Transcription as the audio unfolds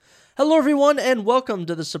Hello, everyone, and welcome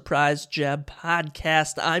to the Surprise Jab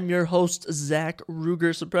Podcast. I'm your host, Zach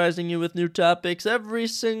Ruger, surprising you with new topics every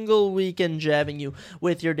single week and jabbing you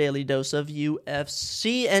with your daily dose of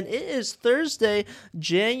UFC. And it is Thursday,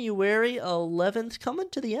 January 11th, coming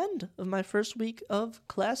to the end of my first week of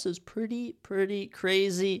classes. Pretty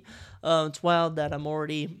crazy. It's wild that I'm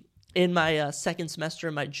already in my second semester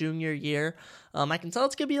in my junior year. I can tell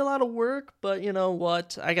it's going to be a lot of work, but you know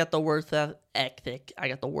what? I got the work ethic.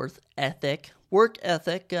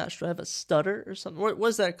 Gosh, do I have a stutter or something?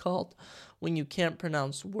 What's that called when you can't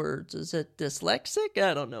pronounce words? Is it dyslexic?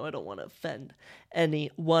 I don't know. I don't want to offend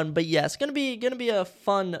anyone, but yeah, it's gonna be a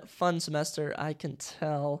fun semester. I can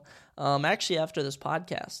tell. Actually, after this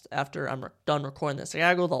podcast, after I'm done recording this, I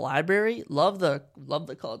gotta go to the library. Love the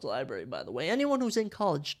college library, by the way. Anyone who's in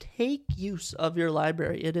college, take use of your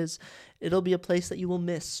library. It'll be a place that you will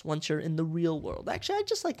miss once you're in the real world. Actually, I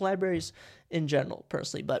just like libraries in general,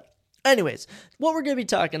 personally, but anyways, what we're going to be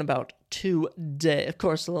talking about today, of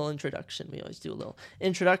course, a little introduction. We always do a little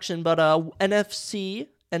introduction, but NFC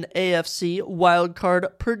and AFC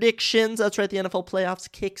wildcard predictions. That's right, the NFL playoffs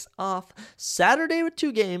kicks off Saturday with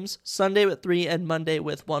 2 games, Sunday with 3, and Monday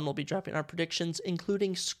with 1. We'll be dropping our predictions,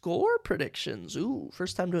 including score predictions. Ooh,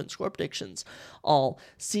 first time doing score predictions all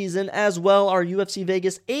season. As well, our UFC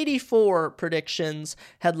Vegas 84 predictions,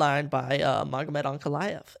 headlined by Magomed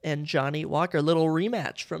Ankalaev and Johnny Walker. Little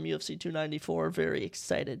rematch from UFC 294. Very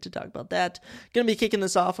excited to talk about that. Going to be kicking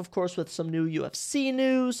this off, of course, with some new UFC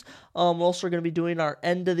news. We're also going to be doing our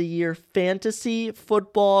end of the year fantasy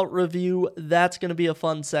football review. That's going to be a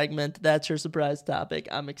fun segment. That's your surprise topic.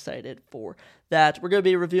 I'm excited for that. We're going to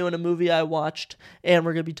be reviewing a movie I watched, and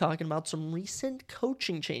we're going to be talking about some recent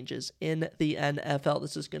coaching changes in the NFL.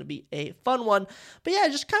 This is going to be a fun one. But yeah, I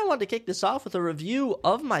just kind of wanted to kick this off with a review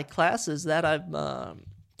of my classes that I've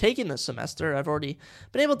taking this semester. I've already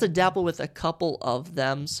been able to dabble with a couple of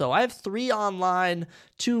them. So I have 3 online,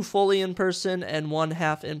 2 fully in person, and 1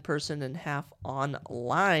 half in person and half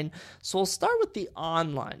online. So we'll start with the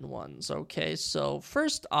online ones. Okay, so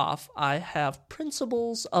first off, I have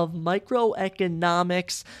Principles of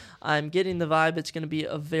Microeconomics. I'm getting the vibe it's going to be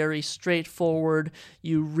a very straightforward,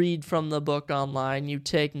 you read from the book online, you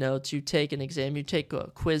take notes, you take an exam, you take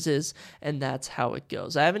quizzes, and that's how it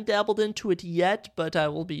goes. I haven't dabbled into it yet, but I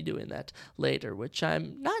will be doing that later, which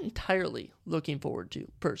I'm not entirely looking forward to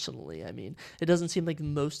personally. I mean, it doesn't seem like the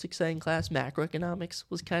most exciting class. Macroeconomics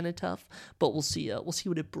was kind of tough, but we'll see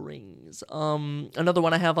what it brings. Another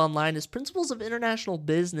one I have online is Principles of International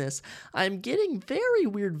Business. I'm getting very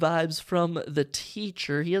weird vibes from the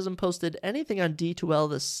teacher. He hasn't posted anything on D2L,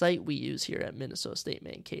 the site we use here at Minnesota State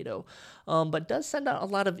Mankato, but does send out a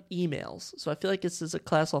lot of emails. So I feel like this is a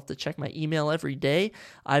class I'll have to check my email every day.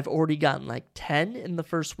 I've already gotten like 10 in the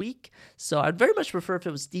first week, so I'd very much prefer if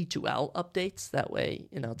it was D2L updates. That way,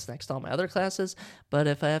 it's next to all my other classes. But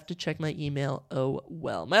if I have to check my email, oh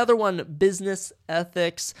well. My other one, Business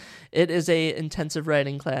Ethics. It is a intensive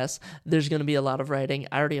writing class. There's going to be a lot of writing.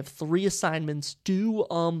 I already have 3 assignments due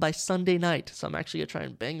by Sunday night, so I'm actually going to try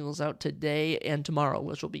and bang those out today and tomorrow,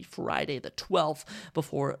 which will be Friday the 12th,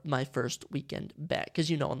 before my first weekend back.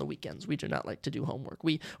 Because on the weekends, we do not like to do homework.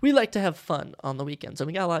 We like to have fun on the weekends, and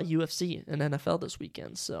we got a lot of UFC and NFL this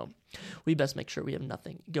weekend, so we best make sure we have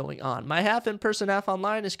nothing going on. My half in person, half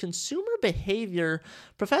online is Consumer Behavior.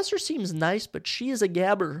 Professor seems nice, but she is a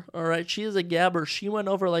gabber, all right? She is a gabber. She went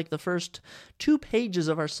over like the first 2 pages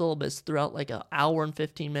of our syllabus throughout like an hour and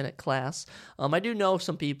 15-minute class. I do know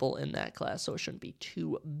some people in that class, so it shouldn't be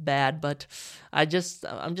too bad, but I'm just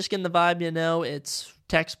getting the vibe, it's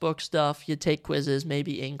textbook stuff. You take quizzes,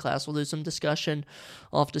 maybe in class we'll do some discussion.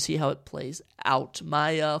 I'll have to see how it plays out.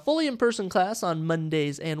 My fully in-person class on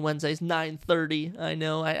Mondays and Wednesdays, 9:30. I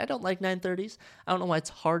know, I don't like 9:30s. I don't know why it's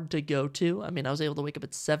hard to go to. I mean, I was able to wake up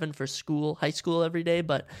at 7 for high school every day,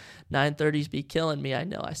 but 9:30s be killing me. I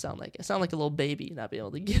know I sound like a little baby not being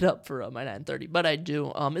able to get up for my 9:30, but I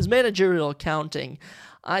do. Is managerial accounting.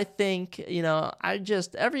 I think,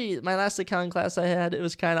 my last accounting class I had, it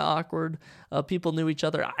was kind of awkward. People knew each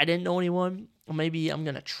other. I didn't know anyone. Maybe I'm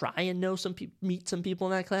going to try and meet some people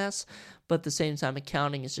in that class, but at the same time,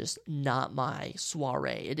 accounting is just not my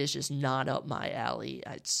soiree. It is just not up my alley.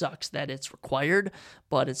 It sucks that it's required,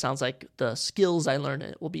 but it sounds like the skills I learn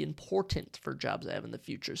in it will be important for jobs I have in the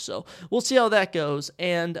future. So we'll see how that goes.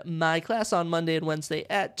 And my class on Monday and Wednesday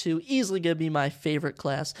at 2, easily going to be my favorite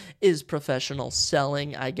class, is professional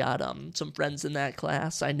selling. I got some friends in that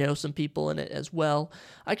class. I know some people in it as well.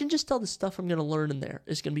 I can just tell the stuff I'm going to learn in there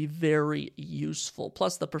is going to be very useful.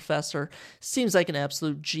 Plus, the professor seems like an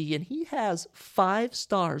absolute G, and he has 5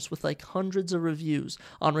 stars with like hundreds of reviews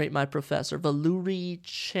on Rate My Professor. Valuri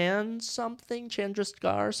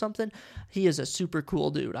Chandraskar or something. He is a super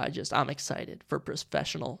cool dude. I'm excited for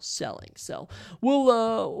professional selling. So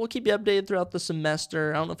we'll keep you updated throughout the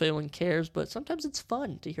semester. I don't know if anyone cares, but sometimes it's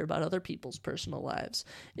fun to hear about other people's personal lives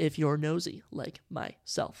if you're nosy like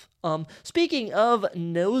myself. Speaking of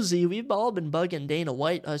nosy, we've all been bugging Dana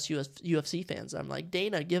White, us UFC fans. I'm like,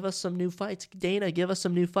 Dana, give us some new fights. Dana, give us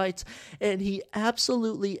some new fights. And he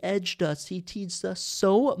absolutely edged us. He teased us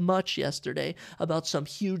so much yesterday about some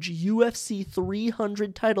huge UFC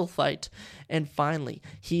 300 title fight. And finally,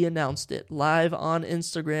 he announced it live on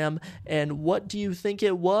Instagram. And what do you think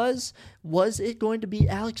it was? Was it going to be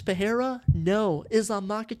Alex Pereira? No. Islam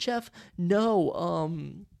Makhachev?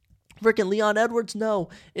 No. Frickin' Leon Edwards? No.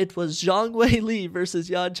 It was Zhang Weili versus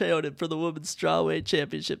Yan Xiaonan for the Women's Strawweight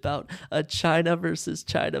Championship bout. A China versus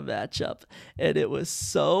China matchup. And it was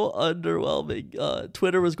so underwhelming.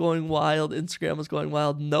 Twitter was going wild. Instagram was going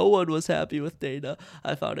wild. No one was happy with Dana.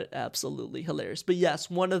 I found it absolutely hilarious. But yes,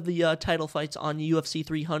 one of the title fights on UFC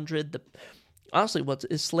 300. Honestly, what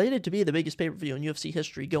is slated to be the biggest pay-per-view in UFC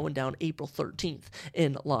history going down April 13th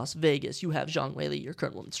in Las Vegas. You have Zhang Weili, your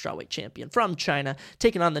current women's strawweight champion from China,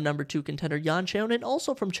 taking on the number 2 contender Yan Xiaonan,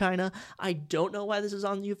 also from China. I don't know why this is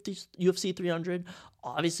on UFC 300.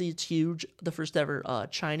 Obviously, it's huge. The first ever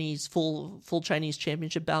Chinese full Chinese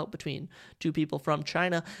championship bout between 2 people from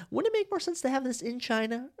China. Wouldn't it make more sense to have this in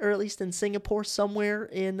China, or at least in Singapore, somewhere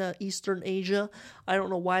in Eastern Asia? I don't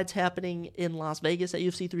know why it's happening in Las Vegas at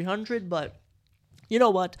UFC 300, but you know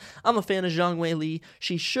what? I'm a fan of Zhang Weili.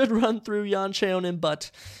 She should run through Yan Xiaonan, but,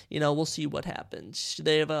 we'll see what happens.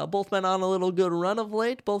 They've both been on a little good run of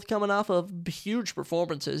late, both coming off of huge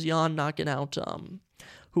performances. Yan knocking out,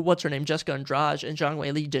 Jessica Andrade, and Zhang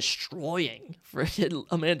Weili destroying freaking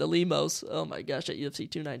Amanda Lemos. Oh my gosh, at UFC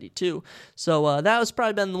 292. So that was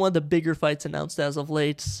probably been one of the bigger fights announced as of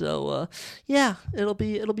late. So yeah, it'll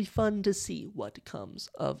be fun to see what comes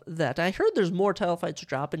of that. I heard there's more title fights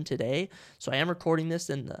dropping today, so I am recording this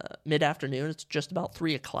in the mid-afternoon. It's just about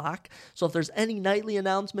 3 o'clock. So if there's any nightly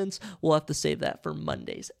announcements, we'll have to save that for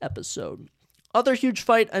Monday's episode. Other huge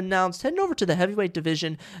fight announced, heading over to the heavyweight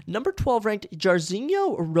division, number 12 ranked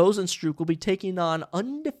Jairzinho Rozenstruik will be taking on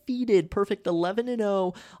undefeated, perfect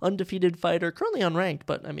 11-0 undefeated fighter, currently unranked,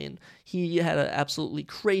 but he had an absolutely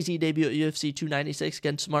crazy debut at UFC 296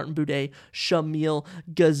 against Martin Buday, Shamil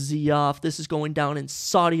Gaziev. This is going down in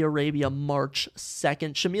Saudi Arabia March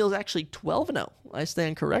 2nd. Shamil's actually 12-0. I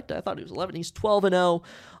stand correct. I thought he was 11. He's 12-0.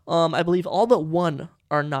 I believe all but one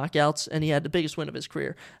are knockouts, and he had the biggest win of his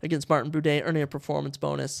career against Martin Buday, earning a performance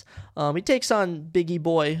bonus. He takes on Biggie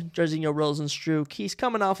Boy, Jairzinho Rozenstruik. He's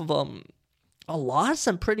coming off of a loss,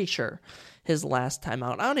 I'm pretty sure, his last time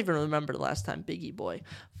out. I don't even remember the last time Biggie Boy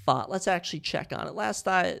fought. Let's actually check on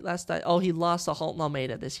it. He lost to Halton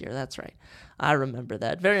Almeida this year. That's right. I remember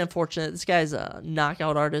that. Very unfortunate. This guy's a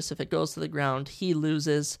knockout artist. If it goes to the ground, he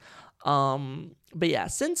loses. But yeah,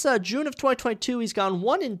 since June of 2022, he's gone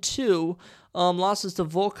 1-2, losses to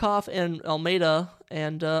Volkov and Almeida,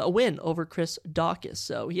 and a win over Chris Dawkins.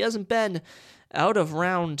 So he hasn't been out of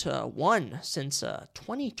round 1 since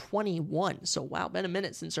 2021. So wow, been a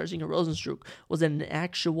minute since Jairzinho Rozenstruik was in an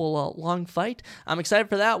actual long fight. I'm excited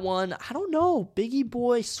for that one. I don't know. Biggie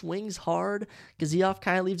Boy swings hard. Gaziev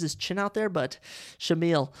kind of leaves his chin out there, but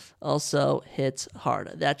Shamil also hits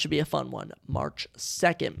hard. That should be a fun one. March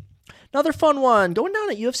 2nd. Another fun one, going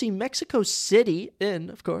down at UFC Mexico City,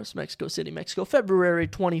 Mexico City, Mexico, February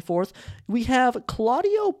 24th, we have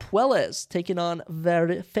Claudio Puelles taking on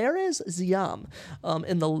Fares Ziam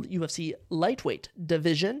in the UFC lightweight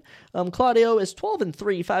division. Claudio is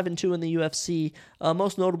 12-3, 5-2 in the UFC,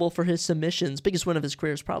 most notable for his submissions. Biggest win of his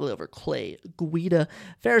career is probably over Clay Guida.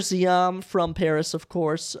 Fares Ziam from Paris, of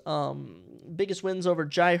course. Biggest wins over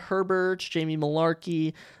Jai Herbert, Jamie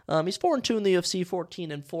Malarkey. He's 4-2 in the UFC,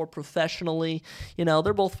 14-4 professionally.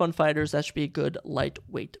 They're both fun fighters. That should be a good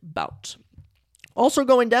lightweight bout. Also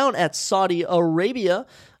going down at Saudi Arabia,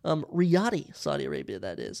 Riyadh, Saudi Arabia,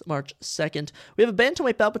 that is, March 2nd. We have a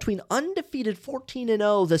bantamweight bout between undefeated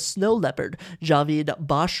 14-0, the Snow Leopard, Javid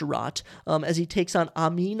Basharat, as he takes on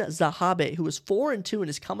Amin Zahabe, who is 4-2 and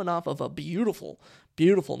is coming off of a beautiful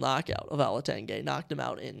knockout of Alatenge. Knocked him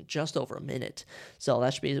out in just over a minute. So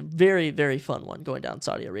that should be a very, very fun one going down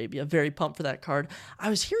Saudi Arabia. Very pumped for that card. I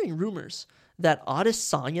was hearing rumors that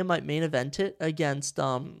Adesanya might main event it against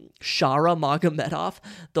Shara Magomedov.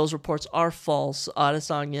 Those reports are false.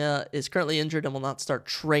 Adesanya is currently injured and will not start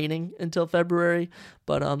training until February,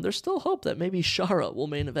 but there's still hope that maybe Shara will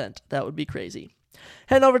main event. That would be crazy.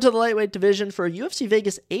 Heading over to the lightweight division for a UFC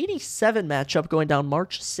Vegas 87 matchup going down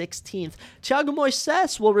March 16th. Thiago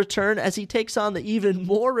Moises will return as he takes on the even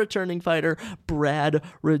more returning fighter, Brad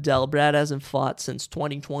Riddell. Brad hasn't fought since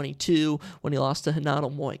 2022 when he lost to Renato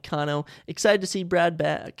Moicano. Excited to see Brad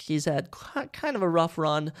back. He's had kind of a rough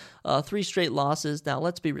run, 3 straight losses. Now,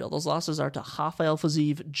 let's be real. Those losses are to Rafael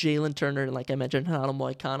Fiziev, Jalen Turner, and like I mentioned, Renato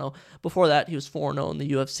Moicano. Before that, he was 4-0 in the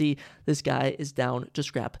UFC. This guy is down to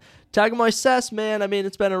scrap. Thiago Moises, man, I mean,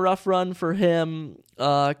 it's been a rough run for him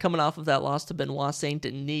coming off of that loss to Benoit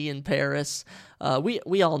Saint-Denis in Paris.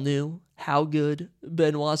 We all knew how good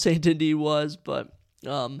Benoit Saint-Denis was, but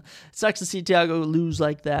it sucks to see Thiago lose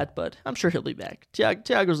like that, but I'm sure he'll be back.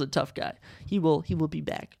 Thiago's a tough guy. He will be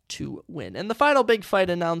back to win. And the final big fight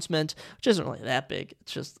announcement, which isn't really that big,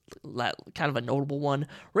 it's just kind of a notable one.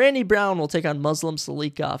 Randy Brown will take on Muslim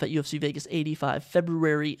Salikov at UFC Vegas 85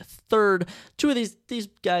 February 3rd. Two of these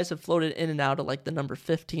guys have floated in and out of like the number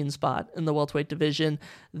 15 spot in the welterweight division.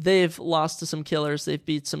 They've lost to some killers. They've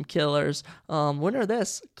beat some killers. Winner of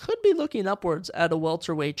this could be looking upwards at a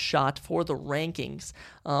welterweight shot for the rankings.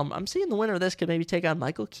 I'm seeing the winner of this could maybe take on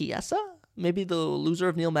Michael Chiesa. Maybe the loser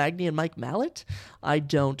of Neil Magny and Mike Mallet. I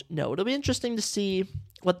don't know. It'll be interesting to see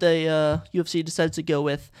what the UFC decides to go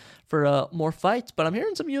with for more fights. But I'm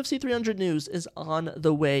hearing some UFC 300 news is on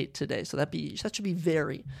the way today. So that should be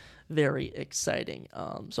very, very exciting.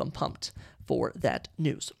 So I'm pumped for that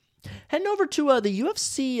news. Heading over to the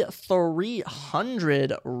UFC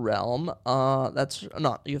 300 realm. That's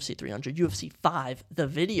not UFC 300, UFC 5, the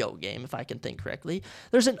video game, if I can think correctly.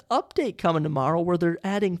 There's an update coming tomorrow where they're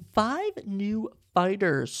adding 5 new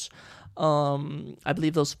fighters. I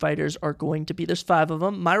believe those fighters are going to be, there's 5 of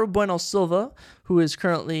them. Mayra Bueno Silva, who is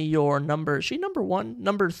currently your number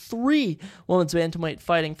 3 women's bantamweight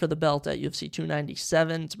fighting for the belt at UFC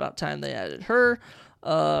 297. It's about time they added her.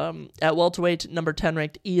 At welterweight, number 10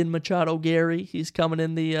 ranked Ian Machado Gary. He's coming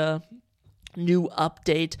in the new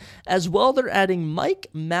update. As well, they're adding Mike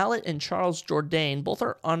Mallet and Charles Jourdain. Both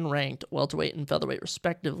are unranked welterweight and featherweight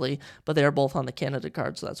respectively, but they are both on the Canada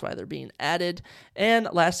card, so that's why they're being added. And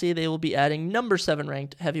lastly, they will be adding number 7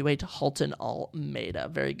 ranked heavyweight Halton Almeida.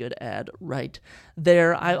 Very good ad right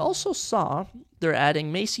there. I also saw they're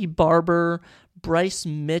adding Macy Barber, Bryce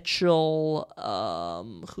Mitchell,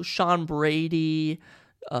 Sean Brady,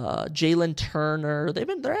 Jalen Turner.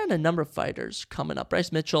 They're adding a number of fighters coming up.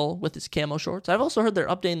 Bryce Mitchell with his camo shorts. I've also heard they're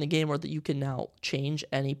updating the game where that you can now change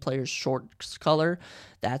any player's shorts color.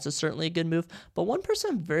 That's certainly a good move. But one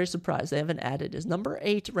person I'm very surprised they haven't added is number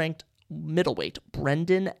 8 ranked middleweight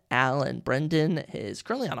Brendan Allen. Brendan is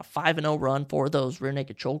currently on a 5-0 run for those rear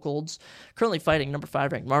naked chokeholds. Currently fighting number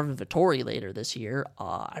 5 ranked Marvin Vettori later this year.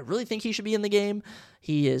 I really think he should be in the game.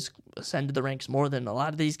 He has ascended the ranks more than a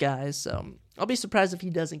lot of these guys, so I'll be surprised if he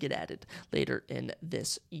doesn't get added later in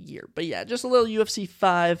this year. But yeah, just a little UFC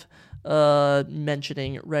 5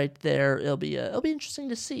 mentioning right there. It'll be interesting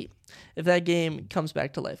to see if that game comes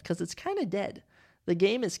back to life, because it's kind of dead. The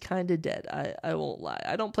game is kind of dead. I won't lie.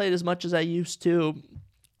 I don't play it as much as I used to.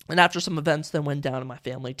 And after some events that went down in my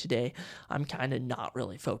family today, I'm kind of not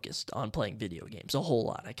really focused on playing video games a whole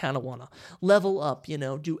lot. I kind of want to level up,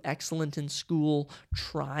 do excellent in school,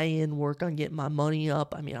 try and work on getting my money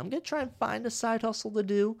up. I mean, I'm going to try and find a side hustle to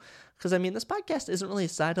do. Because, I mean, this podcast isn't really a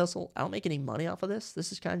side hustle. I don't make any money off of this.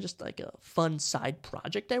 This is kind of just like a fun side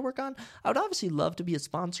project I work on. I would obviously love to be a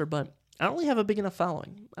sponsor, but I don't really have a big enough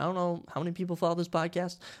following. I don't know how many people follow this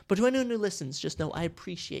podcast, but to anyone who listens, just know I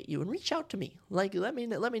appreciate you and reach out to me. Like, let me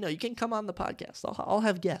know. You can come on the podcast. I'll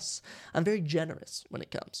have guests. I'm very generous when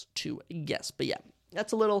it comes to guests. But yeah,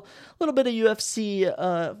 that's a little bit of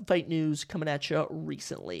UFC fight news coming at you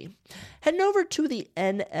recently. Heading over to the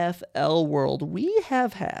NFL world, we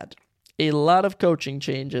have had a lot of coaching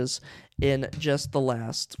changes in just the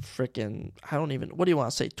last what do you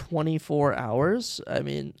want to say, 24 hours? I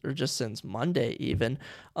mean, or just since Monday even.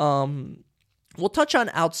 We'll touch on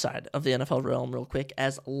outside of the NFL realm real quick,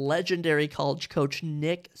 as legendary college coach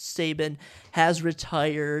Nick Saban has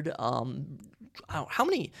retired. How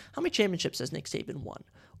many championships has Nick Saban won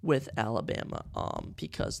with Alabama?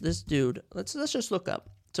 Because this dude, let's just look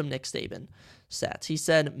up some Nick Saban stats. He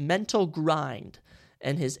said mental grind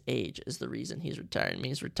and his age is the reason he's retiring. I mean,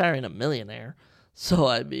 he's retiring a millionaire. So,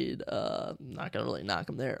 I mean, not going to really knock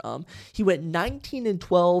him there. He went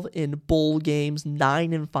 19-12 in bowl games,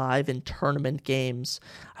 9-5 in tournament games.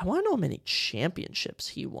 I want to know how many championships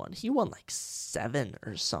he won. He won like 7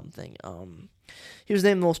 or something. He was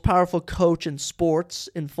named the most powerful coach in sports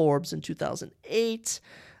in Forbes in 2008.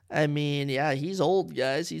 I mean, yeah, he's old,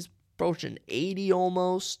 guys. He's approaching 80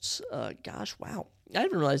 almost. Gosh, wow. I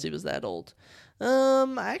didn't realize he was that old.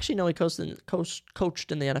 I actually know he coached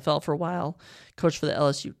in the NFL for a while. Coached for the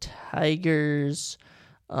LSU Tigers.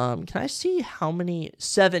 Can I see how many?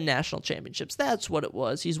 7 national championships. That's what it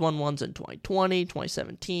was. He's won ones in 2020,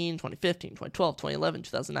 2017, 2015, 2012, 2011,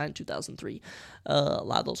 2009, 2003. A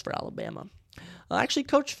lot of those for Alabama. Actually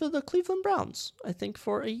coached for the Cleveland Browns, I think,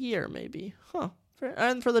 for a year maybe.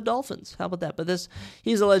 And for the Dolphins. How about that? But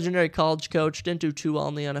he's a legendary college coach, didn't do too well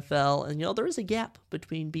in the NFL. And, there is a gap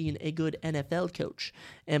between being a good NFL coach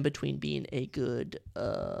and between being a good,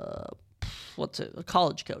 a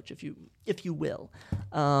college coach, if you will.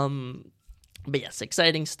 But yes,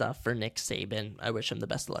 exciting stuff for Nick Saban. I wish him the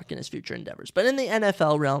best of luck in his future endeavors. But in the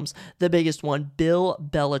NFL realms, the biggest one, Bill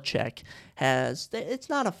Belichick it's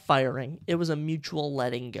not a firing. It was a mutual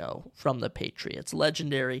letting go from the Patriots.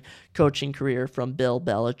 Legendary coaching career from Bill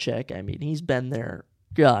Belichick. I mean, he's been there,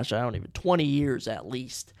 20 years at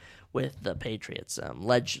least with the Patriots.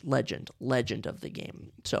 Legend of the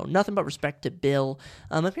game. So nothing but respect to Bill.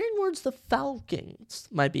 I'm hearing words the Falcons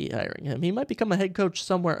might be hiring him. He might become a head coach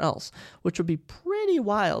somewhere else, which would be pretty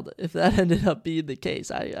wild if that ended up being the case.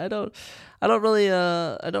 I don't really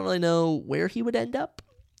know where he would end up.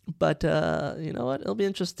 But you know what? It'll be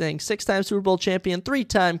interesting. 6-time Super Bowl champion,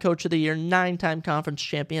 3-time Coach of the Year, 9-time conference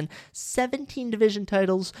champion, 17 division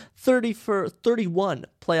titles, 31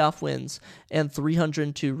 playoff wins, and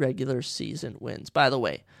 302 regular season wins. By the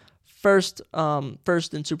way, first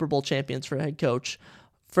in Super Bowl champions for a head coach,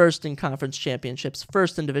 first in conference championships,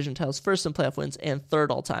 first in division titles, first in playoff wins, and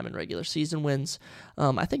third all-time in regular season wins.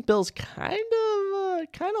 I think Bill's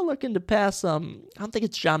kind of looking to pass, I don't think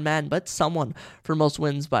it's John Madden, but someone for most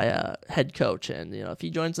wins by a head coach. And, if he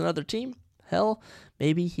joins another team, hell,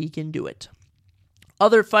 maybe he can do it.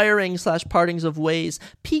 Other firings/partings of ways.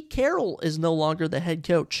 Pete Carroll is no longer the head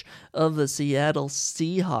coach of the Seattle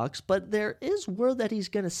Seahawks, but there is word that he's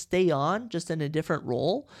going to stay on, just in a different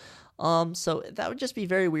role. So that would just be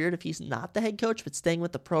very weird if he's not the head coach, but staying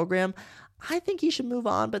with the program. I think he should move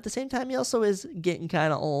on, but at the same time, he also is getting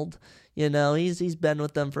kind of old. He's been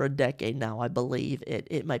with them for a decade now, I believe.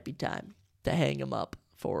 It might be time to hang him up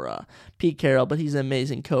for Pete Carroll, but he's an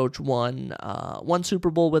amazing coach. Won Super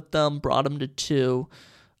Bowl with them, brought him to 2.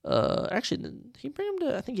 Actually,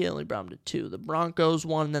 I think he only brought him to 2. The Broncos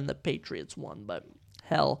won, and then the Patriots won, but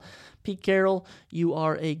hell, Pete Carroll, you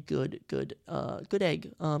are a good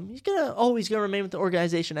egg. He's always gonna remain with the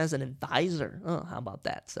organization as an advisor. Oh, how about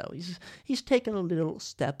that? So he's taken a little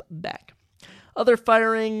step back. Other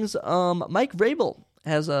firings, Mike Vrabel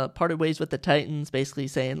has parted ways with the Titans, basically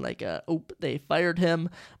saying they fired him,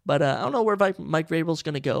 but I don't know where Mike Vrabel's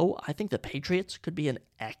going to go. I think the Patriots could be an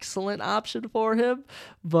excellent option for him,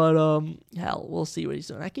 but hell, we'll see what he's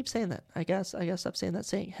doing. I keep saying that. I guess stop saying that.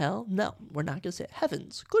 Saying hell, no, we're not going to say it.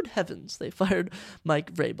 Heavens, good heavens, they fired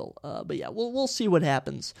Mike Vrabel. But yeah, we'll see what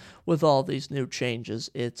happens with all these new changes.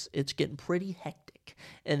 It's getting pretty hectic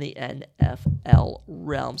in the NFL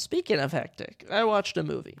realm. Speaking of hectic, I watched a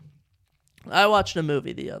movie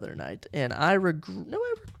the other night, and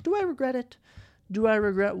do I regret it? Do I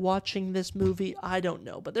regret watching this movie? I don't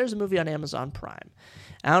know, but there's a movie on Amazon Prime.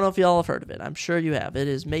 I don't know if y'all have heard of it. I'm sure you have. It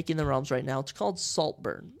is making the rounds right now. It's called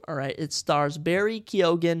Saltburn, all right? It stars Barry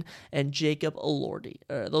Keoghan and Jacob Elordi.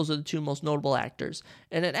 Those are the 2 most notable actors.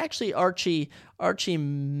 And then actually Archie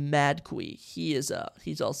Madqui,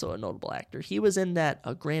 he's also a notable actor. He was in that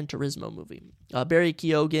Gran Turismo movie. Barry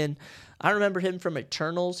Keoghan, I remember him from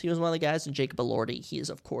Eternals. He was one of the guys, and Jacob Elordi, he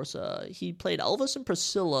is, of course, he played Elvis and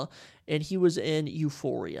Priscilla, and he was in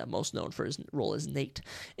Euphoria, most known for his role as Nate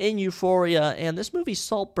in Euphoria. And this movie,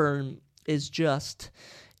 Saltburn,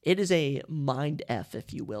 it is a mind F,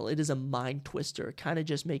 if you will. It is a mind twister. It kind of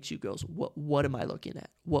just makes you go, what am I looking at?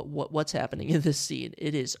 What's happening in this scene?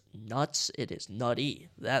 It is nuts. It is nutty.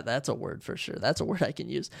 That's a word for sure. That's a word I can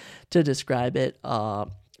use to describe it.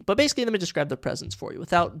 But basically, let me describe the presents for you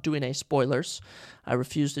without doing any spoilers. I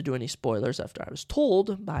refuse to do any spoilers after I was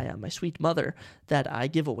told by my sweet mother that I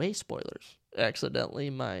give away spoilers accidentally.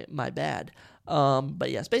 My bad. But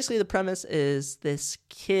yes, basically the premise is this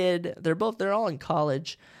kid. They're all in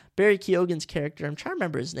college. Barry Keoghan's character, I'm trying to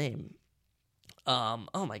remember his name.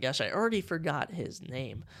 Oh my gosh, I already forgot his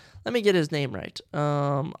name. Let me get his name right.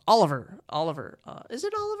 Oliver. Is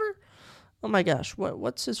it Oliver? Oh my gosh,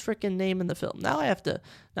 what's his freaking name in the film? Now I have to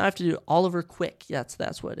do Oliver Quick.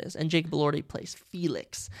 That's what it is. And Jake Elordi plays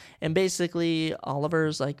Felix. And basically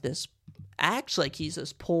Oliver's like this acts like he's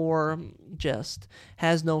this poor, just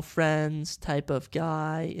has no friends type of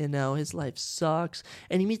guy. His life sucks.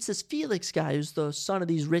 And he meets this Felix guy who's the son of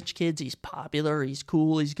these rich kids. He's popular, he's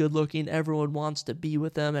cool, he's good looking. Everyone wants to be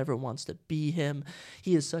with him. Everyone wants to be him.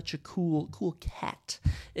 He is such a cool cat,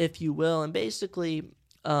 if you will. And basically,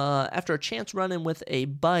 after a chance run-in with a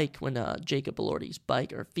bike, when Jacob Elordi's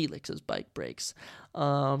bike, or Felix's bike, breaks,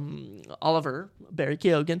 Oliver, Barry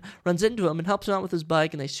Keoghan, runs into him and helps him out with his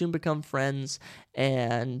bike, and they soon become friends,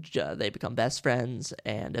 and they become best friends,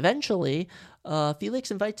 and eventually,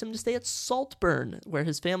 Felix invites him to stay at Saltburn, where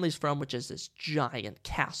his family's from, which is this giant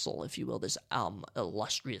castle, if you will, this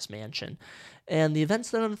illustrious mansion, and the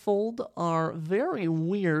events that unfold are very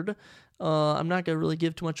weird. I'm not going to really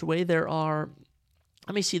give too much away.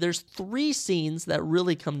 Let me see, there's 3 scenes that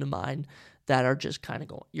really come to mind that are just kind of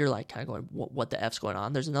going, what the F's going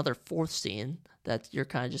on? There's another 4th scene that you're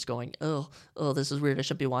kind of just going, oh, this is weird, I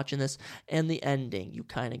shouldn't be watching this. And the ending, you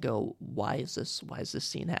kind of go, why is this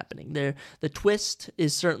scene happening? The twist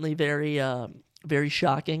is certainly very, very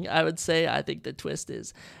shocking, I would say. I think the twist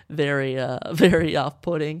is very, very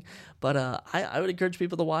off-putting. But I would encourage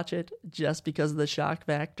people to watch it just because of the shock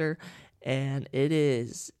factor. And it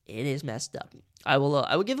is messed up. I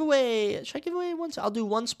will give away. Should I give away one? I'll do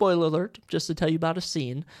one spoiler alert just to tell you about a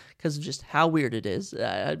scene because of just how weird it is.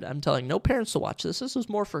 I'm telling no parents to watch this. This is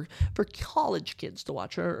more for college kids to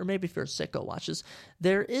watch, or maybe if you're a sicko, watch this.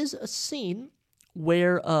 There is a scene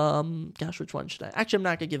where, which one should I? Actually, I'm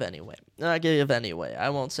not going to give anyway. I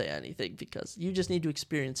won't say anything because you just need to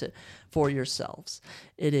experience it for yourselves.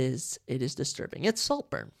 It is disturbing. It's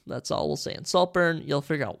Saltburn. That's all we'll say. In Saltburn, you'll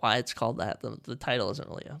figure out why it's called that. The title isn't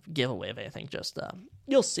really a giveaway of anything. Just,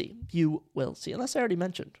 you'll see. You will see. Unless I already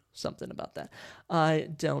mentioned something about that. I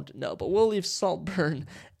don't know. But we'll leave Saltburn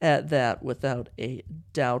at that without a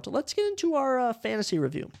doubt. Let's get into our fantasy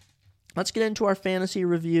review. Because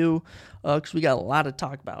we got a lot to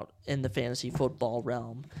talk about in the fantasy football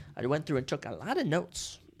realm. I went through and took a lot of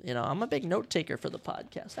notes. I'm a big note taker for the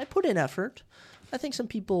podcast. I put in effort. I think some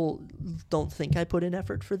people don't think I put in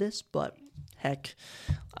effort for this, but heck,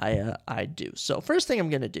 I do. So first thing I'm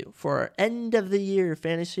going to do for our end of the year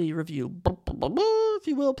fantasy review, if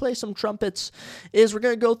you will, play some trumpets, is we're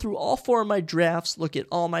going to go through all 4 of my drafts, look at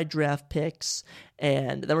all my draft picks,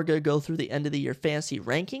 and then we're going to go through the end of the year fantasy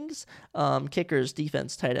rankings, kickers,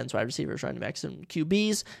 defense, tight ends, wide receivers, running backs, and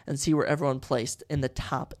QBs, and see where everyone placed in the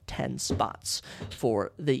top 10 spots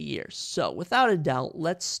for the year. So without a doubt,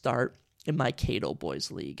 let's start in my Cato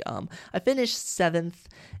Boys League. I finished 7th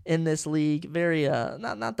in this league. Very,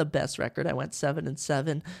 not the best record. I went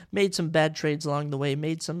 7-7, made some bad trades along the way,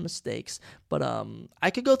 made some mistakes, but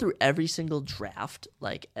I could go through every single draft,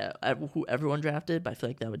 like who everyone drafted, but I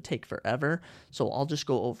feel like that would take forever, so I'll just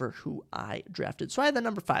go over who I drafted. So I had the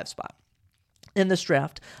number 5 spot. In this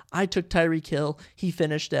draft, I took Tyreek Hill. He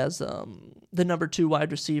finished as the number 2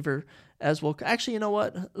 wide receiver as well. Actually, you know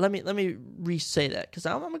what? Let me re-say that because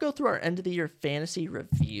I'm going to go through our end of the year fantasy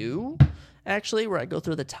review, actually, where I go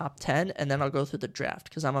through the top 10, and then I'll go through the draft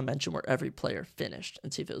because I'm going to mention where every player finished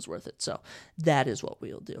and see if it was worth it. So that is what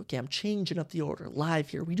we'll do. Okay, I'm changing up the order live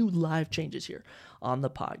here. We do live changes here on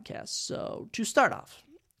the podcast. So to start off,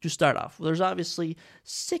 there's obviously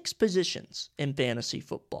 6 positions in fantasy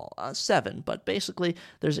football, 7, but basically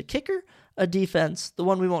there's a kicker, a defense. The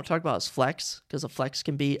one we won't talk about is flex, because a flex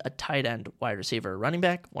can be a tight end, wide receiver, running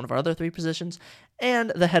back, one of our other 3 positions,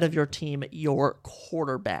 and the head of your team, your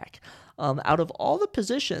quarterback. Out of all the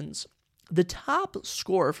positions, the top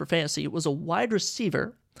scorer for fantasy was a wide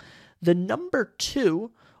receiver. The number 2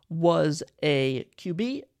 was a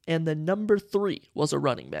QB, and the number 3 was a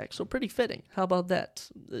running back. So pretty fitting. How about that?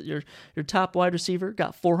 Your top wide receiver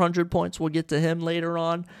got 400 points. We'll get to him later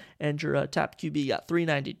on. And your top QB got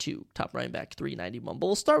 392. Top running back, 391. But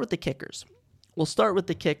we'll start with the kickers.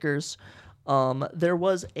 There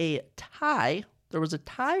was a tie. There was a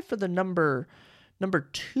tie for the number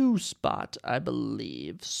 2 spot, I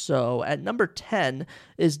believe. So at number 10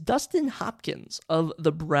 is Dustin Hopkins of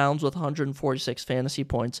the Browns with 146 fantasy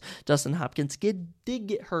points. Dustin Hopkins did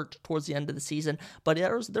get hurt towards the end of the season, but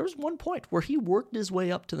there was one point where he worked his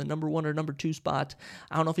way up to the number 1 or number 2 spot.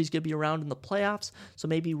 I don't know if he's going to be around in the playoffs, so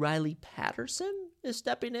maybe Riley Patterson is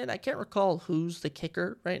stepping in. I can't recall who's the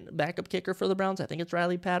kicker, right? Backup kicker for the Browns. I think it's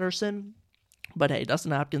Riley Patterson. But hey,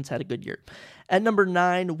 Dustin Hopkins had a good year. At number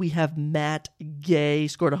 9, we have Matt Gay,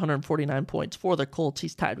 scored 149 points for the Colts.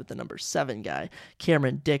 He's tied with the number 7 guy,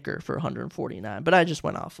 Cameron Dicker, for 149. But I just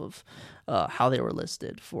went off of how they were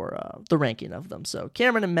listed for the ranking of them. So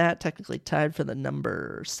Cameron and Matt technically tied for the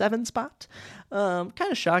number 7 spot. Kind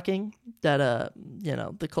of shocking that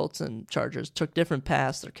the Colts and Chargers took different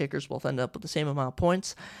paths. Their kickers both ended up with the same amount of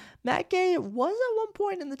points. Matt Gay was at one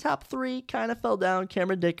point in the top 3, kind of fell down.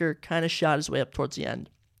 Cameron Dicker kind of shot his way up towards the end.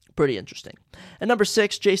 Pretty interesting. At number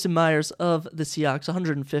 6, Jason Myers of the Seahawks,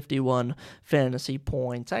 151 fantasy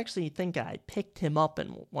points. I actually think I picked him up in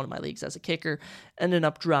one of my leagues as a kicker. Ended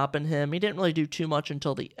up dropping him. He didn't really do too much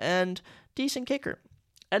until the end. Decent kicker.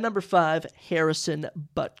 At number 5, Harrison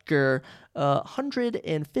Butker,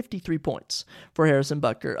 153 points for Harrison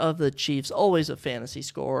Butker of the Chiefs. Always a fantasy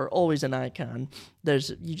scorer, always an icon.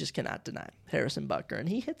 You just cannot deny Harrison Butker. And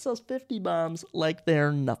he hits those 50 bombs like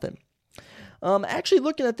they're nothing. Actually,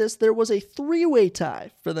 looking at this, there was a 3-way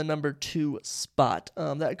tie for the number 2 spot.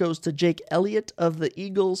 That goes to Jake Elliott of the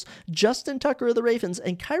Eagles, Justin Tucker of the Ravens,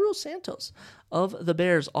 and Cairo Santos of the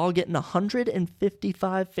Bears, all getting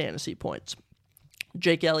 155 fantasy points.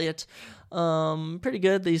 Jake Elliott, pretty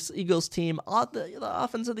good. These Eagles team, the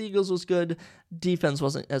offense of the Eagles was good. Defense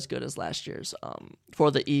wasn't as good as last year's for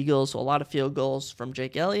the Eagles. So a lot of field goals from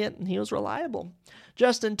Jake Elliott, and he was reliable.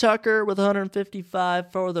 Justin Tucker with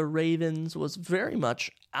 155 for the Ravens was very much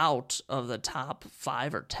out of the top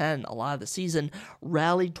 5 or 10 a lot of the season.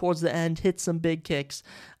 Rallied towards the end, hit some big kicks.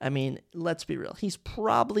 I mean, let's be real. He's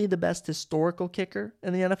probably the best historical kicker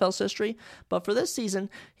in the NFL's history. But for this season,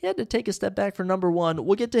 he had to take a step back for number 1.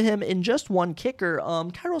 We'll get to him in just one kicker.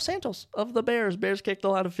 Cairo Santos of the Bears. Bears kicked a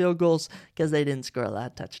lot of field goals because they didn't score a lot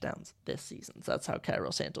of touchdowns this season. So that's how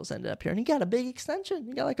Cairo Santos ended up here. And he got a big extension.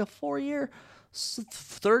 He got like a 4-year,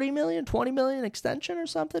 $30 million, $20 million extension or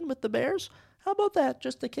something with the Bears. How about that?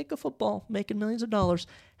 Just to kick a football, making millions of dollars.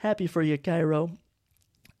 Happy for you, Cairo.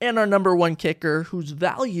 And our number 1 kicker, whose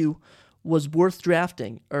value was worth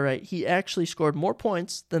drafting. All right, he actually scored more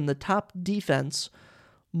points than the top defense,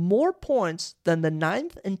 more points than the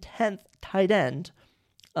 9th and 10th tight end,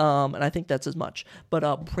 and I think that's as much.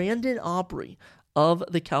 But Brandon Aubrey of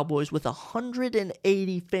the Cowboys with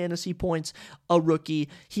 180 fantasy points, a rookie.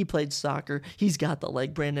 He played soccer. He's got the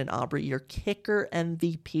leg. Brandon Aubrey, your kicker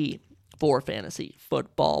MVP for fantasy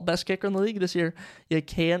football. Best kicker in the league this year. You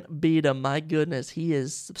can't beat him. My goodness, he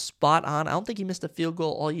is spot on. I don't think he missed a field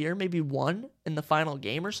goal all year. Maybe one in the final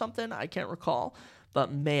game or something. I can't recall.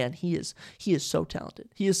 But man, he is so talented.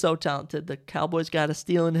 He is so talented. The Cowboys got a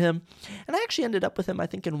steal in him. And I actually ended up with him, I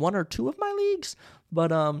think, in 1 or 2 of my leagues.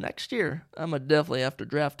 But next year, I'm going to definitely have to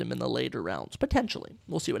draft him in the later rounds. Potentially.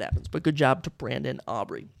 We'll see what happens. But good job to Brandon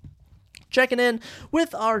Aubrey. Checking in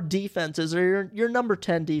with our defenses, or your number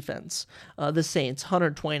 10 defense. The Saints,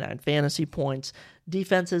 129 fantasy points.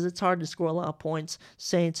 Defenses, it's hard to score a lot of points.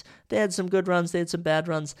 Saints, they had some good runs. They had some bad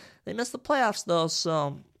runs. They missed the playoffs, though,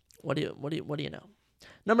 so what do you know?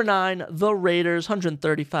 Number 9, the Raiders,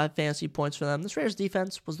 135 fantasy points for them. This Raiders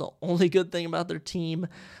defense was the only good thing about their team.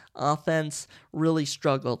 Offense really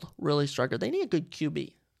struggled. They need a good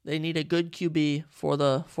QB. They need a good QB for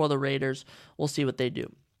the Raiders. We'll see what they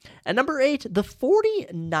do. At number 8, the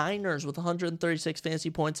 49ers with 136 fantasy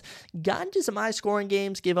points. Got into some high-scoring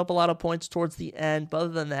games, gave up a lot of points towards the end. But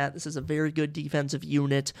other than that, this is a very good defensive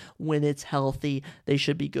unit. When it's healthy, they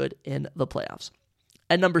should be good in the playoffs.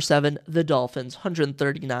 At number 7, the Dolphins,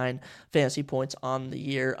 139 fantasy points on the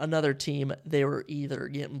year. Another team, they were either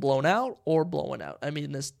getting blown out or blowing out. I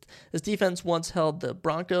mean, this defense once held the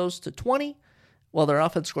Broncos to 20, while their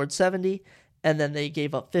offense scored 70, and then they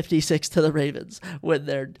gave up 56 to the Ravens when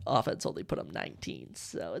their offense only put up 19.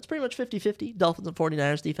 So it's pretty much 50-50, Dolphins and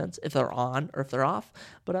 49ers defense, if they're on or if they're off.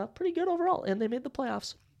 But pretty good overall, and they made the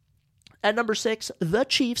playoffs. At number 6, the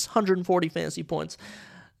Chiefs, 140 fantasy points.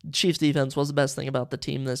 Chiefs defense was the best thing about the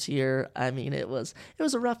team this year. I mean, it was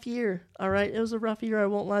a rough year, all right? It was a rough year. I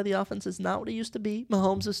won't lie. The offense is not what it used to be.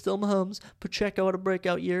 Mahomes is still Mahomes. Pacheco had a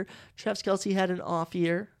breakout year. Travis Kelce had an off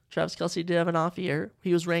year. Travis Kelce did have an off year.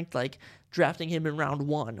 He was ranked like drafting him in round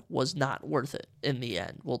 1 was not worth it in the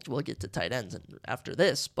end. We'll get to tight ends after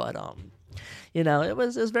this, but it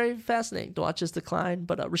was very fascinating to watch his decline.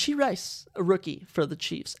 But Rashee Rice, a rookie for the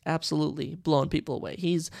Chiefs, absolutely blowing people away.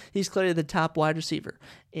 He's clearly the top wide receiver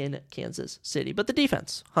in Kansas City. But the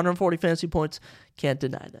defense, 140 fantasy points, can't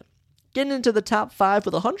deny them. Getting into the top 5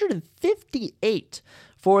 with 158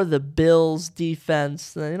 for the Bills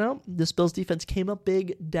defense. This Bills defense came up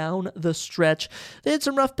big down the stretch. They had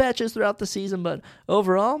some rough patches throughout the season, but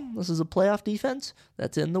overall, this is a playoff defense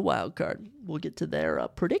that's in the wild card. We'll get to their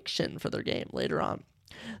prediction for their game later on.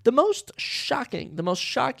 The most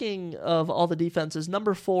shocking of all the defenses,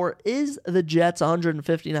 number 4, is the Jets,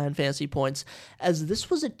 159 fantasy points, as this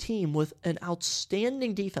was a team with an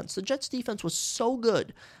outstanding defense. The Jets' defense was so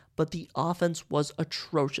good, but the offense was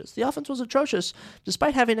atrocious. The offense was atrocious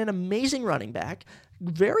despite having an amazing running back,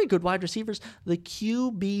 very good wide receivers. The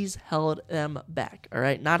QBs held them back, all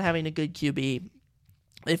right? Not having a good QB.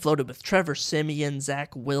 They floated with Trevor Siemian,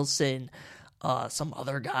 Zach Wilson, some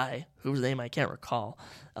other guy whose name I can't recall,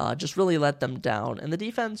 just really let them down. And the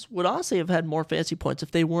defense would honestly have had more fantasy points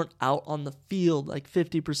if they weren't out on the field like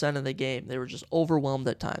 50% of the game. They were just overwhelmed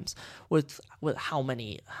at times with how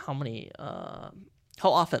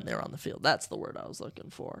often they're on the field. That's the word I was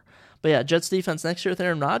looking for. But yeah, Jets defense next year with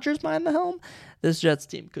Aaron Rodgers behind the helm, this Jets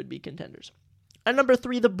team could be contenders. At number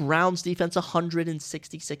 3, the Browns defense,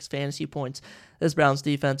 166 fantasy points. This Browns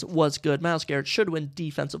defense was good. Myles Garrett should win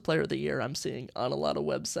Defensive Player of the Year, I'm seeing on a lot of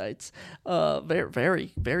websites. Very,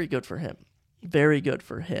 very, very good for him. Very good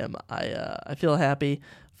for him. I feel happy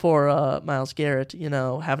for Myles Garrett,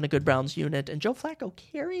 having a good Browns unit. And Joe Flacco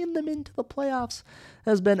carrying them into the playoffs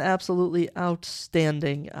has been absolutely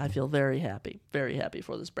outstanding. I feel very happy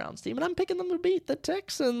for this Browns team. And I'm picking them to beat the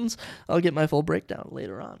Texans. I'll get my full breakdown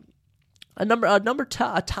later on. A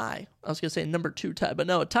tie. I was going to say number 2 tie, but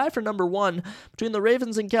no, a tie for number 1 between the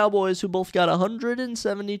Ravens and Cowboys, who both got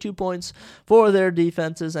 172 points for their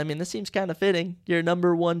defenses. I mean, this seems kind of fitting. Your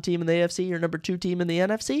number 1 team in the AFC, your number 2 team in the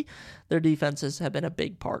NFC. Their defenses have been a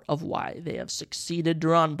big part of why they have succeeded.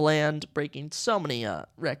 Deron Bland breaking so many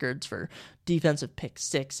records for defensive pick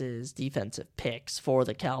sixes, defensive picks for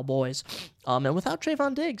the Cowboys. And without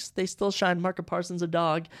Trayvon Diggs, they still shine. Micah Parsons a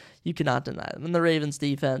dog. You cannot deny them. And the Ravens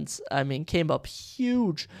defense, came up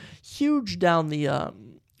huge down the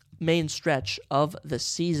main stretch of the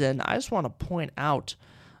season. I just want to point out,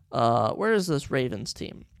 where is this Ravens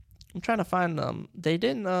team? I'm trying to find them. They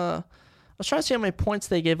didn't, I was trying to see how many points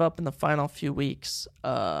they gave up in the final few weeks.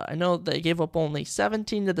 I know they gave up only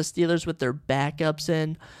 17 to the Steelers with their backups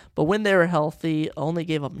in, but when they were healthy, only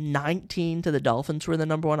gave up 19 to the Dolphins, who were the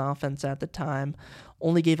number 1 offense at the time.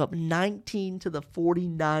 Only gave up 19 to the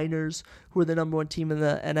 49ers, who were the number 1 team in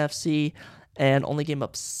the NFC, and only gave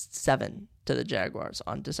up 7 to the Jaguars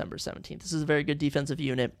on December 17th. This is a very good defensive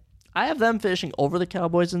unit. I have them finishing over the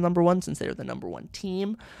Cowboys as number 1 since they're the number 1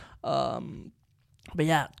 team. But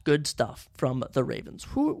yeah, good stuff from the Ravens.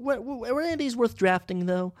 Were any of these worth drafting,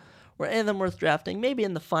 though? Were any of them worth drafting? Maybe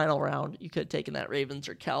in the final round, you could have taken that Ravens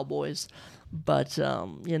or Cowboys. But,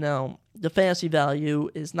 the fantasy value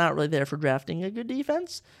is not really there for drafting a good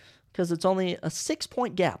defense because it's only a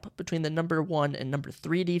 6-point gap between the number 1 and number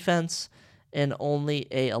 3 defense and only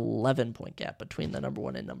a 11-point gap between the number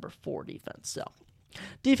 1 and number 4 defense. So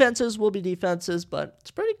defenses will be defenses, but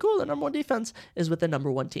it's pretty cool. The number 1 defense is with the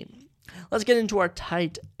number 1 team. Let's get into our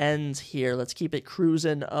tight ends here. Let's keep it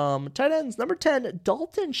cruising. Tight ends, number 10,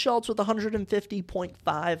 Dalton Schultz with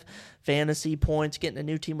 150.5 fantasy points, getting a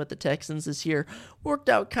new team with the Texans this year. Worked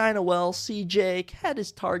out kind of well. CJ had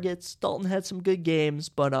his targets. Dalton had some good games,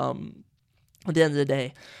 but at the end of the day,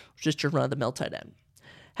 it was just your run-of-the-mill tight end.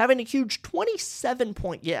 Having a huge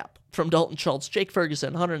 27-point gap from Dalton Schultz, Jake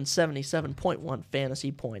Ferguson, 177.1 fantasy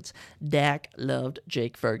points. Dak loved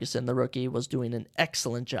Jake Ferguson. The rookie was doing an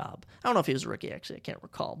excellent job. I don't know if he was a rookie, actually. I can't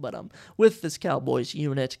recall. But with this Cowboys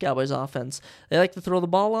unit, Cowboys offense, they like to throw the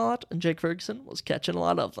ball a lot, and Jake Ferguson was catching a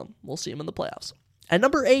lot of them. We'll see him in the playoffs. At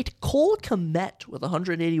number 8, Cole Kmet with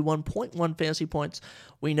 181.1 fantasy points.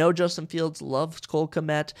 We know Justin Fields loves Cole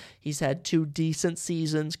Kmet. He's had 2 decent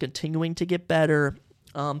seasons, continuing to get better.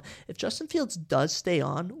 If Justin Fields does stay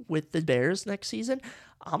on with the Bears next season,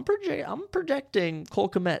 I'm projecting Cole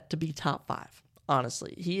Kmet to be top 5.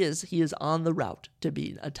 Honestly, he is on the route to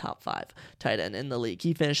be a top 5 tight end in the league.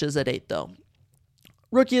 He finishes at 8 though.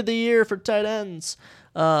 Rookie of the year for tight ends.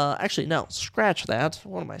 Actually, no, scratch that.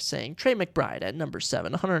 What am I saying? Trey McBride at number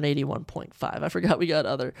 7, 181.5. I forgot we got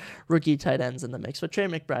other rookie tight ends in the mix, but Trey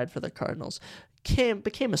McBride for the Cardinals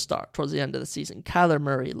became a star towards the end of the season. Kyler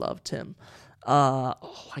Murray loved him. I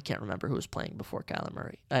can't remember who was playing before Kyler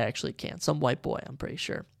Murray. I actually can't. Some white boy, I'm pretty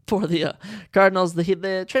sure. For the Cardinals, the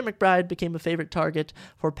Trey McBride became a favorite target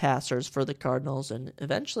for passers for the Cardinals, and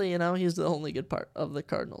eventually, he's the only good part of the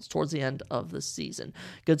Cardinals towards the end of the season.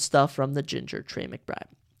 Good stuff from the ginger Trey McBride.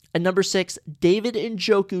 At number 6, David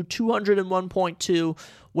Njoku, 201.2,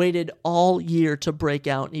 waited all year to break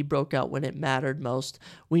out, and he broke out when it mattered most.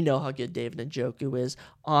 We know how good David Njoku is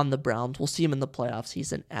on the Browns. We'll see him in the playoffs.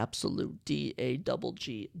 He's an absolute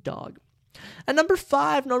DAGG dog. At number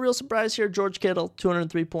 5, no real surprise here, George Kittle,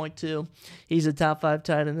 203.2. He's a top 5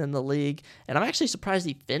 tight end in the league, and I'm actually surprised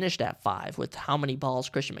he finished at 5 with how many balls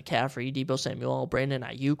Christian McCaffrey, Deebo Samuel, Brandon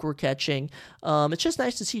Ayuk were catching. It's just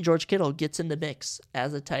nice to see George Kittle gets in the mix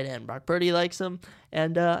as a tight end. Brock Purdy likes him,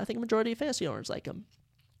 and I think a majority of fantasy owners like him.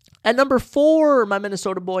 At number 4, my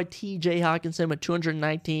Minnesota boy, T.J. Hockenson with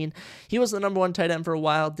 219. He was the number 1 tight end for a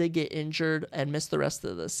while, did get injured and missed the rest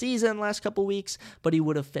of the season last couple weeks, but he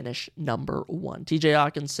would have finished number 1. T.J.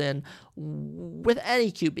 Hockenson, with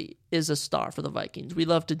any QB, is a star for the Vikings. We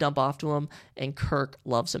love to dump off to him, and Kirk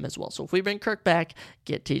loves him as well. So if we bring Kirk back,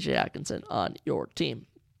 get T.J. Hockenson on your team.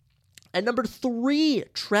 At number 3,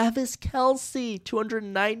 Travis Kelce,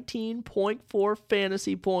 219.4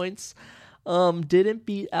 fantasy points. Didn't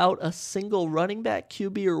beat out a single running back,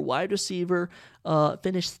 QB, or wide receiver.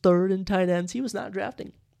 Finished 3rd in tight ends. He was not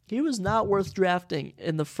drafting. He was not worth drafting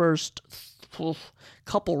in the first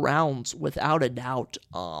couple rounds, without a doubt.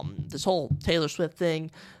 This whole Taylor Swift thing,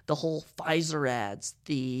 the whole Pfizer ads,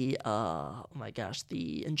 the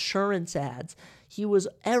insurance ads. He was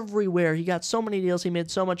everywhere. He got so many deals. He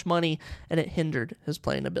made so much money, and it hindered his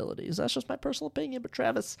playing abilities. That's just my personal opinion, but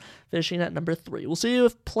Travis finishing at number 3. We'll see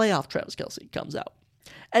if playoff Travis Kelce comes out.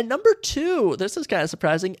 At number 2, this is kind of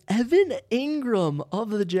surprising, Evan Ingram of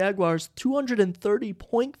the Jaguars,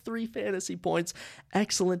 230.3 fantasy points.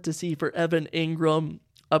 Excellent to see for Evan Ingram,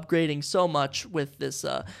 upgrading so much with this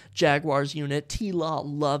Jaguars unit. T-Law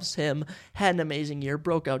loves him, had an amazing year,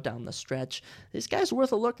 broke out down the stretch. This guy's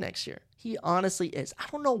worth a look next year. He honestly is. I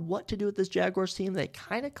don't know what to do with this Jaguars team. They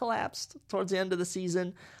kind of collapsed towards the end of the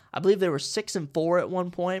season. I believe they were 6-4 at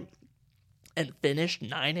one point and finished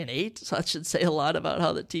 9-8. So that should say a lot about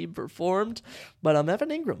how the team performed. But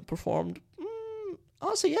Evan Ingram performed,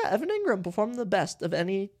 honestly, yeah, Evan Ingram performed the best of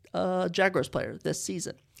any Jaguars player this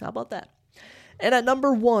season. How about that? And at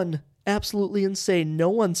number 1, absolutely insane. No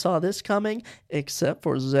one saw this coming except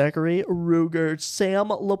for Zachary Ruger. Sam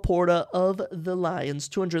Laporta of the Lions,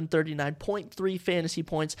 239.3 fantasy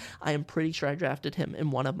points. I am pretty sure I drafted him in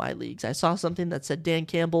one of my leagues. I saw something that said Dan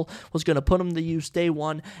Campbell was going to put him to use day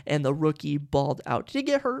 1, and the rookie balled out. Did he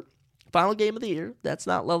get hurt? Final game of the year. That's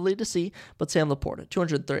not lovely to see, but Sam Laporta,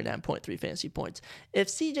 239.3 fantasy points. If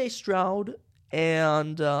CJ Stroud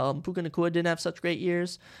and Puka Nacua didn't have such great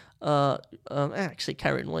years, actually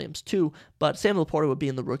Kyren Williams too, but Sam Laporta would be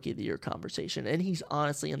in the Rookie of the Year conversation, and he's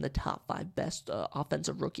honestly in the top 5 best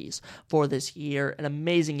offensive rookies for this year. An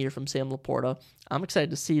amazing year from Sam Laporta. I'm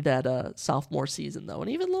excited to see that sophomore season, though,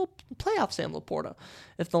 and even a little playoff Sam Laporta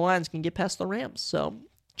if the Lions can get past the Rams. So,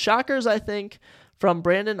 shockers, I think, from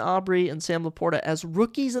Brandon Aubrey and Sam Laporta as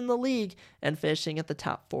rookies in the league and finishing at the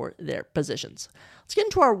top for their positions. Let's get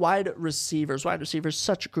into our wide receivers. Wide receivers,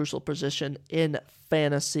 such a crucial position in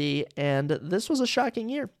fantasy, and this was a shocking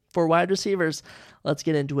year for wide receivers. Let's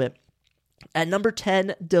get into it. At number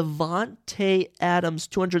 10, Devontae Adams,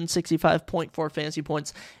 265.4 fantasy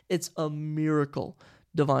points. It's a miracle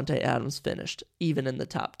Devontae Adams finished even in the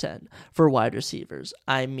top 10 for wide receivers.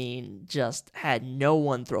 I mean, just had no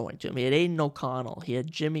one throwing to him. He had Aiden O'Connell. He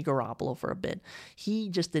had Jimmy Garoppolo for a bit. He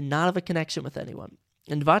just did not have a connection with anyone.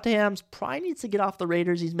 And Devontae Adams probably needs to get off the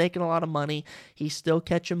Raiders. He's making a lot of money. He's still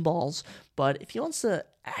catching balls. But if he wants to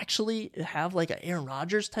actually have like an Aaron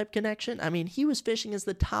Rodgers type connection, I mean, he was fishing as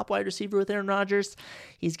the top wide receiver with Aaron Rodgers.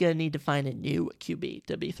 He's going to need to find a new QB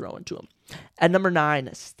to be throwing to him. At number 9,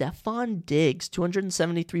 Stephon Diggs,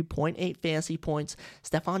 273.8 fantasy points.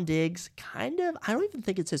 Stephon Diggs, I don't even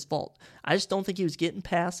think it's his fault. I just don't think he was getting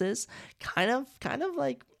passes. Kind of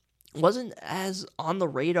like, wasn't as on the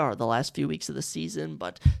radar the last few weeks of the season,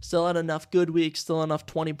 but still had enough good weeks, still enough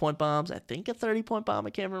 20-point bombs. I think a 30-point bomb, I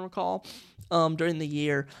can't even recall, during the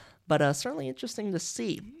year. But certainly interesting to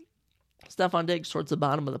see Stephon Diggs towards the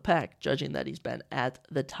bottom of the pack, judging that he's been at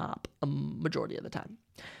the top a majority of the time.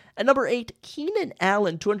 At number 8, Keenan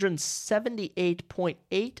Allen,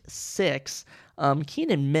 278.86.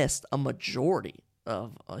 Keenan missed a majority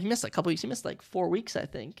of, he missed a couple weeks. He missed like 4 weeks, I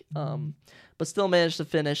think. But still managed to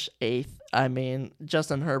finish 8th. I mean,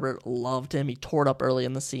 Justin Herbert loved him. He tore it up early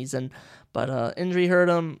in the season, but injury hurt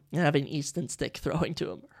him. Having Easton Stick throwing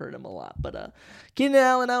to him hurt him a lot. But Keenan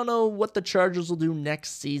Allen, I don't know what the Chargers will do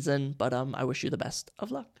next season, but I wish you the best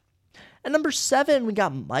of luck. At number 7, we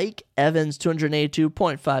got Mike Evans,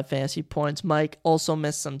 282.5 fantasy points. Mike also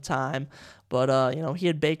missed some time, but he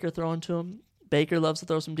had Baker throwing to him. Baker loves to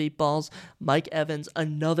throw some deep balls. Mike Evans,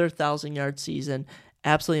 another 1,000-yard season.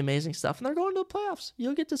 Absolutely amazing stuff. And they're going to the playoffs.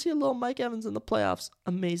 You'll get to see a little Mike Evans in the playoffs.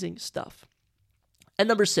 Amazing stuff. At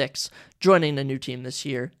number 6, joining a new team this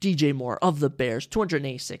year, DJ Moore of the Bears,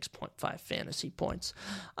 286.5 fantasy points.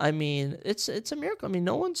 I mean, it's a miracle. I mean,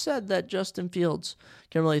 no one said that Justin Fields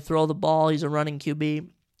can really throw the ball. He's a running QB.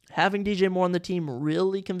 Having DJ Moore on the team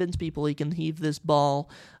really convinced people he can heave this ball,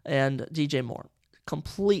 and DJ Moore,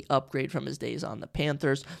 complete upgrade from his days on the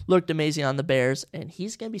Panthers, looked amazing on the Bears, and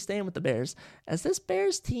he's going to be staying with the Bears. As this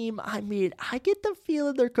Bears team, I mean, I get the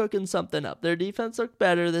feeling they're cooking something up. Their defense looked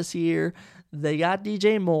better this year. They got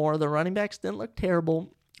DJ Moore. The running backs didn't look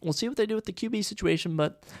terrible. We'll see what they do with the QB situation,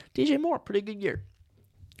 but DJ Moore, pretty good year.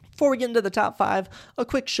 Before we get into the top 5, a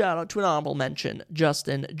quick shout out to an honorable mention,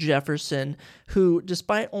 Justin Jefferson, who,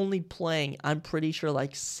 despite only playing, I'm pretty sure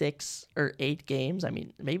like 6 or 8 games, I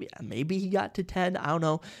mean, maybe he got to 10, I don't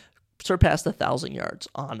know, surpassed 1,000 yards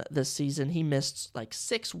on this season. He missed like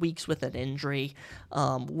 6 weeks with an injury,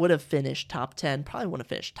 would have finished top 10, probably would have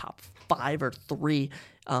finished top 5 or 3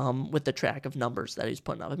 with the track of numbers that he's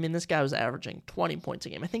putting up. I mean, this guy was averaging 20 points a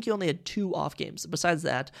game. I think he only had 2 off games. Besides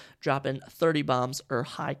that, dropping 30 bombs or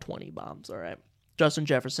high 20 bombs. All right, Justin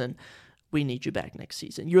Jefferson, we need you back next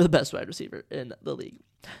season. You're the best wide receiver in the league.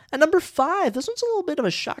 At number 5, this one's a little bit of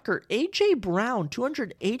a shocker. A.J. Brown,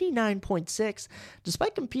 289.6.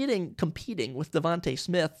 Despite competing with Devontae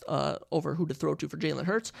Smith over who to throw to for Jalen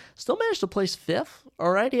Hurts, still managed to place 5th.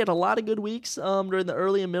 All right, he had a lot of good weeks during the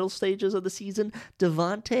early and middle stages of the season.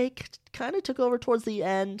 Devontae kind of took over towards the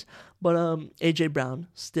end, but A.J. Brown,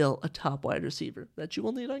 still a top wide receiver that you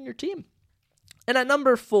will need on your team. And at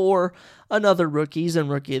number 4, another rookies and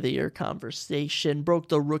Rookie of the Year conversation. Broke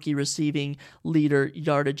the rookie receiving leader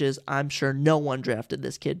yardages. I'm sure no one drafted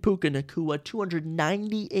this kid. Puka Nacua,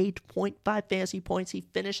 298.5 fantasy points. He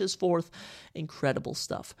finishes 4th. Incredible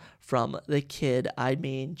stuff from the kid. I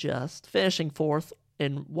mean, just finishing 4th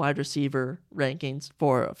in wide receiver rankings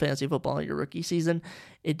for fantasy football in your rookie season.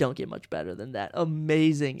 It don't get much better than that.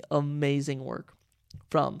 Amazing, amazing work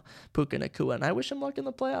from Puka Nacua, and I wish him luck in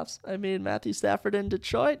the playoffs. I mean, Matthew Stafford in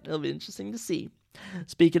Detroit, it'll be interesting to see.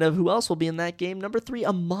 Speaking of who else will be in that game, number 3,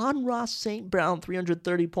 Amon-Ra St. Brown,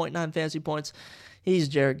 330.9 fantasy points. He's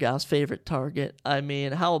Jared Goff's favorite target. I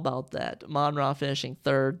mean, how about that? Amon-Ra finishing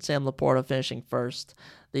 3rd, Sam Laporta finishing 1st.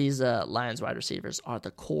 These Lions wide receivers are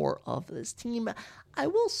the core of this team. I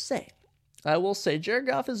will say, Jared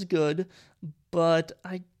Goff is good, but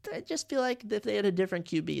I just feel like if they had a different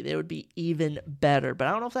QB, they would be even better. But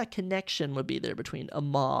I don't know if that connection would be there between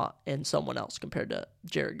Amon and someone else compared to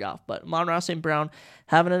Jared Goff. But Amon-Ra St. Brown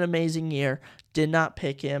having an amazing year. Did not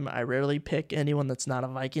pick him. I rarely pick anyone that's not a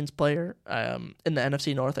Vikings player. In the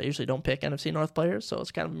NFC North, I usually don't pick NFC North players, so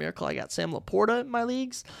it's kind of a miracle I got Sam Laporta in my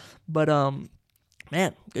leagues. But,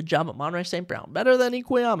 man, good job at Amon-Ra St. Brown. Better than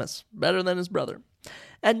Equamus. Better than his brother.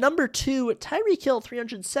 At number 2, Tyreek Hill,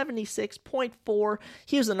 376.4.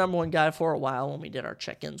 He was the number 1 guy for a while when we did our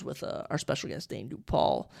check-ins with our special guest, Dane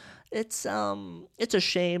DuPaul. It's a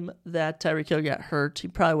shame that Tyreek Hill got hurt. He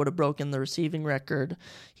probably would have broken the receiving record.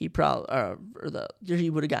 He would have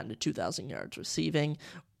gotten to 2,000 yards receiving.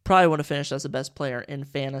 Probably would have finished as the best player in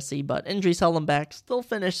fantasy, but injuries held him back. Still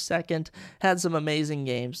finished 2nd. Had some amazing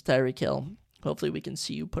games, Tyreek Hill. Hopefully we can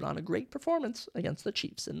see you put on a great performance against the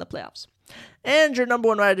Chiefs in the playoffs. And your number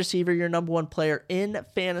 1 wide receiver, your number 1 player in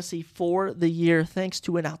fantasy for the year, thanks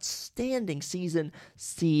to an outstanding season,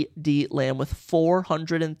 CeeDee Lamb with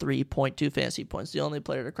 403.2 fantasy points. The only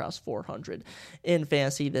player to cross 400 in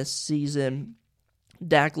fantasy this season.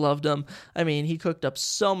 Dak loved him. I mean, he cooked up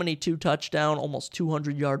so many 2-touchdown, almost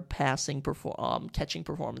 200-yard passing catching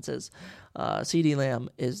performances. CeeDee Lamb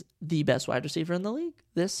is the best wide receiver in the league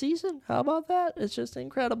this season. How about that? It's just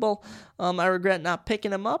incredible. I regret not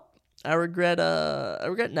picking him up. I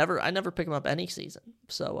never pick him up any season.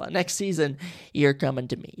 So next season, you're coming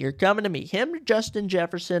to me. Him, Justin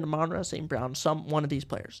Jefferson, Amon-Ra St. Brown, one of these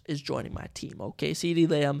players is joining my team. Okay, CeeDee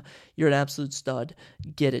Lamb, you're an absolute stud.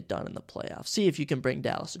 Get it done in the playoffs. See if you can bring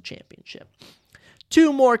Dallas a championship.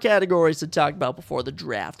 2 more categories to talk about before the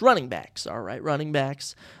draft. Running backs. All right, running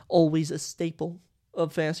backs, always a staple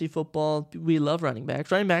of fantasy football. We love running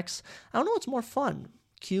backs. Running backs, I don't know what's more fun.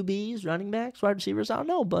 QBs, running backs, wide receivers, I don't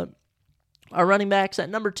know, but our running backs at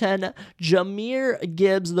number 10, Jahmyr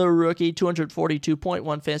Gibbs, the rookie,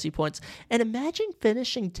 242.1 fantasy points. And imagine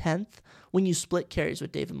finishing 10th when you split carries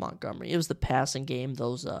with David Montgomery. It was the passing game,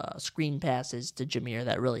 those screen passes to Jahmyr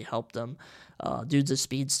that really helped him. Dude's a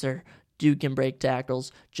speedster. Dude can break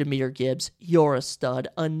tackles. Jahmyr Gibbs, you're a stud.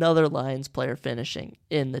 Another Lions player finishing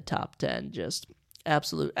in the top 10. Just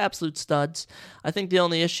absolute studs. I think the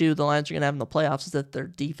only issue the Lions are going to have in the playoffs is that their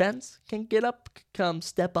defense can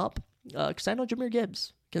step up. Because I know Jahmyr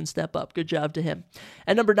Gibbs can step up. Good job to him.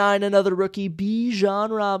 At number 9, another rookie, Bijan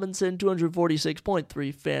Robinson,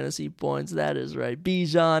 246.3 fantasy points. That is right.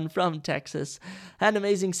 Bijan from Texas had an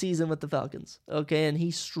amazing season with the Falcons. Okay, and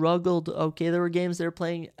he struggled. Okay, there were games they were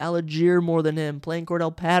playing Algier more than him, playing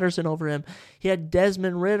Cordell Patterson over him. He had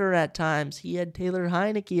Desmond Ridder at times. He had Taylor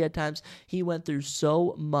Heineke at times. He went through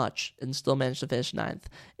so much and still managed to finish 9th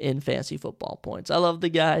in fantasy football points. I love the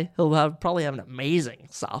guy. He'll probably have an amazing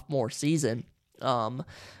sophomore season. And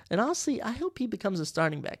honestly, I hope he becomes a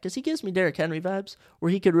starting back because he gives me Derrick Henry vibes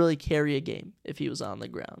where he could really carry a game if he was on the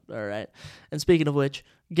ground. All right. And speaking of which,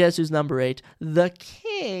 guess who's number 8? The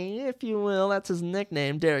King, if you will. That's his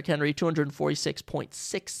nickname. Derrick Henry,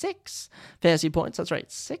 246.66 fantasy points. That's right,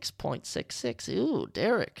 6.66. Ooh,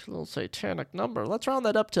 Derrick, a little satanic number. Let's round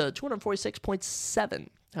that up to 246.7.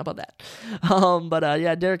 How about that?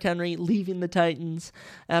 Yeah, Derrick Henry leaving the Titans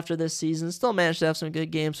after this season. Still managed to have some good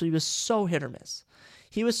games, so he was so hit or miss.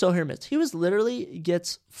 He was literally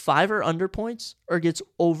gets 5 or under points or gets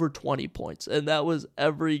over 20 points, and that was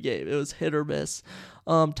every game. It was hit or miss.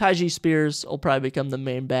 Tyjae Spears will probably become the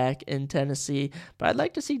main back in Tennessee, but I'd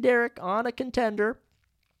like to see Derrick on a contender.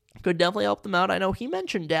 Could definitely help them out. I know he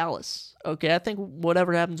mentioned Dallas. Okay, I think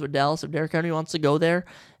whatever happens with Dallas, if Derrick Henry wants to go there,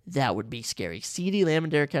 that would be scary. CeeDee Lamb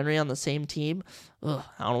and Derrick Henry on the same team. I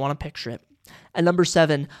don't want to picture it. At number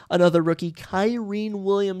 7, another rookie, Kyren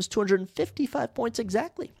Williams, 255 points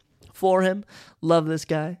exactly for him. Love this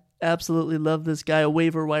guy. Absolutely love this guy. A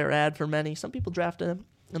waiver wire ad for many. Some people drafted him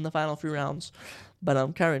in the final few rounds. But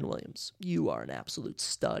Kyren Williams, you are an absolute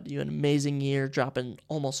stud. You had an amazing year, dropping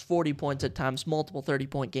almost 40 points at times, multiple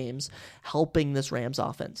 30-point games, helping this Rams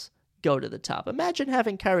offense go to the top. Imagine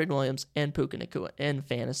having Kyren Williams and Puka Nacua in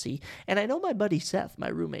fantasy. And I know my buddy Seth, my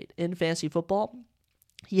roommate, in fantasy football,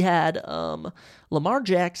 he had Lamar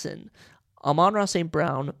Jackson, Amon-Ra St.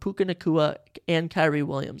 Brown, Puka Nacua, and Kyrie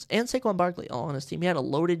Williams, and Saquon Barkley all on his team. He had a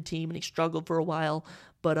loaded team, and he struggled for a while.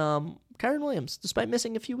 But Kyren Williams, despite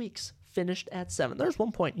missing a few weeks, finished at 7. There's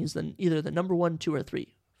one point he's either the number 1, 2, or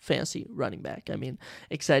 3 fantasy running back. I mean,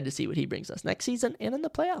 excited to see what he brings us next season and in the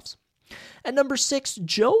playoffs. At number 6,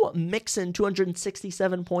 Joe Mixon,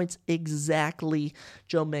 267 points exactly.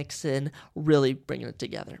 Joe Mixon really bringing it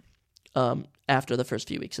together after the first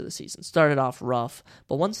few weeks of the season. Started off rough,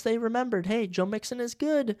 but once they remembered, hey, Joe Mixon is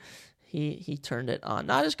good, he turned it on.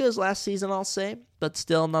 Not as good as last season, I'll say, but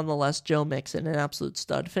still, nonetheless, Joe Mixon, an absolute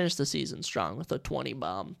stud. Finished the season strong with a 20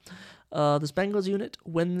 bomb. This Bengals unit,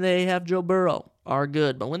 when they have Joe Burrow, are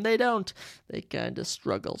good, but when they don't, they kind of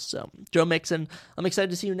struggle. So, Joe Mixon, I'm excited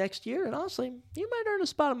to see you next year, and honestly, you might earn a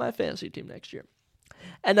spot on my fantasy team next year.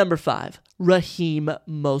 At number 5, Raheem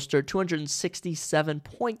Mostert,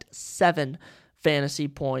 267.7 fantasy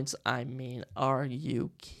points. I mean, are you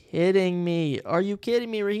kidding me? Are you kidding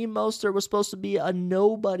me? Raheem Mostert was supposed to be a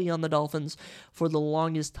nobody on the Dolphins for the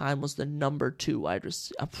longest time, was the number 2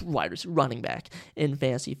 running back in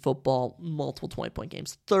fantasy football, multiple 20-point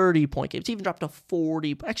games, 30-point games, even dropped to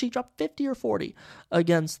 40, actually dropped 50 or 40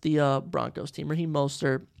 against the Broncos team. Raheem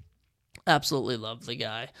Mostert, absolutely love the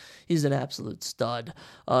guy. He's an absolute stud.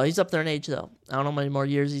 He's up there in age, though. I don't know how many more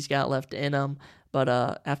years he's got left in him, but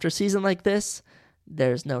after a season like this,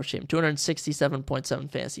 there's no shame.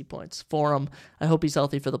 267.7 fantasy points for him. I hope he's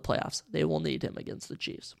healthy for the playoffs. They will need him against the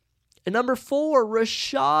Chiefs. At number 4,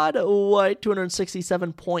 Rachaad White,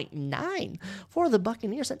 267.9 for the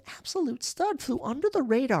Buccaneers. An absolute stud. Flew under the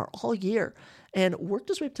radar all year and worked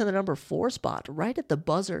his way up to the number 4 spot, right at the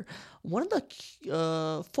buzzer. One of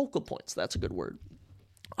the focal points, that's a good word,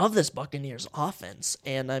 of this Buccaneers offense.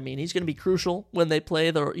 And I mean, he's going to be crucial when they play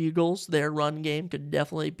the Eagles. Their run game could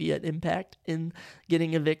definitely be an impact in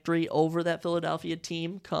getting a victory over that Philadelphia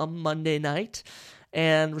team come Monday night.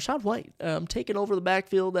 And Rachaad White, taking over the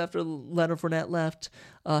backfield after Leonard Fournette left,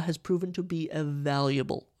 has proven to be a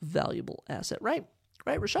valuable asset. Right.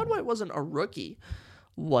 Rachaad White wasn't a rookie,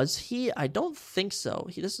 was he? I don't think so.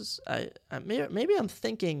 Maybe I'm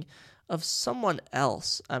thinking of someone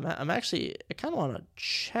else. I kind of want to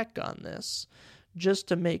check on this just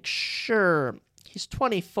to make sure. He's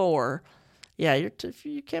 24. Yeah, you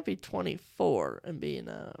can't be 24 and being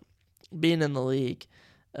in the league.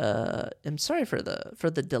 I'm sorry for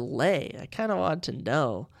the delay. I kind of want to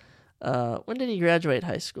know. When did he graduate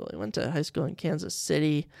high school? He went to high school in Kansas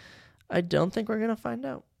City. I don't think we're going to find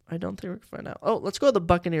out. Oh, let's go to the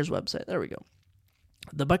Buccaneers website. There we go.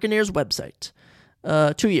 The Buccaneers website.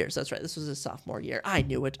 2 years. That's right. This was his sophomore year. I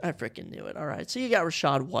knew it. I freaking knew it. All right. So you got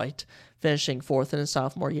Rachaad White finishing 4th in his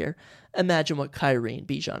sophomore year. Imagine what Kyren,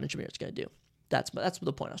 Bijan, and Jameer is going to do. That's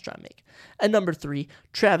the point I was trying to make. At number 3,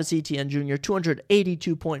 Travis Etienne Jr.,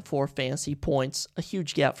 282.4 fantasy points, a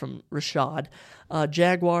huge gap from Rashad.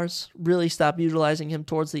 Jaguars really stopped utilizing him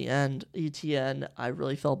towards the end. Etienne, I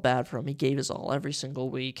really felt bad for him. He gave his all every single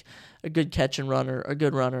week. A good catch and runner, a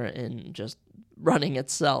good runner in just running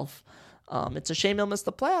itself. It's a shame he'll miss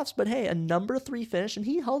the playoffs, but hey, a number 3 finish, and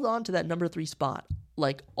he held on to that number 3 spot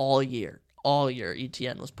like all year. All year,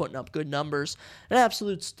 Etienne was putting up good numbers. An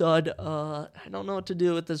absolute stud. I don't know what to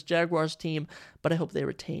do with this Jaguars team, but I hope they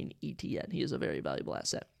retain Etienne. He is a very valuable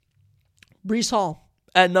asset. Breece Hall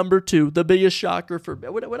at number 2, the biggest shocker for me.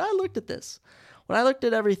 When I looked at this, when I looked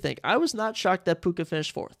at everything, I was not shocked that Puka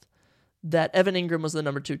finished 4th. That Evan Ingram was the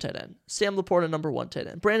number 2 tight end. Sam Laporta, number 1 tight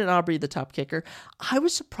end. Brandon Aubrey, the top kicker. I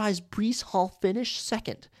was surprised Breece Hall finished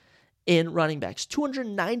 2nd in running backs.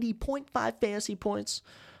 290.5 fantasy points.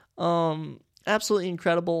 Absolutely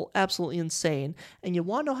incredible, absolutely insane. And you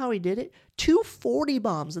want to know how he did it? 240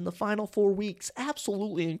 bombs in the final 4 weeks.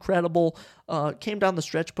 Absolutely incredible. Came down the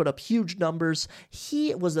stretch, put up huge numbers.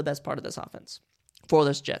 He was the best part of this offense for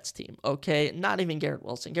this Jets team, okay? Not even Garrett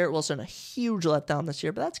Wilson. Garrett Wilson, a huge letdown this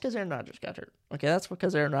year, but that's because Aaron Rodgers got hurt, okay? That's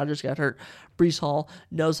because Aaron Rodgers got hurt. Breece Hall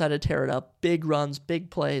knows how to tear it up. Big runs,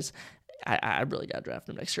 big plays. I really got to draft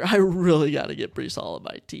him next year. I really got to get Breece Hall on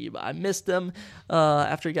my team. I missed him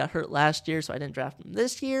after he got hurt last year, so I didn't draft him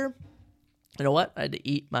this year. You know what? I had to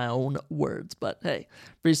eat my own words. But hey,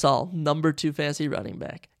 Breece Hall, number 2 fantasy running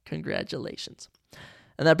back. Congratulations.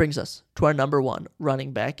 And that brings us to our number 1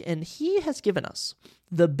 running back, and he has given us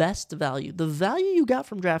the best value. The value you got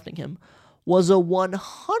from drafting him was a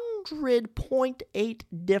 100.8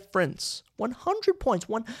 difference. 100 points.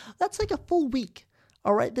 That's like a full week.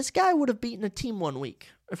 All right, this guy would have beaten a team 1 week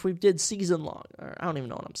if we did season long. Or I don't even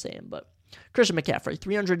know what I'm saying, but Christian McCaffrey,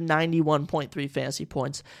 391.3 fantasy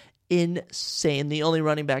points. Insane. The only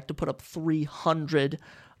running back to put up 300. He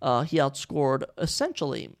outscored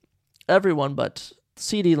essentially everyone but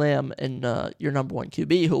CeeDee Lamb and your number 1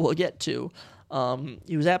 QB, who we'll get to.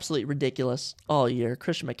 He was absolutely ridiculous all year.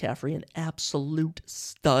 Christian McCaffrey, an absolute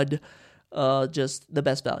stud. Just the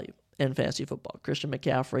best value in fantasy football. Christian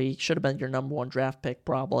McCaffrey should have been your number 1 draft pick,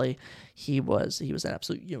 probably. He was an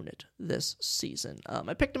absolute unit this season.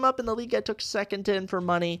 I picked him up in the league. I took 2nd in for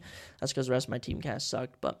money. That's because the rest of my team kind of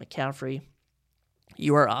sucked. But McCaffrey,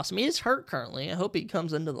 you are awesome. He is hurt currently. I hope he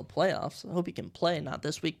comes into the playoffs. I hope he can play, not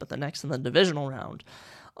this week, but the next in the divisional round.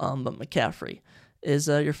 But McCaffrey is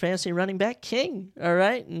your fantasy running back king, all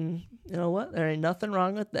right? And you know what? There ain't nothing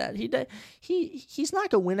wrong with that. He's not going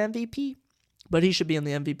to win MVP, but he should be in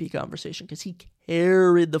the MVP conversation because he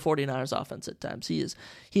carried the 49ers offense at times. He is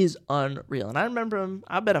unreal. And I remember him.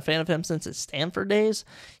 I've been a fan of him since his Stanford days.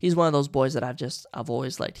 He's one of those boys that I've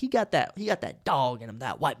always liked. He got that dog in him,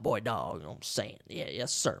 that white boy dog. You know what I'm saying? Yeah,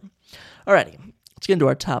 yes, sir. Alrighty. Let's get into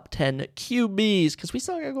our top 10 QBs because we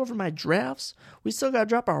still got to go over my drafts. We still got to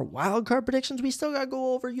drop our wild card predictions. We still got to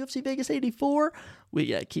go over UFC Vegas 84. We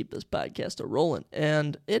got to keep this podcast rolling.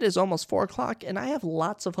 And it is almost 4 o'clock, and I have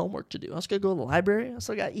lots of homework to do. I was going to go to the library. I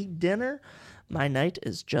still got to eat dinner. My night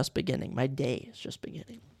is just beginning. My day is just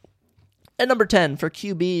beginning. At number 10 for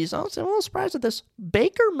QBs, I was a little surprised at this.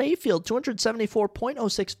 Baker Mayfield,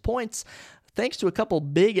 274.06 points. Thanks to a couple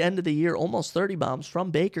big end of the year, almost 30 bombs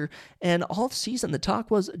from Baker. And all season, the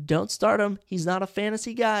talk was, don't start him. He's not a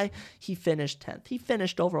fantasy guy. He finished 10th. He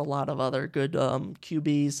finished over a lot of other good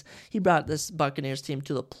QBs. He brought this Buccaneers team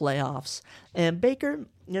to the playoffs. And Baker,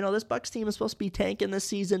 this Bucs team is supposed to be tanking this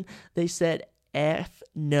season. They said,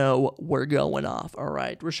 no, we're going off. All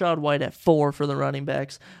right. Rachaad White at 4 for the running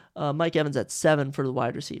backs. Mike Evans at 7 for the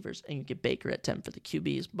wide receivers. And you get Baker at 10 for the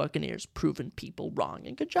QBs. Buccaneers proving people wrong.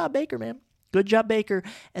 And good job, Baker, man. Good job, Baker.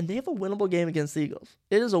 And they have a winnable game against the Eagles.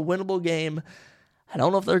 It is a winnable game. I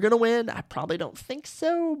don't know if they're going to win. I probably don't think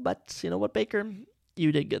so. But you know what, Baker?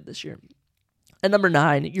 You did good this year. At number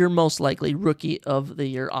 9, your most likely rookie of the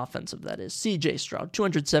year offensive, that is C.J. Stroud,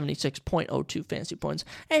 276.02 fantasy points.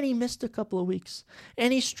 And he missed a couple of weeks.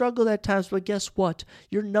 And he struggled at times, but guess what?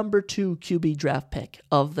 Your number 2 QB draft pick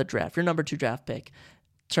of the draft, your number 2 draft pick,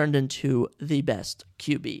 turned into the best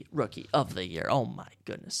QB rookie of the year. Oh my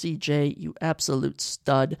goodness. CJ, you absolute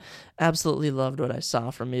stud. Absolutely loved what I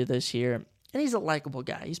saw from you this year. And he's a likable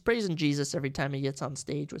guy. He's praising Jesus every time he gets on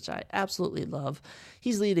stage, which I absolutely love.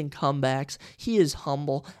 He's leading comebacks. He is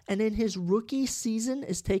humble. And in his rookie season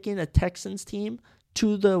is taking a Texans team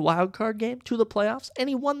to the wild card game, to the playoffs, and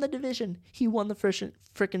he won the division. He won the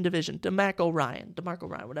frickin' division. DeMarco Ryan,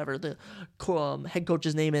 whatever the head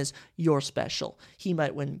coach's name is, you're special. He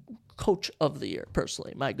might win coach of the year,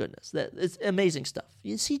 personally. My goodness. It's amazing stuff.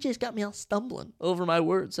 CJ's got me all stumbling over my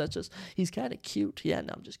words. He's kind of cute. Yeah,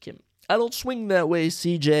 no, I'm just kidding. I don't swing that way,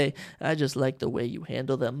 CJ. I just like the way you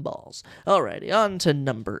handle them balls. Alrighty, on to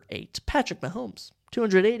number 8. Patrick Mahomes.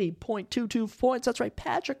 280.22 points. That's right,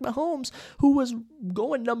 Patrick Mahomes, who was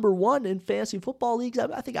going number 1 in fantasy football leagues.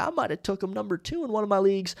 I think I might have took him number 2 in one of my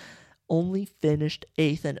leagues. Only finished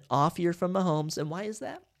 8th, an off year from Mahomes. And why is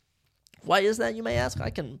that? Why is that, you may ask?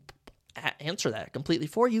 I can answer that completely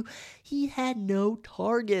for you. He had no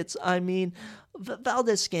targets. I mean,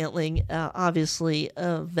 Valdez-Scantling, obviously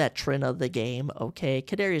a veteran of the game, okay.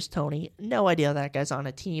 Kadarius Toney, no idea that guy's on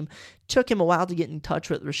a team. Took him a while to get in touch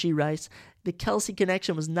with Rashee Rice. The Kelsey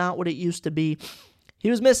connection was not what it used to be. He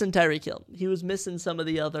was missing Tyreek Hill. He was missing some of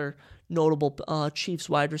the other notable Chiefs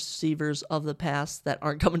wide receivers of the past that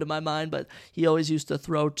aren't coming to my mind, but he always used to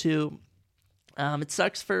throw to. It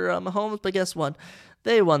sucks for Mahomes, but guess what?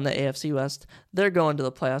 They won the AFC West. They're going to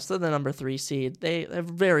the playoffs. They're the number 3 seed. They have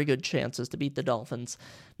very good chances to beat the Dolphins.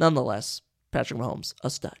 Nonetheless, Patrick Mahomes, a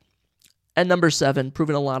stud. At number 7,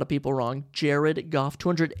 proving a lot of people wrong, Jared Goff,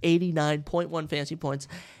 289.1 fantasy points.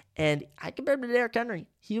 And I compared him to Derrick Henry.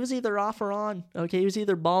 He was either off or on. Okay, he was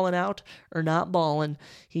either balling out or not balling.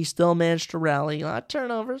 He still managed to rally. A lot of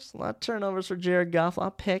turnovers for Jared Goff. A lot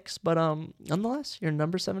of picks, but nonetheless, your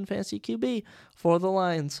number 7 fantasy QB for the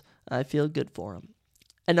Lions. I feel good for him.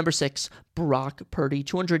 At number 6, Brock Purdy,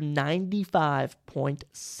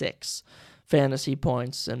 295.6 fantasy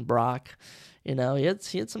points. And Brock, he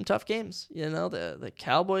had some tough games. The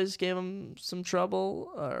Cowboys gave him some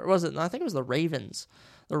trouble. Or was it? No, I think it was the Ravens.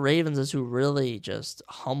 The Ravens is who really just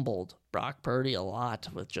humbled Brock Purdy a lot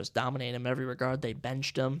with just dominating him in every regard. They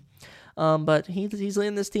benched him. But he's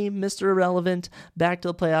leading this team, Mr. Irrelevant, back to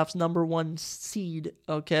the playoffs, number 1 seed.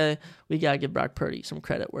 Okay, we got to give Brock Purdy some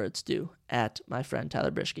credit where it's due at my friend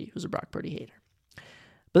Tyler Brishke, who's a Brock Purdy hater.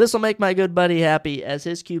 But this will make my good buddy happy as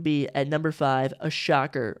his QB at number 5, a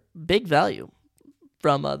shocker. Big value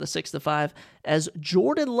from the 6 to 5 as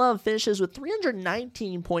Jordan Love finishes with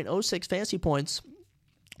 319.06 fantasy points.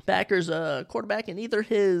 Packers quarterback in either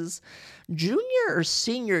his junior or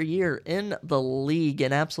senior year in the league,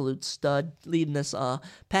 an absolute stud, leading this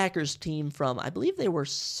Packers team from, I believe they were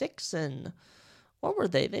 6 and, what were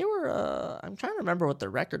they? They were, I'm trying to remember what their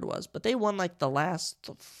record was, but they won like the last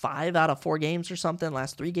 5 out of 4 games or something,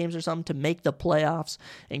 last 3 games or something to make the playoffs.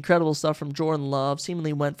 Incredible stuff from Jordan Love,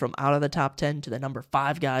 seemingly went from out of the top 10 to the number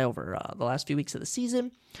 5 guy over the last few weeks of the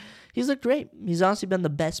season. He's looked great. He's honestly been the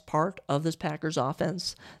best part of this Packers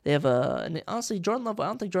offense. They have and honestly, Jordan Love, I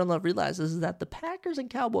don't think Jordan Love realizes is that the Packers and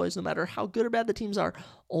Cowboys, no matter how good or bad the teams are,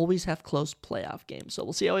 always have close playoff games. So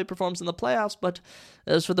we'll see how he performs in the playoffs. But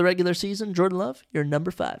as for the regular season, Jordan Love, your number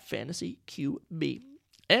 5 fantasy QB.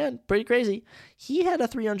 And pretty crazy, he had a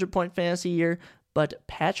 300-point fantasy year, but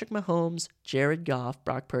Patrick Mahomes, Jared Goff,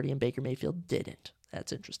 Brock Purdy, and Baker Mayfield didn't.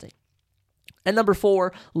 That's interesting. At number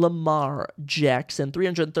 4, Lamar Jackson,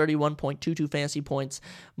 331.22 fantasy points.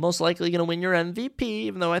 Most likely going to win your MVP,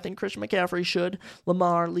 even though I think Christian McCaffrey should.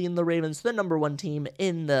 Lamar leading the Ravens, the number 1 team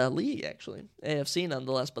in the league, actually. AFC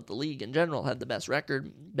nonetheless, but the league in general had the best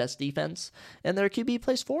record, best defense, and their QB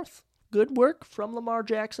placed 4th. Good work from Lamar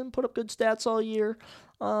Jackson. Put up good stats all year.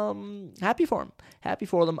 Happy for him. Happy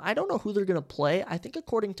for them. I don't know who they're going to play. I think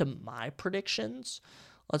according to my predictions,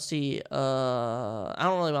 let's see. I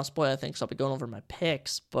don't really want to spoil things, so I'll be going over my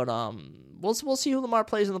picks. But we'll see who Lamar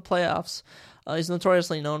plays in the playoffs. He's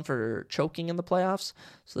notoriously known for choking in the playoffs,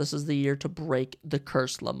 so this is the year to break the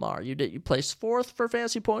curse, Lamar. You placed 4th for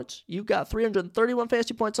fantasy points. You got 331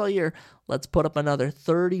 fantasy points all year. Let's put up another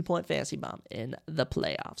 30-point fantasy bomb in the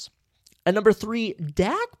playoffs. At number 3,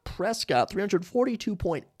 Dak Prescott,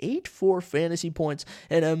 342.84 fantasy points.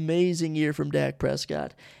 An amazing year from Dak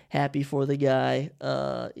Prescott. Happy for the guy.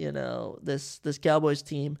 This Cowboys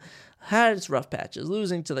team had its rough patches,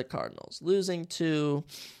 losing to the Cardinals, losing to,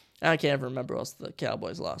 I can't even remember what else the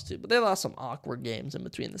Cowboys lost to, but they lost some awkward games in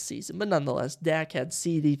between the season. But nonetheless, Dak had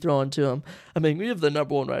CD thrown to him. I mean, we have the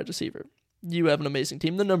number 1 wide receiver. You have an amazing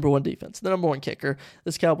team, the number 1 defense, the number 1 kicker.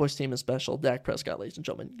 This Cowboys team is special. Dak Prescott, ladies and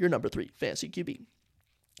gentlemen, your number 3 fantasy QB.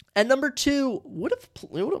 At number 2, would have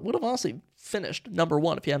honestly finished number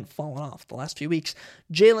 1 if he hadn't fallen off the last few weeks.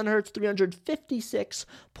 Jalen Hurts,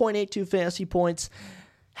 356.82 fantasy points.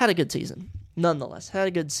 Had a good season. Nonetheless, had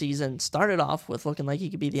a good season. Started off with looking like he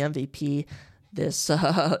could be the MVP. This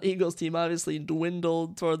Eagles team obviously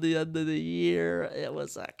dwindled toward the end of the year. It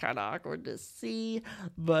was kind of awkward to see,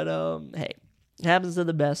 but hey, happens to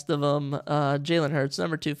the best of them. Jalen Hurts,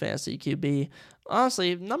 number 2 fantasy QB.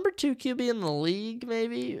 Honestly, number 2 QB in the league,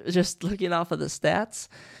 maybe. Just looking off of the stats,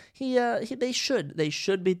 they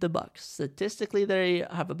should beat the Bucs. Statistically, they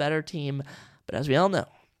have a better team, but as we all know,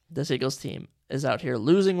 this Eagles team is out here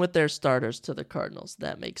losing with their starters to the Cardinals.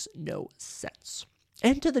 That makes no sense.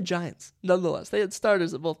 And to the Giants, nonetheless. They had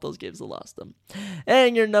starters at both those games that lost them.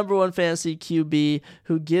 And your number one fantasy QB,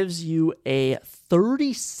 who gives you a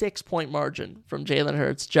 36-point margin from Jalen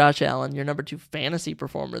Hurts, Josh Allen, your number two fantasy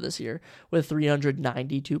performer this year, with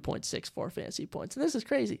 392.64 fantasy points. And this is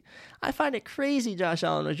crazy. I find it crazy Josh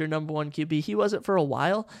Allen was your number one QB. He was it for a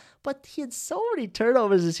while, but he had so many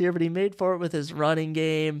turnovers this year, but he made for it with his running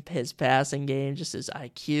game, his passing game, just his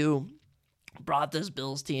IQ. Brought this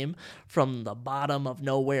Bills team from the bottom of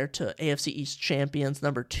nowhere to AFC East champions,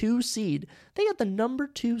 number 2 seed. They got the number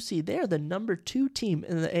 2 seed. They are the number 2 team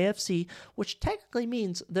in the AFC, which technically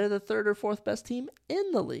means they're the third or fourth best team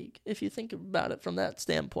in the league, if you think about it from that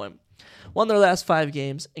standpoint. Won their last 5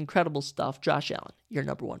 games. Incredible stuff. Josh Allen, your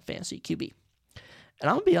number one fantasy QB. And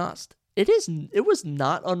I'm going to be honest, it was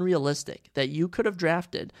not unrealistic that you could have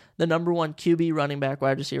drafted the number one QB, running back,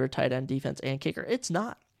 wide receiver, tight end, defense, and kicker. It's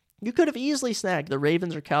not. You could have easily snagged the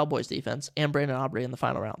Ravens or Cowboys defense and Brandon Aubrey in the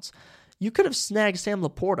final rounds. You could have snagged Sam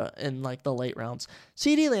Laporta in like the late rounds.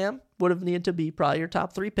 CeeDee Lamb would have needed to be probably your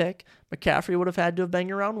top 3 pick. McCaffrey would have had to have been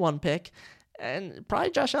your round 1 pick. And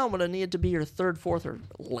probably Josh Allen would have needed to be your 3rd, 4th, or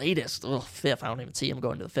latest 5th. I don't even see him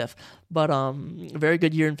going to the 5th. But very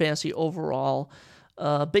good year in fantasy overall.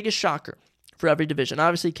 Biggest shocker for every division.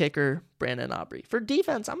 Obviously, kicker, Brandon Aubrey. For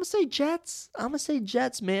defense, I'm going to say Jets. I'm going to say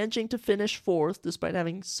Jets managing to finish 4th despite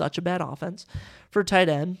having such a bad offense. For tight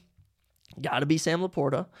end, got to be Sam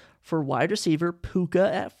Laporta. For wide receiver,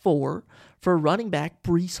 Puka at 4. For running back,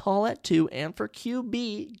 Breece Hall at 2. And for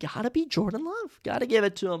QB, got to be Jordan Love. Got to give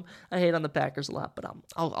it to him. I hate on the Packers a lot, but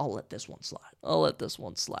I'll let this one slide. I'll let this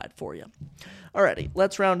one slide for you. Alrighty,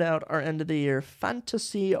 let's round out our end of the year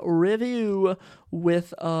fantasy review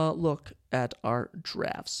with a look at our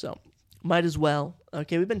drafts. So, might as well.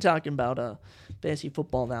 Okay, we've been talking about fantasy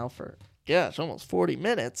football now for, gosh, almost 40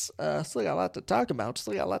 minutes. Still got a lot to talk about.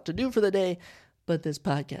 Still got a lot to do for the day. But this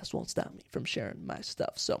podcast won't stop me from sharing my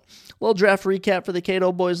stuff. So, a little draft recap for the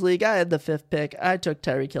Cato Boys League. I had the 5th pick. I took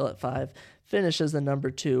Tyreek Hill at 5. Finished as the number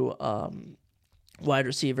 2 wide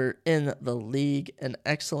receiver in the league. An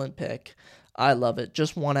excellent pick. I love it.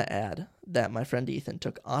 Just want to add that my friend Ethan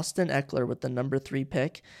took Austin Eckler with the number 3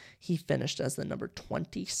 pick. He finished as the number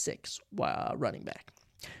 26 running back.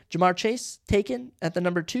 Jamar Chase, taken at the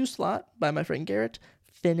number 2 slot by my friend Garrett,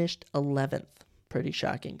 finished 11th. Pretty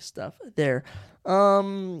shocking stuff there.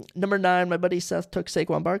 Number 9, my buddy Seth took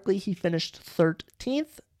Saquon Barkley. He finished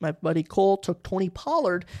 13th. My buddy Cole took Tony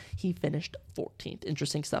Pollard. He finished 14th.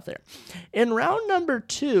 Interesting stuff there. In round number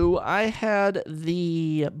 2, I had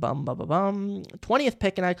the 20th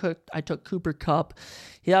pick, and I took Cooper Kupp.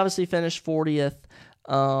 He obviously finished 40th.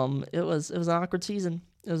 It was an awkward season.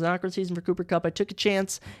 It was an awkward season for Cooper Kupp. I took a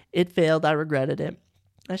chance. It failed. I regretted it.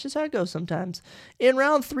 That's just how it goes sometimes. In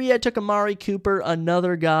round 3, I took Amari Cooper,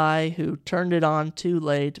 another guy who turned it on too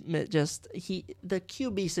late. The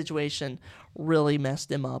QB situation really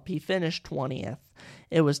messed him up. He finished 20th.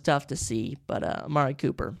 It was tough to see, but Amari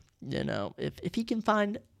Cooper, if he can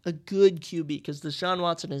find a good QB, because Deshaun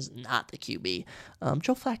Watson is not the QB.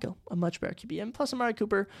 Joe Flacco, a much better QB. And plus, Amari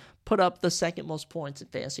Cooper put up the 2nd most points in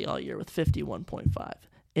fantasy all year with 51.5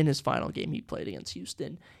 in his final game he played against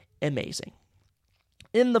Houston. Amazing.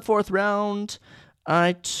 In the 4th round,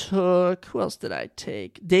 I took, who else did I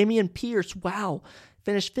take? Dameon Pierce. Wow.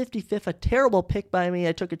 Finished 55th. A terrible pick by me.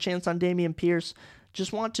 I took a chance on Dameon Pierce.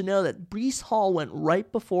 Just want to know that Breece Hall went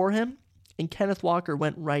right before him, and Kenneth Walker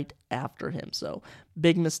went right after him. So,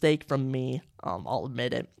 big mistake from me. I'll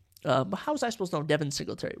admit it. But how was I supposed to know Devin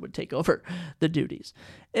Singletary would take over the duties?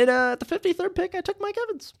 And at the 53rd pick, I took Mike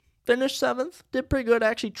Evans. Finished 7th. Did pretty good. I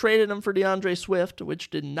actually traded him for DeAndre Swift, which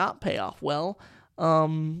did not pay off well.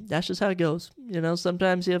 That's just how it goes.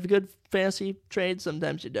 Sometimes you have good fantasy trades,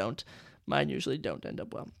 sometimes you don't. Mine usually don't end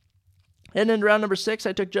up well. And in round number 6,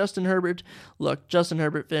 I took Justin Herbert. Look, Justin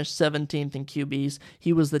Herbert finished 17th in QBs.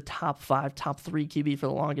 He was the top 3 QB for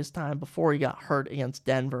the longest time before he got hurt against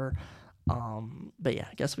Denver. But yeah,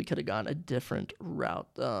 I guess we could have gone a different route.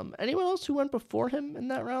 Anyone else who went before him in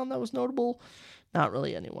that round that was notable? Not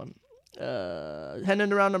really anyone. Heading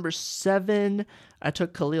into round number 7, I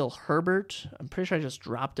took Khalil Herbert. I'm pretty sure I just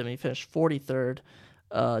dropped him. He finished 43rd.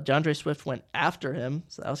 DeAndre Swift went after him,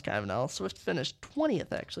 so that was kind of an L. Swift finished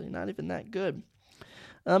 20th, actually. Not even that good.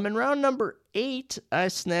 In round number 8, I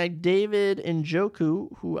snagged David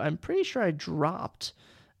Njoku, who I'm pretty sure I dropped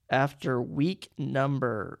after week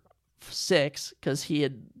number 6, because he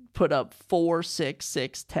had put up 4, 6,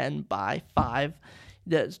 6, 10 by 5.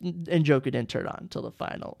 Njoku didn't turn on until the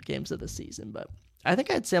final games of the season, but I think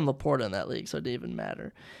I had Sam Laporta in that league, so it didn't even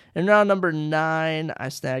matter. In round number 9, I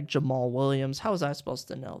snagged Jamal Williams. How was I supposed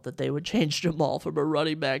to know that they would change Jamal from a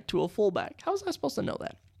running back to a fullback? How was I supposed to know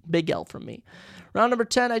that? Big L from me. Round number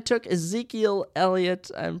 10, I took Ezekiel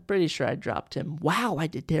Elliott. I'm pretty sure I dropped him. Wow, I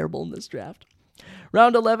did terrible in this draft.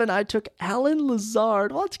 Round 11, I took Alan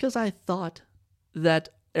Lazard. Well, it's because I thought that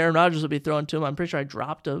Aaron Rodgers would be thrown to him. I'm pretty sure I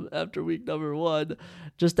dropped him after week number 1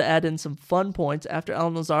 just to add in some fun points. After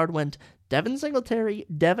Alan Lazard went Devin Singletary,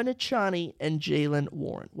 Devin Achani, and Jalen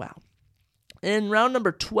Warren. Wow. In round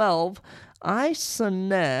number 12, I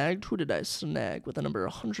snagged, who did I snag with the number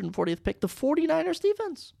 140th pick? The 49ers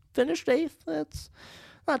defense. Finished 8th. That's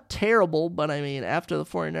not terrible, but I mean, after the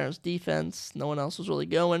 49ers defense, no one else was really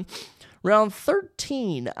going. Round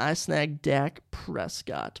 13, I snagged Dak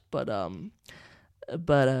Prescott, but I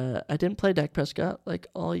didn't play Dak Prescott like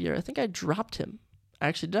all year. I think I dropped him.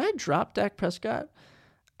 Actually, did I drop Dak Prescott?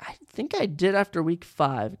 I think I did after week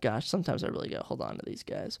 5. Gosh, sometimes I really got to hold on to these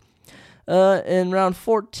guys. In round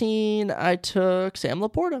 14, I took Sam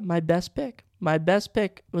Laporta, my best pick. My best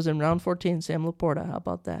pick was in round 14, Sam Laporta. How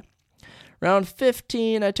about that? Round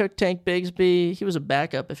 15, I took Tank Bigsby. He was a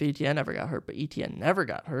backup if ETN never got hurt, but ETN never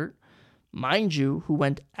got hurt. Mind you, who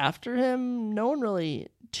went after him, no one really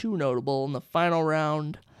too notable. In the final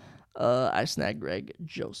round, I snagged Greg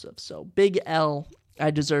Joseph. So big L. I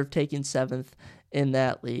deserve taking 7th in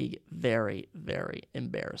that league. Very, very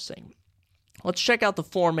embarrassing. Let's check out the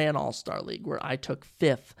 4-man All-Star League, where I took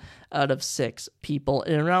 5th out of 6 people.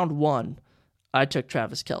 In round 1, I took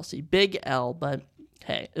Travis Kelce. Big L, but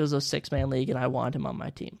hey, it was a 6-man league, and I wanted him on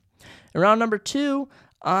my team. In round number 2,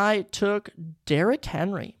 I took Derrick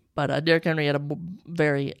Henry, but Derrick Henry had a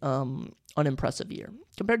very unimpressive year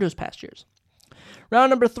compared to his past years.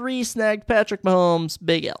 Round number 3, snagged Patrick Mahomes.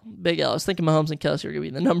 Big L. Big L. I was thinking Mahomes and Kelce were going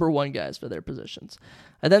to be the number 1 guys for their positions.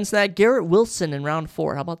 I then snagged Garrett Wilson in round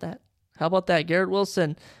 4. How about that? Garrett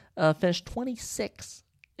Wilson finished 26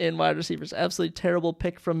 in wide receivers. Absolutely terrible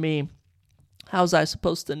pick from me. How was I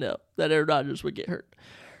supposed to know that Aaron Rodgers would get hurt?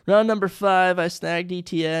 Round number 5, I snagged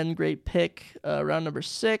ETN. Great pick. Round number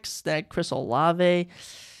 6, snagged Chris Olave.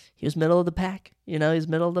 He was middle of the pack. He's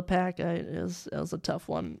middle of the pack. It was a tough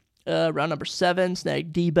one. Round number 7,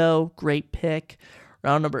 snagged Debo. Great pick.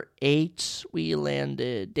 Round number 8, we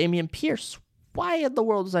landed Dameon Pierce. Why in the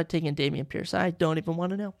world was I taking Dameon Pierce? I don't even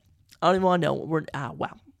want to know. We're not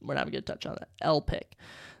even going to touch on that. L pick.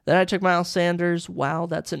 Then I took Miles Sanders. Wow,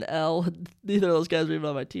 that's an L. Neither of those guys were even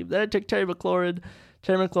on my team. Then I took Terry McLaurin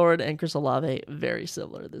and Chris Olave. Very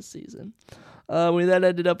similar this season. We then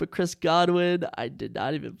ended up with Chris Godwin. I did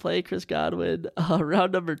not even play Chris Godwin.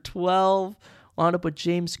 Round number 12, wound up with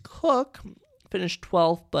James Cook. Finished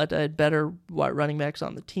 12th, but I had better running backs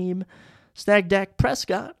on the team. Snagged Dak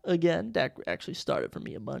Prescott. Again, Dak actually started for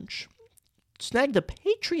me a bunch. Snagged the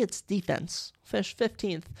Patriots defense. Finished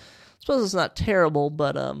 15th. Suppose it's not terrible,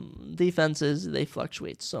 but defenses, they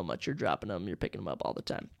fluctuate so much. You're dropping them. You're picking them up all the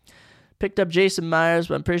time. Picked up Jason Myers,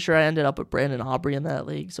 but I'm pretty sure I ended up with Brandon Aubrey in that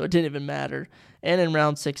league, so it didn't even matter. And in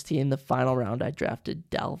round 16, the final round, I drafted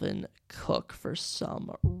Dalvin Cook for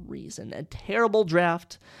some reason. A terrible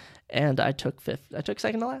draft, and I took 5th. I took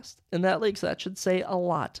second to last in that league, so that should say a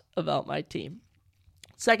lot about my team.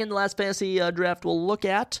 Second to last fantasy draft we'll look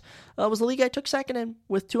at was the league I took second in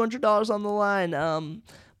with $200 on the line.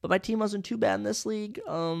 But my team wasn't too bad in this league.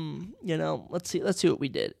 Let's see what we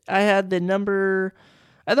did. I had the number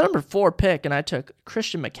 4 pick, and I took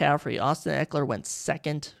Christian McCaffrey. Austin Eckler went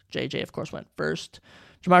second. JJ, of course, went first.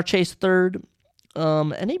 Jamar Chase third.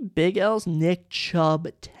 Any big L's? Nick Chubb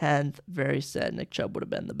 10th. Very sad. Nick Chubb would have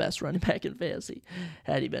been the best running back in fantasy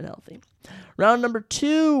had he been healthy. Round number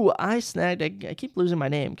 2, I snagged. I keep losing my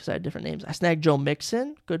name because I had different names. I snagged Joe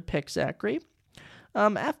Mixon. Good pick, Zachary.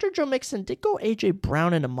 After Joe Mixon, did go A.J.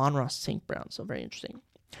 Brown and Amon-Ra St. Brown, so very interesting.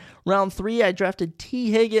 Round 3, I drafted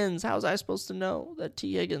T. Higgins. How was I supposed to know that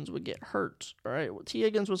T. Higgins would get hurt? All right, well, T.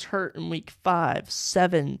 Higgins was hurt in week 5,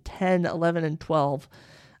 7, 10, 11, and 12.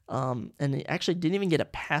 And he actually didn't even get a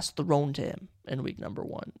pass thrown to him in week number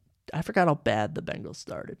 1. I forgot how bad the Bengals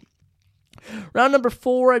started. Round number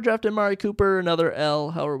 4, I drafted Amari Cooper, another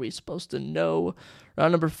L. How are we supposed to know?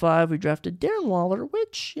 Round number 5, we drafted Darren Waller,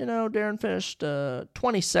 which, Darren finished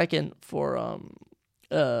 22nd for,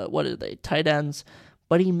 tight ends,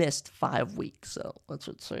 but he missed 5 weeks, so that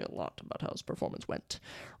should say a lot about how his performance went.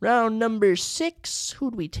 Round number 6,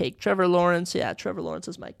 who'd we take? Trevor Lawrence. Yeah, Trevor Lawrence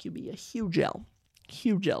is my QB, a huge L.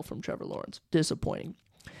 Huge L from Trevor Lawrence. Disappointing.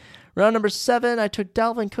 Round number 7, I took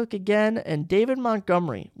Dalvin Cook again, and David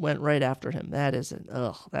Montgomery went right after him. That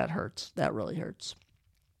hurts. That really hurts.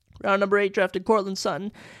 Round number 8, drafted Cortland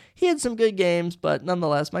Sutton. He had some good games, but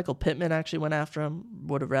nonetheless, Michael Pittman actually went after him.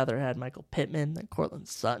 Would have rather had Michael Pittman than Cortland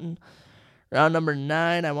Sutton. Round number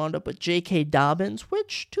 9, I wound up with J.K. Dobbins,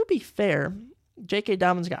 which, to be fair, J.K.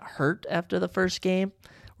 Dobbins got hurt after the first game,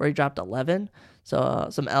 where he dropped 11. So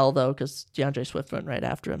some L, though, because DeAndre Swift went right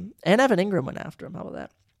after him. And Evan Ingram went after him. How about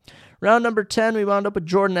that? Round number 10, we wound up with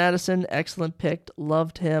Jordan Addison. Excellent pick.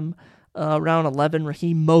 Loved him. Round 11,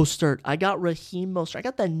 Raheem Mostert. I got Raheem Mostert. I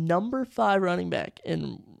got the number 5 running back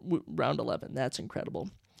in round 11. That's incredible.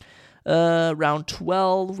 Round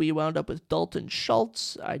 12, we wound up with Dalton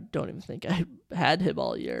Schultz. I don't even think I had him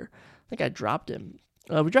all year. I think I dropped him.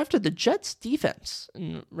 We drafted the Jets defense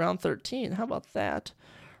in round 13. How about that?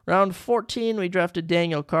 Round 14, we drafted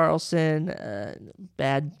Daniel Carlson.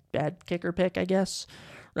 Bad kicker pick, I guess.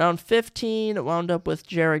 Round 15, wound up with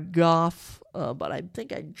Jared Goff, but I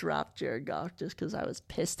think I dropped Jared Goff just because I was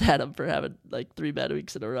pissed at him for having like 3 bad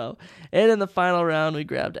weeks in a row. And in the final round, we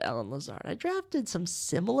grabbed Allen Lazard. I drafted some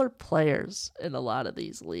similar players in a lot of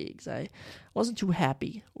these leagues. I wasn't too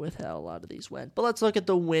happy with how a lot of these went. But let's look at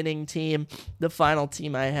the winning team, the final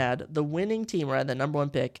team I had. The winning team, where I had the number 1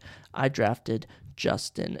 pick, I drafted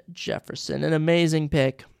Justin Jefferson. An amazing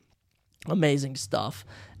pick. Amazing stuff.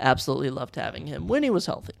 Absolutely loved having him when he was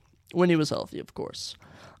healthy. Of course.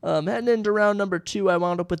 Heading into round number 2, I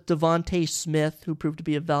wound up with Devontae Smith, who proved to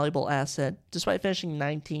be a valuable asset. Despite finishing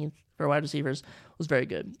 19th for wide receivers, was very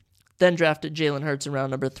good. Then drafted Jalen Hurts in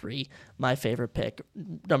round number 3, my favorite pick.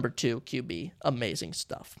 Number 2, QB. Amazing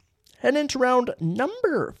stuff. Heading into round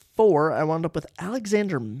number 4, I wound up with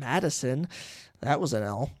Alexander Madison. That was an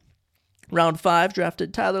L. Round 5,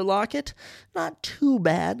 drafted Tyler Lockett. Not too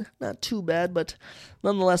bad, but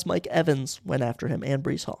nonetheless, Mike Evans went after him and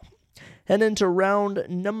Breece Hall. Heading into round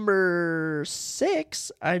number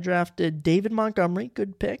 6, I drafted David Montgomery,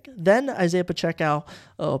 good pick. Then Isaiah Pacheco,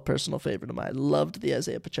 personal favorite of mine. Loved the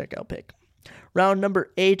Isaiah Pacheco pick. Round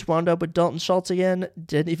number 8, wound up with Dalton Schultz again.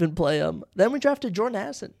 Didn't even play him. Then we drafted Jordan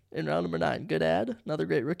Addison in round number 9. Good ad, another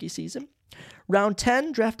great rookie season. Round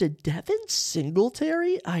 10, drafted Devin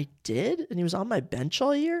Singletary. I did, and he was on my bench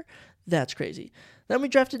all year. That's crazy. Then we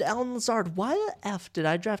drafted Allen Lazard. Why the F did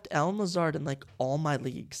I draft Allen Lazard in like all my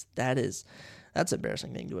leagues? That's an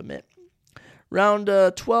embarrassing thing to admit. Round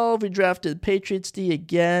 12, we drafted Patriots D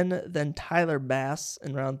again, then Tyler Bass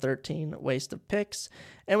in round 13, waste of picks.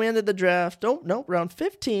 And we ended the draft, round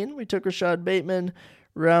 15, we took Rashad Bateman.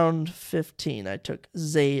 Round 15, I took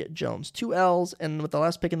Zay Jones, 2 L's, and with the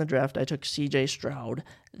last pick in the draft, I took CJ Stroud.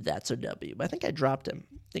 That's a W. But I think I dropped him.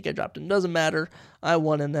 Doesn't matter. I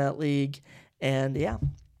won in that league. And yeah,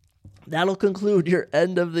 that'll conclude your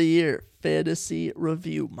end of the year fantasy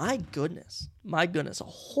review. My goodness, a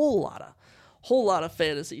whole lot of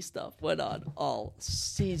fantasy stuff went on all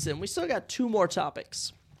season. We still got 2 more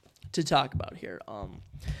topics to talk about here.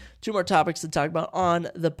 2 more topics to talk about on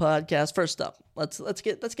the podcast. First up, let's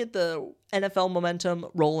get the NFL momentum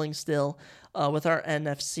rolling still with our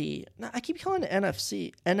NFC. Now, I keep calling it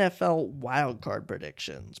NFC, NFL wildcard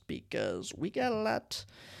predictions, because we got a lot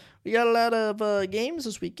of games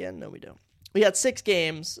this weekend. No, we don't. We got 6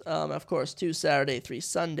 games, of course, 2 Saturday, 3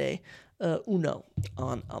 Sunday, uno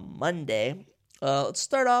on a Monday. Let's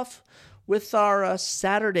start off with our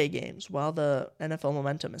Saturday games while the NFL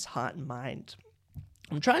momentum is hot in mind.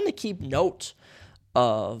 I'm trying to keep note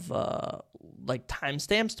of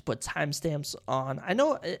timestamps, to put timestamps on. I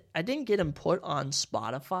know I didn't get them put on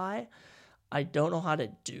Spotify. I don't know how to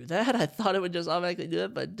do that. I thought it would just automatically do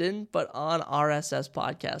it, but it didn't. But on RSS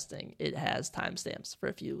podcasting, it has timestamps for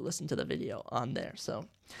if you listen to the video on there. So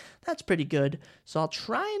that's pretty good. So I'll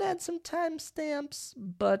try and add some timestamps,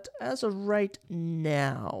 but as of right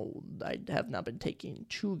now, I have not been taking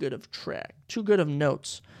too good of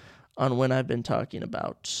notes on when I've been talking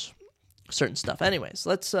about certain stuff. Anyways,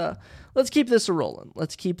 let's keep this a rolling.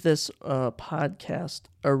 Let's keep this podcast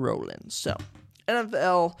a rolling. So,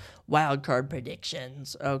 NFL wildcard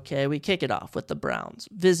predictions. Okay, we kick it off with the Browns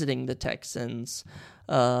visiting the Texans.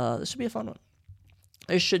 This should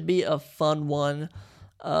be a fun one.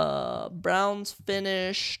 Browns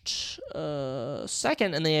finished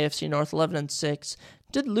second in the AFC North, 11-6.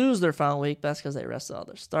 Did lose their final week. That's because they rested all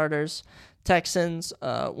their starters. Texans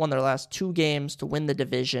won their last 2 games to win the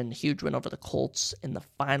division. Huge win over the Colts in the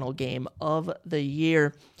final game of the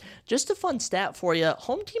year. Just a fun stat for you.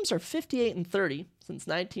 Home teams are 58-30 since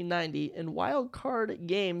 1990 in wild card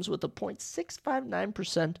games with a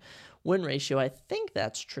 .659% win ratio. I think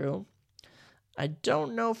that's true. I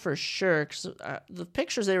don't know for sure, because the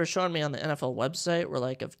pictures they were showing me on the NFL website were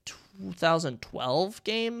like of 2012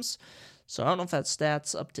 games. So I don't know if that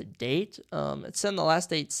stat's up to date. It's in the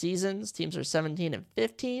last 8 seasons. Teams are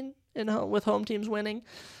 17-15 with home teams winning.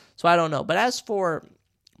 So I don't know. But as for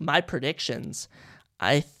my predictions,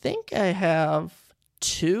 I think I have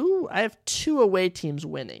two away teams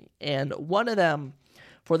winning. And one of them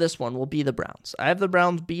for this one will be the Browns. I have the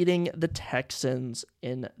Browns beating the Texans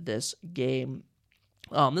in this game.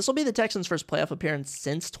 This will be the Texans' first playoff appearance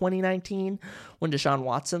since 2019 when Deshaun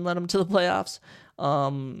Watson led them to the playoffs.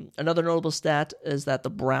 Another notable stat is that the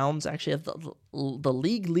Browns actually have the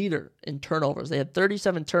league leader in turnovers. They had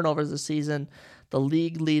 37 turnovers this season. The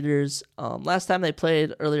league leaders, last time they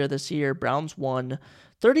played earlier this year, Browns won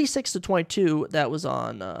 36-22. That was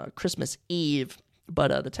on Christmas Eve.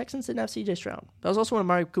 But the Texans didn't have C.J. Stroud. That was also when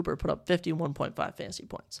Amari Cooper put up 51.5 fantasy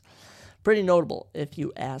points. Pretty notable, if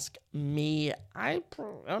you ask me. I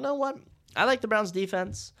don't know what. I like the Browns'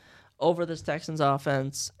 defense over this Texans'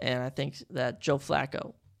 offense, and I think that Joe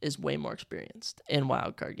Flacco is way more experienced in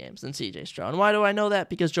wildcard games than C.J. Stroud. And why do I know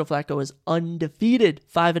that? Because Joe Flacco is undefeated,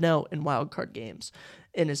 5-0 in wildcard games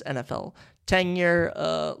in his NFL tenure.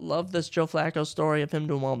 Love this Joe Flacco story of him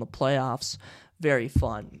doing well in the playoffs. Very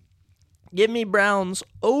fun. Give me Browns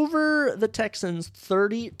over the Texans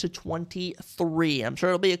 30-23. I'm sure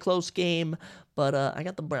it'll be a close game, but I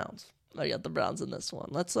got the Browns. I got the Browns in this one.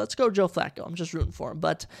 Let's go Joe Flacco. I'm just rooting for him.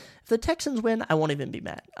 But if the Texans win, I won't even be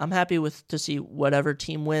mad. I'm happy to see whatever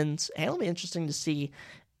team wins. And it'll be interesting to see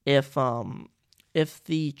if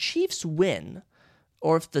the Chiefs win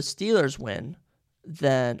or if the Steelers win, if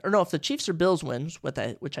the Chiefs or Bills win,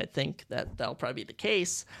 which I think that'll probably be the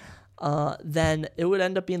case, then it would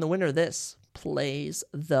end up being the winner of this plays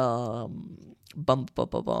the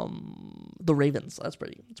Ravens. That's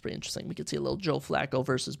pretty interesting. We could see a little Joe Flacco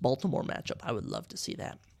versus Baltimore matchup. I would love to see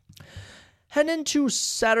that. Heading into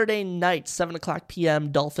Saturday night, 7:00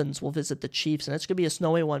 p.m., Dolphins will visit the Chiefs, and it's going to be a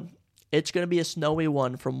snowy one. It's going to be a snowy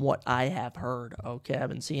one from what I have heard. Okay, I've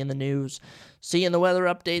been seeing the news, seeing the weather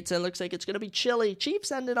updates, and it looks like it's going to be chilly.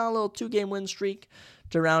 Chiefs ended on a little 2-game win streak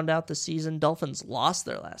to round out the season. Dolphins lost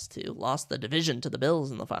their last 2, lost the division to the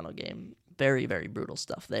Bills in the final game. Very, very brutal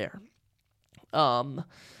stuff there.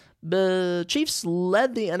 The Chiefs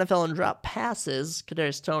led the NFL in drop passes.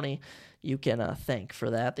 Kadarius Toney, you can thank for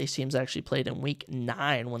that. These teams actually played in Week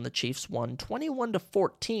 9 when the Chiefs won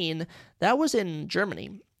 21-14. That was in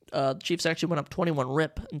Germany. The Chiefs actually went up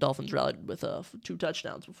 21-rip, and Dolphins rallied with 2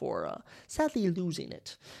 touchdowns before sadly losing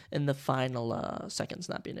it in the final seconds,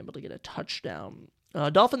 not being able to get a touchdown.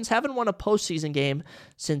 Dolphins haven't won a postseason game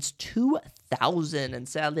since 2000, and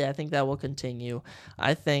sadly, I think that will continue.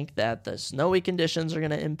 I think that the snowy conditions are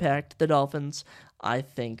going to impact the Dolphins. I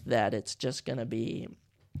think that it's just going to be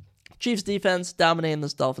Chiefs defense dominating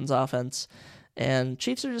this Dolphins offense, and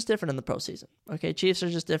Chiefs are just different in the postseason. Okay, Chiefs are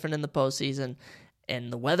just different in the postseason, and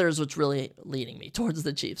the weather is what's really leading me towards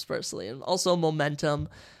the Chiefs personally, and also momentum.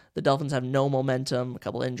 The Dolphins have no momentum, a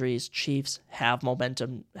couple injuries. Chiefs have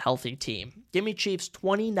momentum, healthy team. Give me Chiefs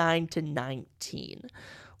 29-19,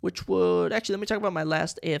 which would... Actually, let me talk about my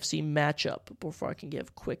last AFC matchup before I can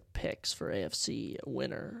give quick picks for AFC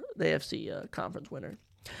winner, the AFC conference winner.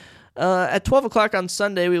 At 12 o'clock on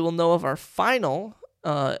Sunday, we will know of our final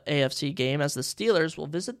AFC game as the Steelers will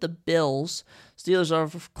visit the Bills. Steelers are,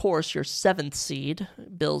 of course, your 7th seed.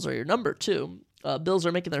 Bills are your number 2. Bills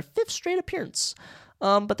are making their 5th straight appearance.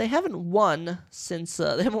 But they haven't won since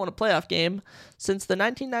they haven't won a playoff game since the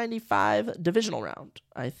 1995 divisional round,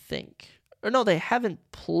 I think. Or no, they haven't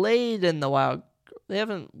played in the wild. They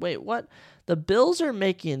haven't. Wait, what? The Bills are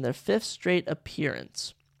making their 5th straight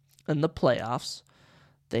appearance in the playoffs.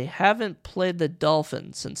 They haven't played the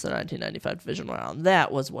Dolphins since the 1995 divisional round.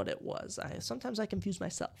 That was what it was. Sometimes I confuse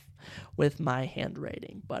myself with my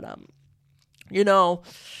handwriting, but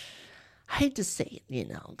I hate to say it,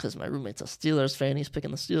 because my roommate's a Steelers fan. He's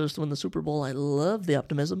picking the Steelers to win the Super Bowl. I love the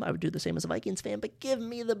optimism. I would do the same as a Vikings fan, but give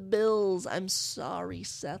me the Bills. I'm sorry,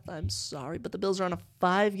 Seth. I'm sorry, but the Bills are on a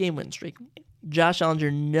 5-game win streak. Josh Allen's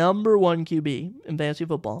your number 1 QB in fantasy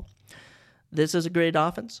football. This is a great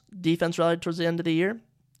offense. Defense rallied towards the end of the year.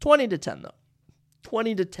 20-10, though.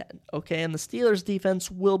 20-10, okay? And the Steelers' defense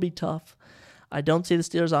will be tough. I don't see the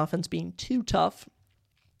Steelers' offense being too tough.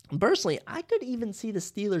 Personally, I could even see the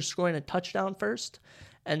Steelers scoring a touchdown first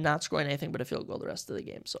and not scoring anything but a field goal the rest of the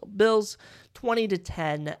game. So Bills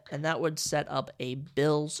 20-10, and that would set up a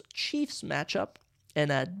Bills-Chiefs matchup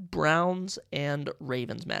and a Browns and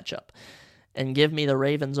Ravens matchup. And give me the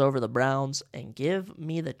Ravens over the Browns, and give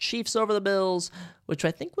me the Chiefs over the Bills, which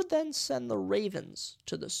I think would then send the Ravens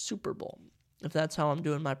to the Super Bowl, if that's how I'm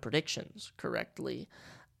doing my predictions correctly.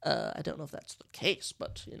 I don't know if that's the case,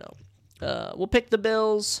 but, We'll pick the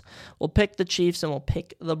Bills, we'll pick the Chiefs, and we'll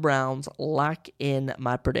pick the Browns. Lock in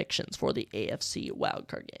my predictions for the AFC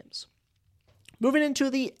wildcard games. Moving into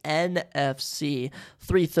the NFC,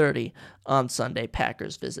 3:30 on Sunday,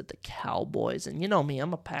 Packers visit the Cowboys. And you know me,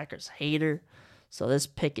 I'm a Packers hater, so this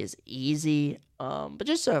pick is easy. But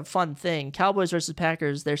just a fun thing, Cowboys versus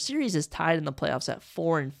Packers, their series is tied in the playoffs at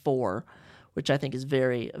 4-4, which I think is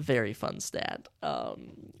very, very fun stat.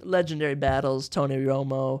 Legendary battles, Tony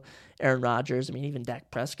Romo, Aaron Rodgers, even Dak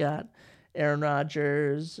Prescott. Aaron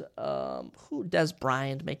Rodgers, Des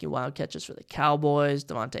Bryant making wild catches for the Cowboys,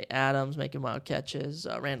 Devontae Adams making wild catches,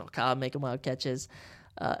 Randall Cobb making wild catches,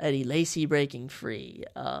 Eddie Lacy breaking free.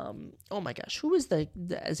 Oh my gosh, who was the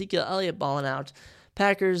Ezekiel Elliott balling out?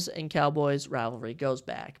 Packers and Cowboys rivalry goes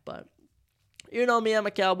back, but you know me, I'm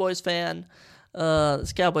a Cowboys fan.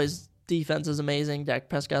 This Cowboys defense is amazing. Dak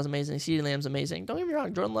Prescott's amazing. CeeDee Lamb's amazing. Don't get me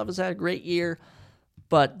wrong, Jordan Love has had a great year,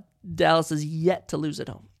 but Dallas is yet to lose at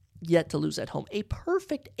home. A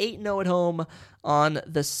perfect 8-0 at home on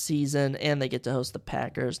the season, and they get to host the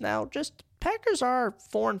Packers. Now, Packers are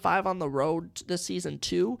 4-5 on the road this season,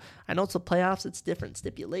 too. I know it's the playoffs. It's different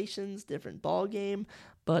stipulations, different ball game,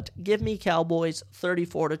 but give me Cowboys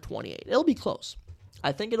 34-28. It'll be close.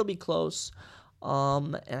 I think it'll be close,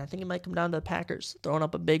 and I think it might come down to the Packers throwing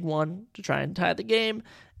up a big one to try and tie the game,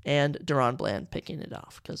 and Deron Bland picking it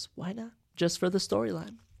off, because why not? Just for the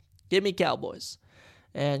storyline. Give me Cowboys.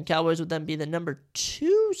 And Cowboys would then be the number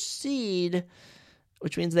 2 seed,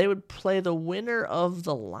 which means they would play the winner of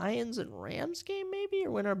the Lions and Rams game, maybe,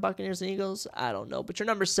 or winner of Buccaneers and Eagles. I don't know. But your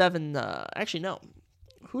number 7, actually, no.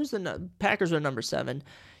 Packers are number 7.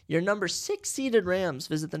 Your number 6 seeded Rams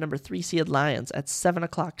visit the number 3 seeded Lions at 7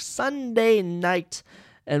 o'clock Sunday night.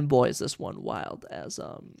 And boy, is this one wild, as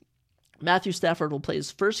Matthew Stafford will play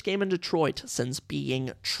his first game in Detroit since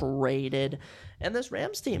being traded. And this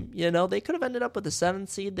Rams team, they could have ended up with the 7th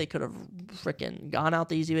seed. They could have freaking gone out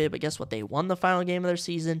the easy way, but guess what? They won the final game of their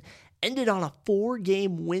season, ended on a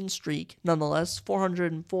 4-game win streak. Nonetheless,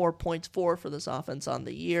 404 points for this offense on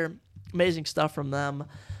the year. Amazing stuff from them.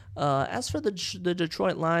 As for the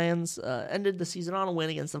Detroit Lions, ended the season on a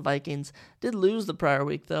win against the Vikings. Did lose the prior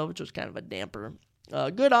week, though, which was kind of a damper.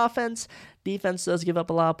 Good offense. Defense does give up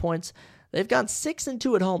a lot of points. They've gone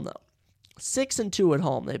 6-2 at home, though. 6-2 at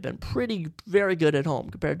home. They've been very good at home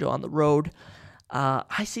compared to on the road.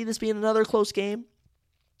 I see this being another close game,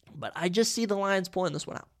 but I just see the Lions pulling this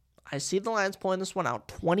one out.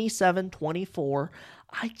 27-24.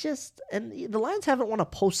 And the Lions haven't won a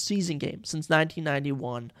postseason game since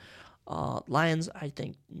 1991. Lions, I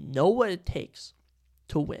think, know what it takes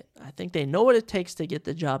to win. I think they know what it takes to get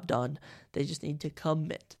the job done. They just need to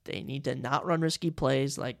commit. They need to not run risky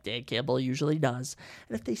plays like Dan Campbell usually does.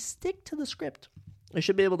 And if they stick to the script, they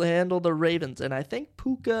should be able to handle the Ravens. And I think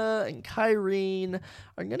Puka and Kyrene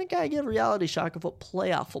are going to kind of give a reality shock of what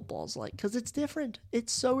playoff football is like, because it's different.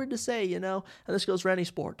 It's so weird to say, and this goes for any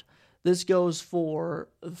sport. This goes for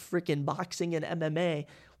freaking boxing and MMA.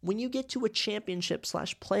 When you get to a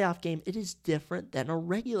championship/playoff game, it is different than a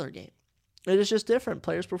regular game. It is just different.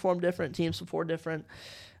 Players perform different. Teams perform different.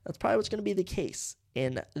 That's probably what's going to be the case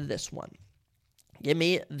in this one. Give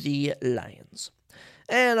me the Lions.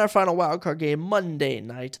 And our final wildcard game, Monday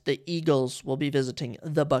night, the Eagles will be visiting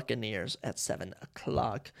the Buccaneers at 7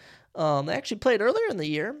 o'clock. They actually played earlier in the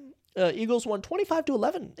year. Eagles won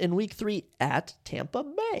 25-11 in Week 3 at Tampa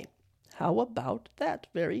Bay. How about that?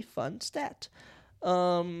 Very fun stat.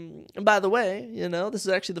 And by the way, this is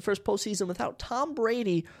actually the first postseason without Tom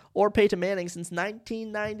Brady or Peyton Manning since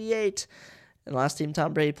 1998. And the last team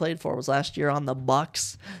Tom Brady played for was last year on the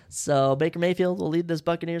Bucs. So Baker Mayfield will lead this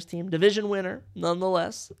Buccaneers team, division winner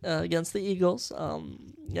nonetheless, against the Eagles.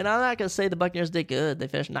 I'm not gonna say the Buccaneers did good. They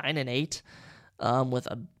finished 9-8 with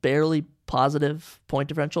a barely positive point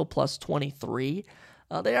differential, plus 23.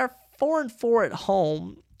 They are 4-4 at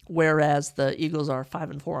home, whereas the Eagles are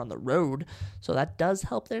 5-4 on the road. So that does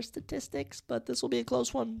help their statistics, but this will be a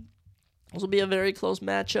close one. This will be a very close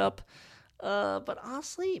matchup. But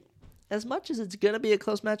honestly, as much as it's going to be a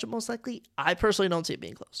close matchup, most likely, I personally don't see it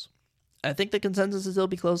being close. I think the consensus is it'll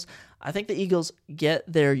be close. I think the Eagles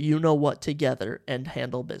get their you-know-what together and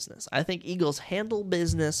handle business. I think Eagles handle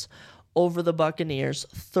business over the Buccaneers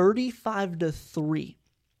 35-3.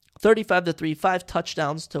 35-3, 5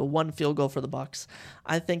 touchdowns to 1 field goal for the Bucs.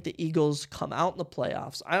 I think the Eagles come out in the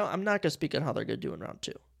playoffs. I'm not going to speak on how they're going to do in round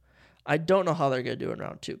 2. I don't know how they're going to do in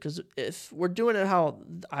round 2, because if we're doing it how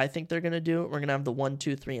I think they're going to do it, we're going to have the 1,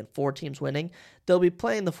 2, 3, and 4 teams winning. They'll be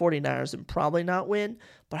playing the 49ers and probably not win,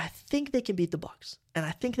 but I think they can beat the Bucs, and I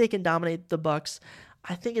think they can dominate the Bucs.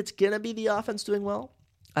 I think it's going to be the offense doing well.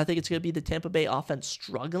 I think it's going to be the Tampa Bay offense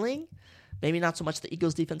struggling. Maybe not so much the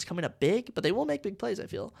Eagles defense coming up big, but they will make big plays, I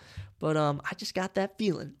feel. But I just got that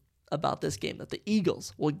feeling about this game that the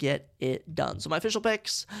Eagles will get it done. So my official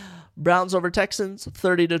picks: Browns over Texans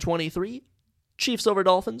 30-23, Chiefs over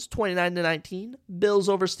Dolphins 29-19, Bills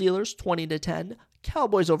over Steelers 20-10,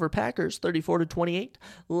 Cowboys over Packers 34-28,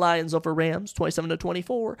 Lions over Rams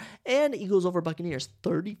 27-24, and Eagles over Buccaneers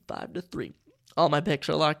 35-3. All my picks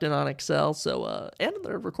are locked in on Excel, so and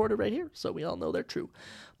they're recorded right here, so we all know they're true.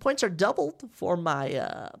 Points are doubled for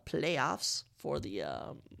my playoffs for the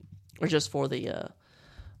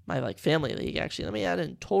my family league. Actually, let me add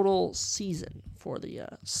in total season for the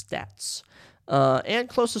stats. And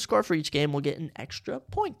closest score for each game will get an extra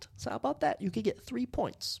point. So how about that? You could get 3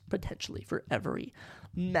 points potentially for every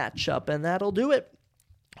matchup, and that'll do it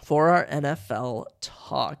for our NFL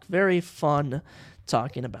talk. Very fun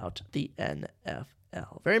talking about the NFL.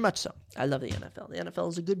 Very much so. I love the NFL. The NFL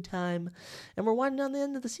is a good time, and we're winding down the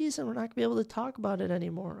end of the season. We're not going to be able to talk about it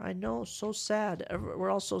anymore. I know, so sad. We're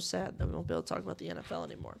all so sad that we won't be able to talk about the NFL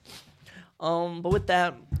anymore. But with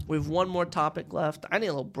that, we have one more topic left. I need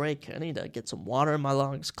a little break. I need to get some water in my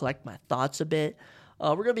lungs, collect my thoughts a bit.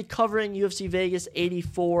 We're going to be covering UFC Vegas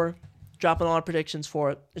 84, dropping a lot of predictions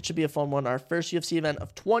for it. It should be a fun one. Our first UFC event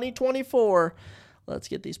of 2024. Let's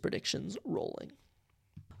get these predictions rolling.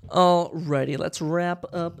 Alrighty, let's wrap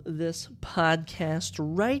up this podcast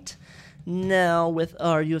right now with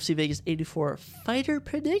our UFC Vegas 84 fighter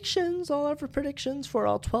predictions, all of our predictions for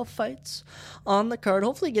all 12 fights on the card.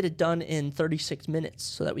 Hopefully get it done in 36 minutes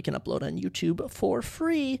so that we can upload on YouTube for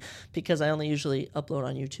free, because I only usually upload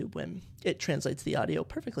on YouTube when it translates the audio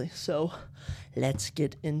perfectly. So let's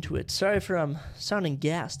get into it. Sorry for sounding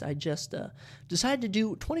gassed. I just decided to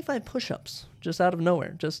do 25 push-ups just out of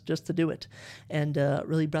nowhere, just to do it, and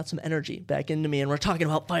really brought some energy back into me. And we're talking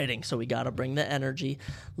about fighting, so we got to bring the energy.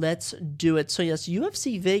 Let's do it. So yes,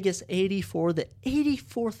 UFC Vegas 84, the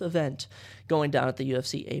 84th event going down at the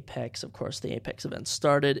UFC Apex. Of course, the Apex event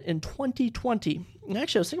started in 2020. And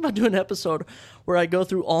actually, I was thinking about doing an episode where I go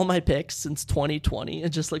through all my picks since 2020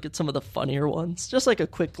 and just look at some of the funnier ones, just like a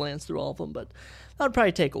quick glance through all of them, but that would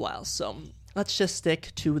probably take a while. So let's just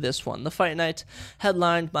stick to this one. The Fight Night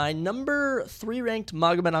headlined by number 3 ranked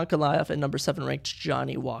Magomed Ankalaev and number 7 ranked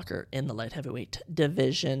Johnny Walker in the light heavyweight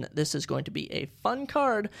division. This is going to be a fun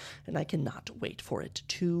card, and I cannot wait for it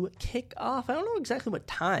to kick off. I don't know exactly what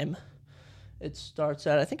time it starts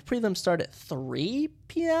at. I think prelims start at 3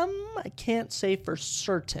 p.m. I can't say for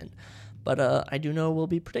certain, but I do know we'll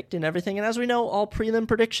be predicting everything. And as we know, all prelim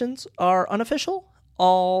predictions are unofficial.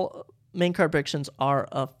 All main card predictions are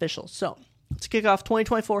official. So let's kick off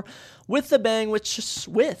 2024 with the bang, which is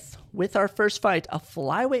with our first fight, a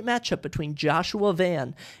flyweight matchup between Joshua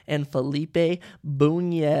Van and Felipe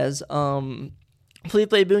Bunez.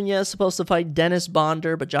 Felipe Bunez is supposed to fight Dennis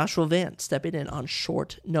Bonder, but Joshua Van stepping in on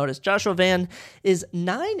short notice. Joshua Van is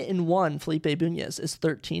 9-1. Felipe Bunez is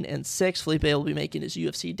 13-6. Felipe will be making his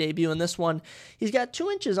UFC debut in this one. He's got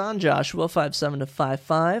 2 inches on Joshua, 5'7" to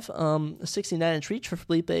 5'5". A 69-inch reach for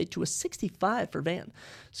Felipe to a 65 for Van.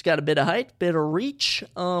 He's got a bit of height, bit of reach.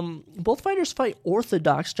 Both fighters fight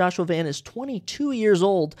orthodox. Joshua Van is 22 years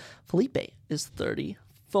old. Felipe is 34.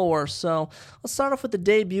 So let's start off with the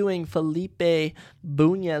debuting Felipe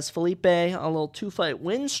Bunez. Felipe, a little 2-fight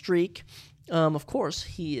win streak. Of course,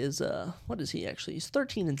 he is, what is he actually? He's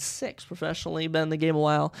 13-6 professionally, been in the game a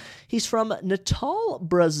while. He's from Natal,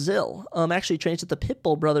 Brazil. Actually trains at the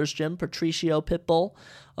Pitbull Brothers gym, Patricio Pitbull,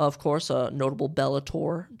 of course, a notable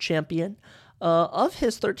Bellator champion. Of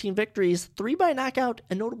his 13 victories, 3 by knockout,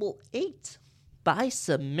 a notable 8 by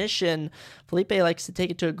submission. Felipe likes to take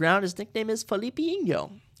it to the ground. His nickname is Filipino.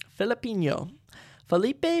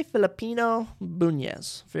 Felipe Filipino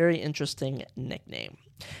Bunez. Very interesting nickname.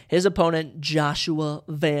 His opponent, Joshua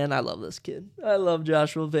Van. I love this kid. I love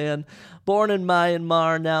Joshua Van. Born in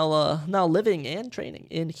Myanmar, now living and training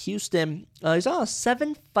in Houston. He's on a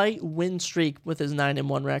 7-fight win streak with his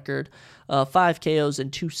 9-1 record. 5 KOs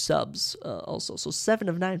and 2 subs also. So 7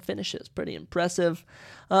 of 9 finishes. Pretty impressive.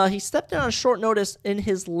 He stepped in on short notice in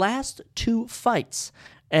his last 2 fights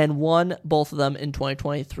and won both of them in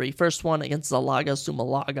 2023. First one against Zalaga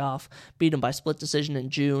Sumalagov, beat him by split decision in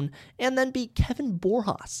June, and then beat Kevin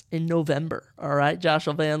Borjas in November. All right,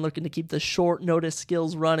 Joshua Van looking to keep the short notice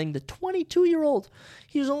skills running. The 22-year-old,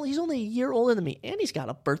 he's only a year older than me, and he's got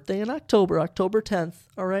a birthday in October 10th.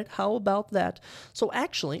 All right, how about that? So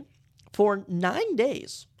actually, for 9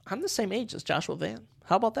 days, I'm the same age as Joshua Van.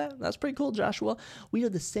 How about that? That's pretty cool, Joshua. We are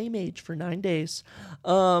the same age for 9 days. This is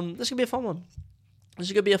going to be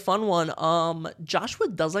a fun one. Joshua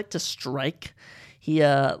does like to strike.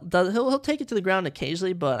 He'll take it to the ground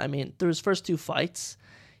occasionally, but I mean, through his first 2 fights,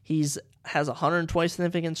 has 120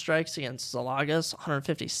 significant strikes against Zalagas,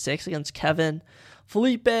 156 against Kevin.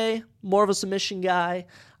 Felipe, more of a submission guy.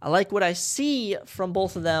 I like what I see from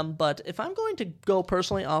both of them, but if I'm going to go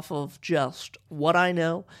personally off of just what I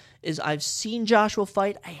know, is I've seen Joshua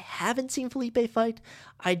fight. I haven't seen Felipe fight.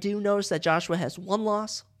 I do notice that Joshua has 1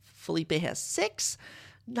 loss. Felipe has 6.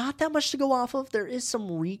 Not that much to go off of. There is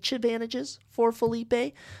some reach advantages for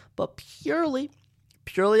Felipe, but purely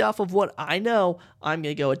off of what I know, I'm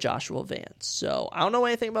going to go with Joshua Vance. So I don't know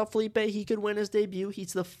anything about Felipe. He could win his debut.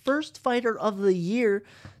 He's the first fighter of the year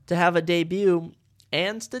to have a debut.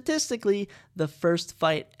 And statistically, the first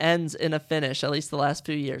fight ends in a finish, at least the last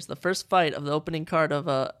few years. The first fight of the opening card of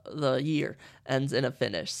the year ends in a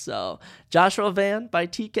finish. So Joshua Van by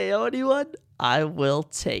TKO, anyone? I will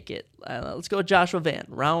take it. Let's go with Joshua Van.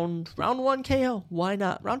 Round 1 KO. Why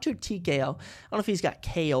not? Round 2 TKO. I don't know if he's got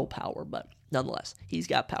KO power, but nonetheless, he's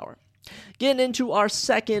got power. Getting into our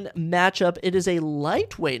second matchup, it is a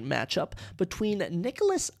lightweight matchup between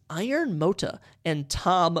Nicholas Iron Mota and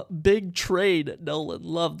Tom Big Trade Nolan.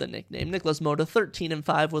 Love the nickname. Nicholas Mota,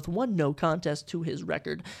 13-5 with 1 no contest to his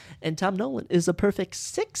record. And Tom Nolan is a perfect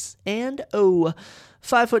 6-0.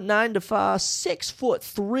 5'9" to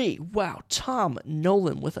 6'3". Wow, Tom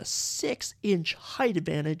Nolan with a 6-inch height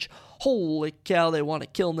advantage. Holy cow, they want to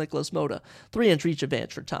kill Nicholas Mota. 3-inch reach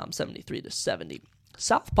advantage for Tom, 73-70.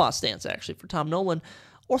 Southpaw stance, actually, for Tom Nolan.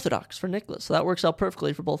 Orthodox for Nicholas. So that works out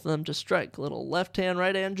perfectly for both of them to strike. A little left hand,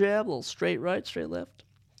 right hand jab, a little straight right, straight left.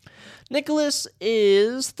 Nicholas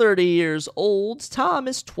is 30 years old. Tom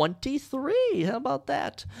is 23. How about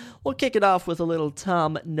that? We'll kick it off with a little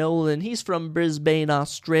Tom Nolan. He's from Brisbane,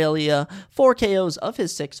 Australia. 4 KOs of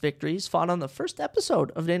his 6 victories. Fought on the first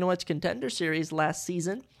episode of Dana White's Contender Series last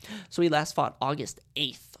season. So he last fought August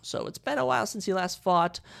 8th. So it's been a while since he last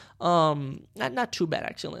fought. Not too bad,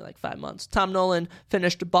 actually, only like 5 months. Tom Nolan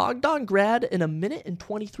finished Bogdan Grad in 1 minute and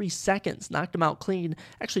 23 seconds. Knocked him out clean.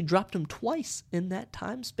 Actually dropped him twice in that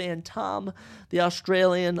time span. Tom, the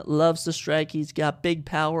Australian, loves to strike. He's got big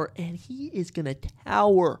power, and he is going to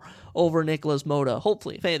tower over Nicholas Mota.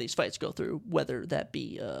 Hopefully, if any of these fights go through, whether that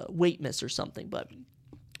be a weight miss or something, but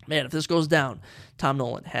man, if this goes down, Tom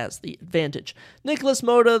Nolan has the advantage. Nicholas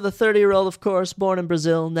Mota, the 30-year-old, of course, born in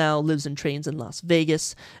Brazil, now lives and trains in Las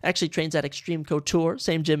Vegas. Actually trains at Extreme Couture,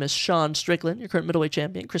 same gym as Sean Strickland, your current middleweight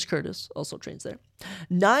champion. Chris Curtis also trains there.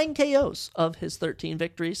 9 KOs of his 13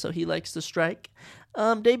 victories, so he likes to strike.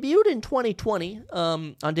 Debuted in 2020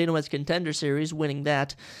 on Dana White's Contender Series, winning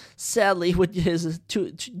that. Sadly, with his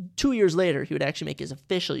 2 years later, he would actually make his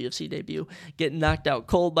official UFC debut, getting knocked out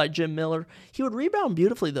cold by Jim Miller. He would rebound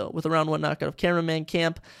beautifully, though, with a round 1 knockout of Cameraman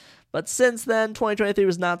Camp. But since then, 2023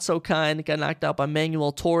 was not so kind. Got knocked out by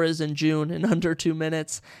Manuel Torres in June in under 2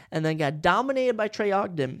 minutes, and then got dominated by Trey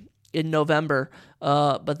Ogden in November.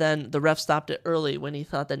 But then the ref stopped it early when he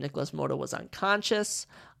thought that Nicholas Mota was unconscious.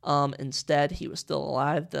 Instead, he was still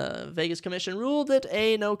alive. The Vegas Commission ruled it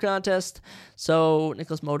a no contest, so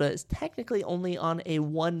Nicholas Mota is technically only on a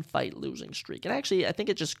 1-fight losing streak. And actually, I think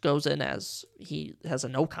it just goes in as he has a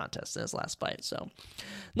no contest in his last fight. So,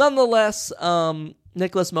 nonetheless,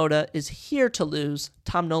 Nicholas Mota is here to lose.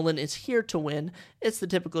 Tom Nolan is here to win. It's the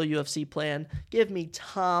typical UFC plan. Give me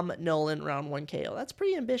Tom Nolan round 1 KO. That's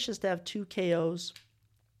pretty ambitious to have 2 KOs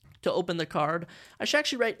to open the card. I should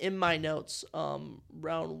actually write in my notes round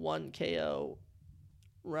 1 KO,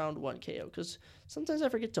 because sometimes I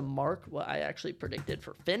forget to mark what I actually predicted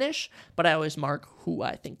for finish, but I always mark who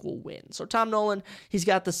I think will win. So Tom Nolan, he's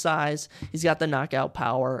got the size, he's got the knockout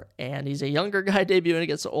power, and he's a younger guy debuting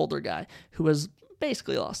against an older guy who has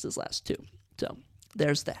basically lost his last 2. So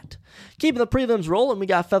there's that. Keeping the prelims rolling, we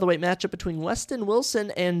got a featherweight matchup between Weston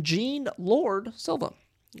Wilson and Gene Lord Silva.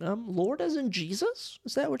 Lord as in Jesus?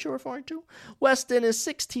 Is that what you're referring to? Weston is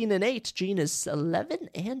 16-8. Gene is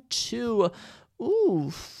 11-2. Ooh,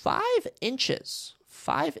 5 inches.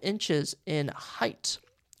 5 inches in height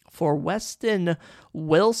for Weston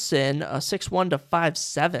Wilson, 6'1" to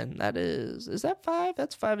 5'7". That is that 5?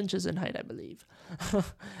 That's 5 inches in height, I believe.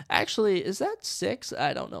 Actually, is that 6?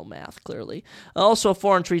 I don't know math, clearly. Also, a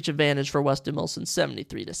 4-inch reach advantage for Weston Wilson,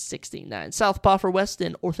 73-69. Southpaw for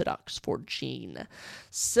Weston, orthodox for Gene.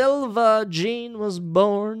 Silva, Gene was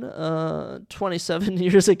born 27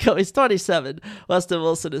 years ago. He's 27. Weston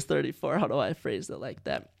Wilson is 34. How do I phrase it like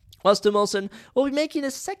that? Weston Wilson will be making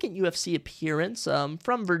his second UFC appearance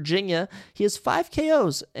from Virginia. He has 5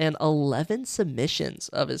 KOs and 11 submissions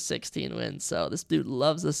of his 16 wins. So this dude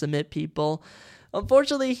loves to submit people.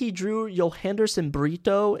 Unfortunately, he drew Johanderson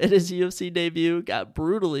Brito in his UFC debut, got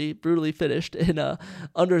brutally finished in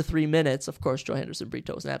under 3 minutes. Of course, Johanderson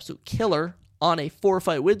Brito is an absolute killer on a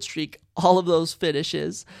 4-fight win streak, all of those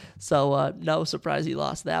finishes. So no surprise he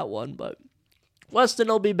lost that one, but Weston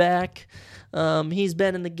will be back. He's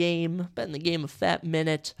been in the game a fat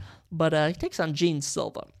minute, but he takes on Gene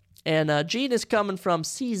Silva. And Gene is coming from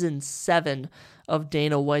Season 7 of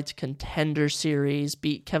Dana White's Contender Series,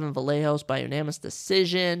 beat Kevin Vallejos by unanimous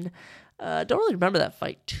decision. Don't really remember that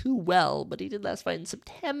fight too well, but he did last fight in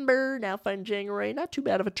September, now fight in January. Not too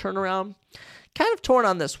bad of a turnaround. Kind of torn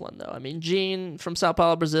on this one, though. I mean, Gene from Sao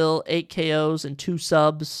Paulo, Brazil, 8 KOs and 2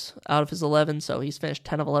 subs out of his 11, so he's finished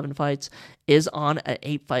 10 of 11 fights, is on an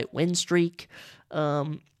 8-fight win streak.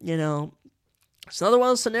 It's another one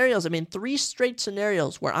of those scenarios. I mean, 3 straight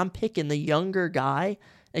scenarios where I'm picking the younger guy,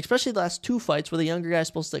 especially the last 2 fights where the younger guy is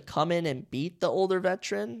supposed to come in and beat the older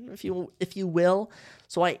veteran, if you will.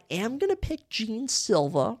 So I am going to pick Gene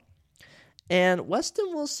Silva. And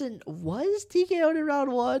Weston Wilson was TKO'd in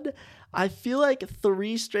round 1. I feel like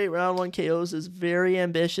 3 straight round 1 KOs is very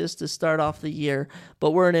ambitious to start off the year,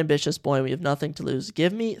 but we're an ambitious boy and we have nothing to lose.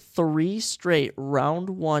 Give me 3 straight round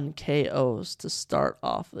 1 KOs to start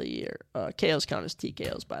off the year. KOs count as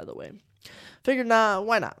TKOs, by the way. Figured,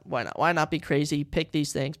 why not? Why not be crazy? Pick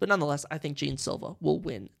these things. But nonetheless, I think Gene Silva will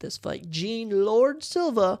win this fight. Gene Lord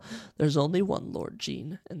Silva. There's only one Lord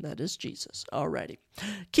Gene, and that is Jesus. Alrighty.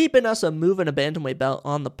 Keeping us a moving a bantamweight bout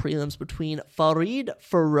on the prelims between Farid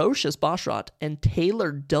Ferocious Basharat and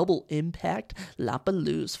Taylor Double Impact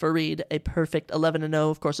Lapalooza. Farid, a perfect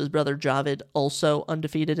 11-0. Of course, his brother Javid, also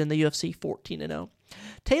undefeated in the UFC, 14-0.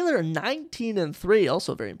 Taylor 19-3,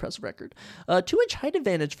 also a very impressive record. 2-inch height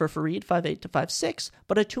advantage for Farid, 5'8 to 5'6,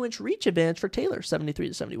 but a 2-inch reach advantage for Taylor, 73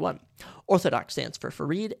 to 71. Orthodox stance for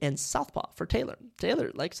Farid and southpaw for Taylor. Taylor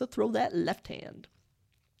likes to throw that left hand.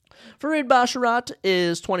 Farid Basharat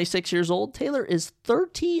is 26 years old. Taylor is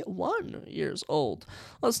 31 years old.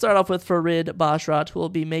 Let's start off with Farid Basharat, who will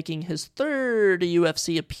be making his 3rd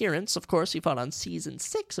UFC appearance. Of course, he fought on Season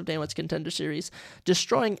 6 of Dana White's Contender Series,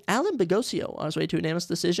 destroying Alan Bogosio on his way to a unanimous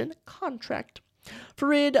decision contract.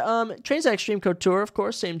 Farid trains at Extreme Couture, of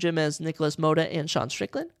course, same gym as Nicholas Moda and Sean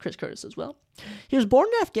Strickland, Chris Curtis as well. He was born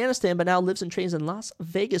in Afghanistan, but now lives and trains in Las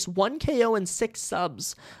Vegas. 1 KO and 6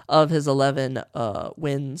 subs of his 11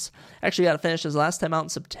 wins. Actually got to finish his last time out in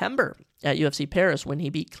September at UFC Paris when he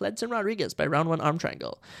beat Cledson Rodriguez by round 1 arm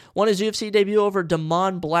triangle. Won his UFC debut over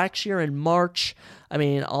Damon Blackshear in March. I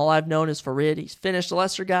mean, all I've known is Farid. He's finished a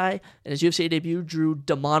lesser guy, and his UFC debut drew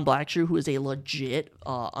Damon Blackshear, who is a legit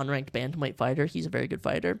unranked bantamweight fighter. He's a very good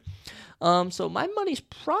fighter. So my money's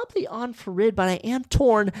probably on Farid, but I am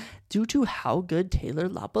torn due to how good Taylor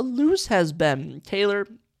Lapalooza has been. Taylor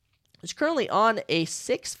is currently on a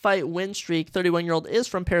 6-fight win streak. 31-year-old is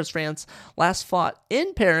from Paris, France. Last fought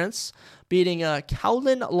in Paris, beating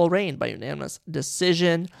Caolin Lorraine by unanimous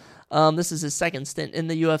decision. This is his 2nd stint in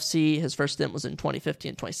the UFC. His first stint was in 2015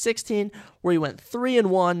 and 2016, where he went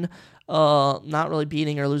 3-1, not really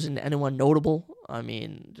beating or losing to anyone notable. He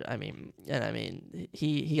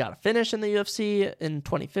got a finish in the UFC in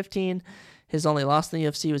 2015. His only loss in the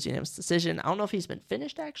UFC was unanimous decision. I don't know if he's been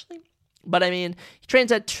finished, actually. But, he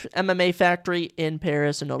trains at MMA Factory in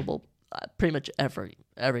Paris, a notable, pretty much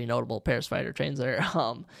every notable Paris fighter trains there.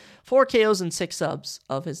 4 KOs and 6 subs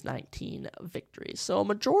of his 19 victories. So, a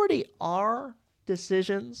majority are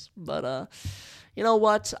decisions, but, you know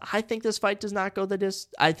what? I think this fight does not go the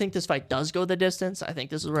distance. I think this fight does go the distance. I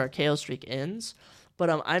think this is where our KO streak ends.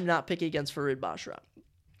 But I'm not picking against Farid Basharat.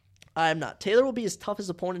 I'm not. Taylor will be his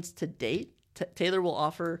toughest opponents to date. Taylor will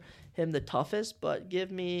offer him the toughest, but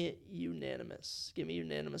give me unanimous. Give me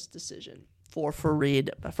unanimous decision for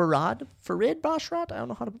Farid Basharat. I don't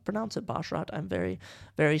know how to pronounce it, Basharat. I'm very,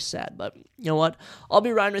 very sad. But you know what? I'll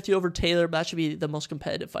be riding with you over Taylor. That should be the most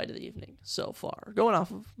competitive fight of the evening so far, going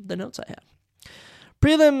off of the notes I have.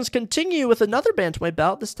 Prelims continue with another bantamweight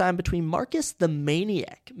bout, this time between Marcus the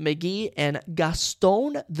Maniac McGee and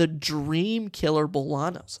Gaston the Dream Killer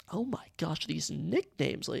Bolanos. Oh my gosh, these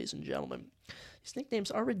nicknames, ladies and gentlemen. These nicknames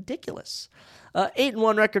are ridiculous.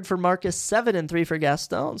 8-1 record for Marcus, 7-3 for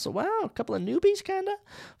Gaston. So wow, a couple of newbies kind of.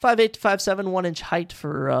 5'8 to 5'7", 1-inch height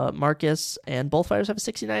for Marcus, and both fighters have a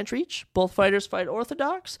 69-inch reach. Both fighters fight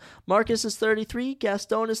orthodox. Marcus is 33,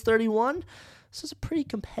 Gaston is 31. This is a pretty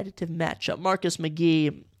competitive matchup. Marcus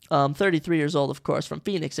McGee, 33 years old, of course, from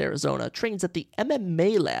Phoenix, Arizona, trains at the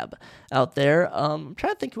MMA lab out there. I'm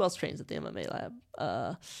trying to think who else trains at the MMA lab.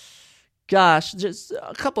 gosh, just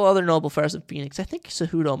a couple other notable fighters in Phoenix. I think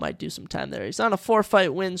Cejudo might do some time there. He's on a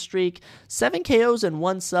 4-fight win streak, 7 KOs and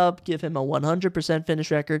 1 sub, give him a 100% finish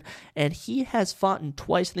record, and he has fought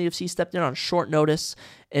twice in the UFC, stepped in on short notice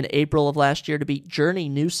in April of last year to beat Journey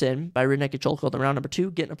Newson by rear naked chokehold in round number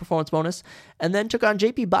 2, getting a performance bonus, and then took on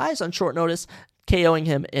JP Buys on short notice, KOing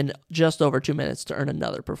him in just over 2 minutes to earn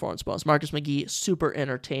another performance bonus. Marcus McGee, super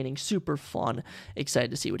entertaining, super fun. Excited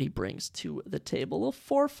to see what he brings to the table. A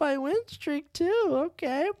 4-fight win streak, too.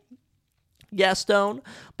 Okay. Gaston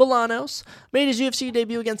Bolanos made his UFC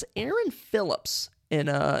debut against Aaron Phillips in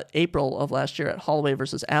April of last year at Holloway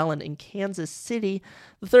versus Allen in Kansas City.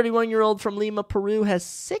 The 31-year-old from Lima, Peru, has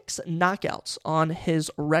 6 knockouts on his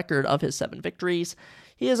record of his 7 victories.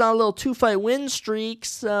 He is on a little 2-fight win streak,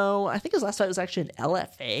 so I think his last fight was actually an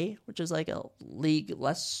LFA, which is like a league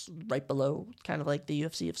less right below, kind of like the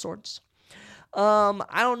UFC of sorts.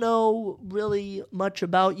 I don't know really much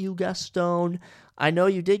about you, Gaston. I know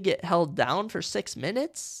you did get held down for 6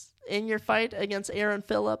 minutes in your fight against Aaron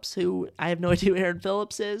Phillips, who I have no idea who Aaron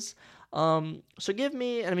Phillips is. So give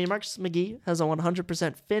me, Marcus McGee has a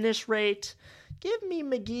 100% finish rate. Give me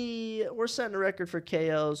McGee. We're setting a record for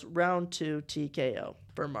KOs. Round 2 TKO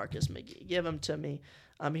for Marcus McGee. Give him to me.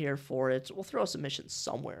 I'm here for it. We'll throw a submission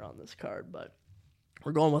somewhere on this card, but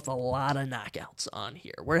we're going with a lot of knockouts on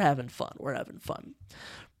here. We're having fun.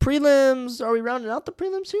 Prelims. Are we rounding out the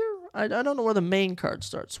prelims here? I don't know where the main card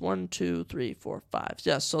starts. 1, 2, 3, 4, 5.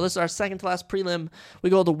 Yes, so this is our second to last prelim. We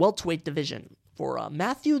go to the welterweight division for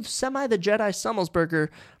Matthew Semi the Jedi Summelsberger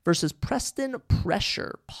versus Preston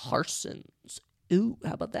Pressure Parsons. Ooh,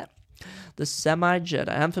 how about that? The Semi-Jedi.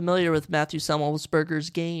 I'm familiar with Matthew Summelsberger's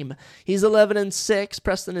game. He's 11-6.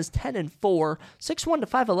 Preston is 10-4. 6'1 to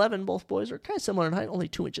 5'11. Both boys are kind of similar in height, only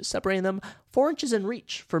 2 inches separating them. 4 inches in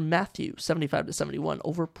reach for Matthew, 75 to 71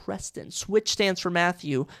 over Preston. Switch stance for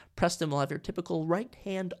Matthew. Preston will have your typical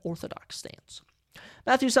right-hand orthodox stance.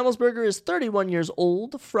 Matthew Summelsberger is 31 years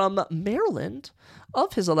old from Maryland.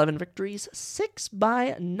 Of his 11 victories, 6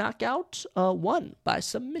 by knockout, 1 by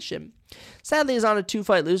submission. Sadly, he's on a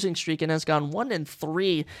 2-fight losing streak and has gone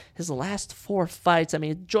 1-3 his last 4 fights.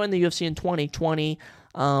 Joined the UFC in 2020.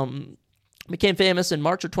 Became famous in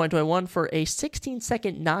March of 2021 for a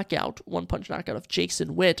 16-second knockout, one-punch knockout of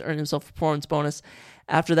Jason Witt, earning himself a performance bonus.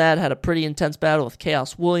 After that, had a pretty intense battle with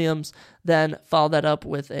Chaos Williams, then followed that up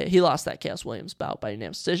with he lost that Chaos Williams bout by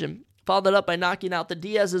unanimous decision. Followed that up by knocking out the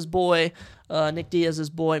Diaz's boy, Nick Diaz's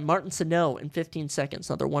boy, Martin Sano, in 15 seconds,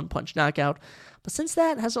 another one-punch knockout. But since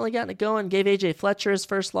that, hasn't really gotten it going. Gave AJ Fletcher his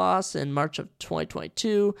first loss in March of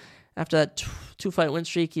 2022. After that 2-fight win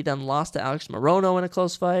streak, he then lost to Alex Morono in a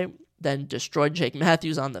close fight, then destroyed Jake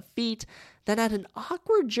Matthews on the feet, then had an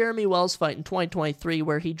awkward Jeremy Wells fight in 2023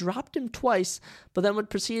 where he dropped him twice, but then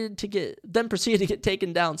proceeded to get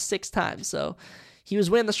taken down 6 times. So he was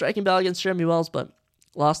winning the striking battle against Jeremy Wells, but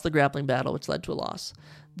lost the grappling battle, which led to a loss.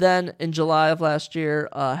 Then in July of last year,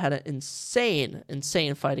 had an insane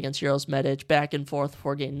fight against Jaros Medic, back and forth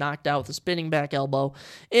before getting knocked out with a spinning back elbow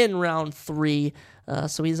in round 3.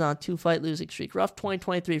 So he's on a 2-fight losing streak. Rough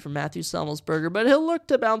 2023 for Matthew Summelsberger, but he'll look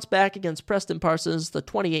to bounce back against Preston Parsons. The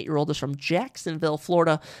 28-year-old is from Jacksonville,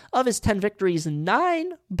 Florida. Of his 10 victories,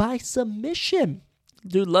 9 by submission.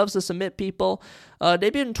 Dude loves to submit people.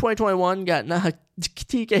 Debuted in 2021, got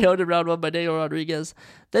TKO'd in round 1 by Diego Rodriguez.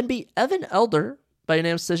 Then beat Evan Elder by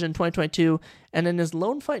unanimous decision in 2022. And in his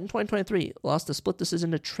lone fight in 2023, lost a split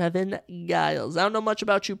decision to Trevin Giles. I don't know much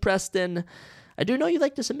about you, Preston. I do know you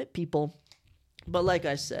like to submit people. But like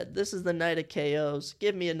I said, this is the night of KOs.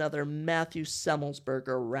 Give me another Matthew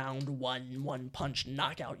Summelsberger round 1 one-punch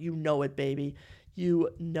knockout. You know it, baby. You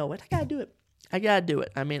know it. I gotta do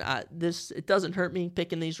it. It doesn't hurt me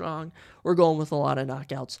picking these wrong. We're going with a lot of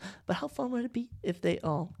knockouts. But how fun would it be if they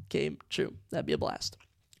all came true? That'd be a blast.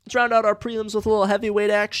 Let's round out our prelims with a little heavyweight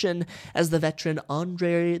action as the veteran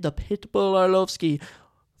Andre the Pitbull Arlovsky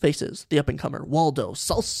faces the up-and-comer Waldo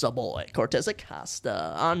Salsa Boy Cortez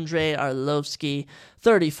Acosta. Andre Arlovsky,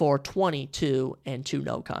 34-22 and 2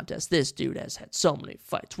 no contests. This dude has had so many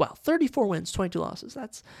fights. Wow, 34 wins, 22 losses.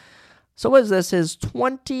 So what is this? His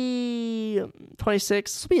 26.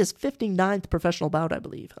 This will be his 59th professional bout, I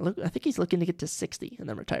believe. I think he's looking to get to 60 and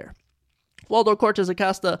then retire. Waldo Cortez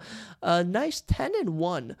Acosta, a nice 10-1.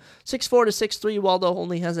 6'4 to 6'3. Waldo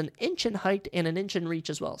only has an inch in height and an inch in reach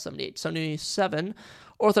as well. 78-77.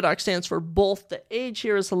 Orthodox stands for both. The age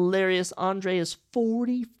here is hilarious. Andre is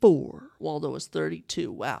 44. Waldo is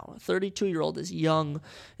 32. Wow. A 32-year-old is young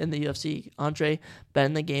in the UFC. Andre, been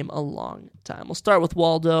in the game a long time. We'll start with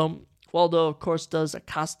Waldo. Waldo, of course, does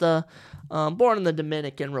Acosta, born in the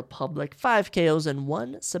Dominican Republic, 5 KOs and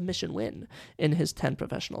 1 submission win in his 10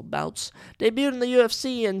 professional bouts. Debuted in the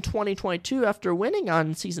UFC in 2022 after winning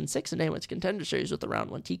on Season 6 in Anyone's Contender Series with a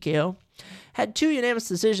Round 1 TKO. Had 2 unanimous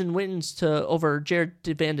decision wins over Jared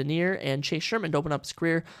Van Den Neer and Chase Sherman to open up his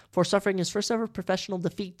career before suffering his first ever professional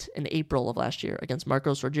defeat in April of last year against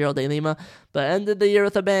Marcos Rogerio de Lima, but ended the year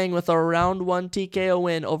with a bang with a Round 1 TKO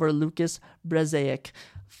win over Lucas Brzezic.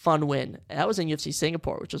 Fun win. That was in UFC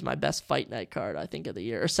Singapore, which was my best fight night card, I think, of the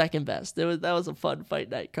year, or second best. That was a fun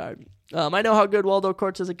fight night card. I know how good Waldo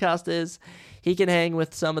Cortez Acosta is. He can hang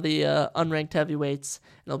with some of the unranked heavyweights,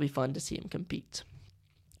 and it'll be fun to see him compete.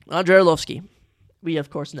 Andrei Arlovski, we of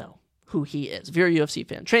course know who he is. If you're a UFC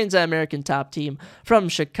fan, trains at American Top Team from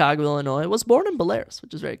Chicago, Illinois, was born in Belarus,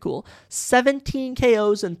 which is very cool. 17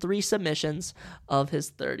 KOs and 3 submissions of his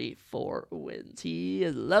 34 wins. He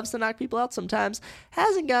loves to knock people out sometimes.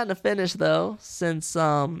 Hasn't gotten a finish, though, since,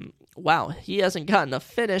 he hasn't gotten a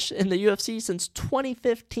finish in the UFC since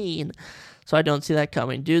 2015. So I don't see that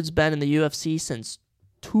coming. Dude's been in the UFC since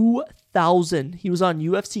 2000. He was on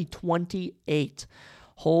UFC 28.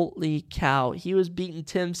 Holy cow. He was beating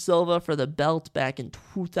Tim Silva for the belt back in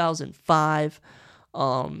 2005.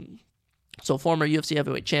 So former UFC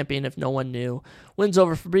heavyweight champion, if no one knew. Wins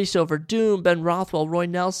over Fabricio Verdum, Ben Rothwell, Roy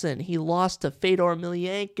Nelson. He lost to Fedor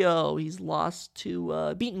Emelianenko. He's lost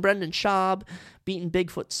to, beaten Brendan Schaub, beaten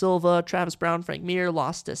Bigfoot Silva, Travis Brown, Frank Mir,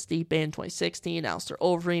 lost to Stipe in 2016, Alistair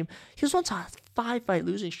Overeem. He was once on a 5-fight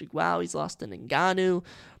losing streak. Wow, he's lost to Ngannou,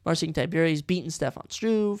 Marcin Tiberi. He's beaten Stefan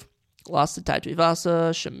Struve. Lost to Tai Tuivasa,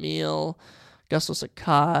 Shamil, Gusto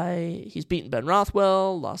Sakai. He's beaten Ben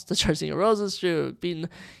Rothwell. Lost to Jairzinho Rozenstruik.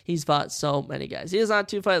 He's fought so many guys. He is on a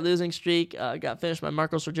 2-fight losing streak. Got finished by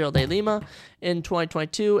Marcos Rogerio de Lima in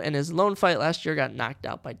 2022. And his lone fight last year got knocked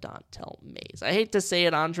out by Dontel Mays. I hate to say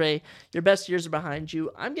it, Andre. Your best years are behind you.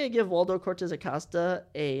 I'm going to give Waldo Cortez Acosta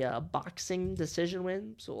a boxing decision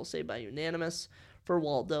win. So we'll say by unanimous for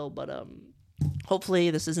Waldo. But hopefully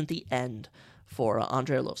this isn't the end for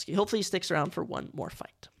Andrei Arlovski. Hopefully he sticks around for one more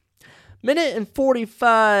fight. Minute and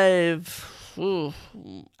 45,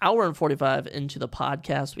 hour and 45 into the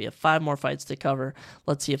podcast. We have 5 more fights to cover.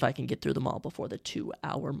 Let's see if I can get through them all before the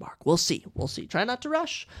 2-hour mark. We'll see. Try not to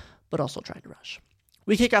rush, but also try to rush.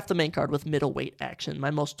 We kick off the main card with middleweight action.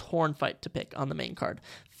 My most torn fight to pick on the main card.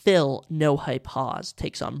 Phil No Hype Haas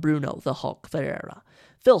takes on Bruno the Hulk Ferreira.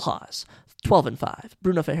 Phil Haas, 12-5.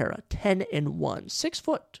 Bruno Ferreira, 10-1. 6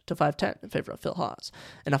 foot to 5'10" in favor of Phil Haas.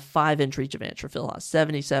 And a 5-inch reach advantage for Phil Haas.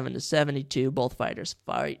 77-72. Both fighters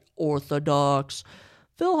fight orthodox.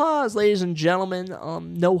 Phil Haas, ladies and gentlemen,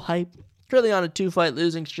 no hype. Currently on a 2-fight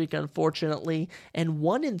losing streak, unfortunately. And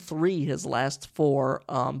 1-3 his last 4.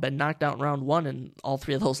 Been knocked out in round 1 in all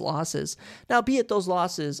 3 of those losses. Now, be it those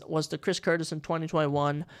losses was to Chris Curtis in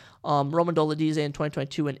 2021, Roman Dolidze in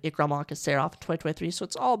 2022, and Ikram Alkaserov in 2023. So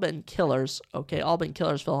it's all been killers, okay? All been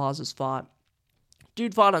killers Phil Haas has fought.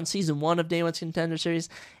 Dude fought on Season 1 of Day 1's Contender Series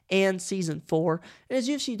and Season 4. In his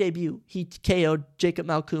UFC debut, he KO'd Jacob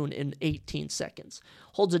Malkoun in 18 seconds.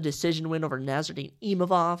 Holds a decision win over Nasruddin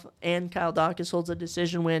Imavov, and Kyle Dawkins holds a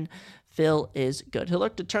decision win. Phil is good. He'll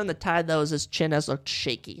look to turn the tide, though, as his chin has looked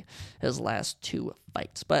shaky his last 2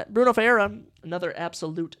 fights. But Bruno Ferreira, another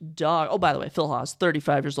absolute dog. Oh, by the way, Phil Haas,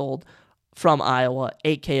 35 years old, from Iowa,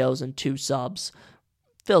 8 KOs and 2 subs.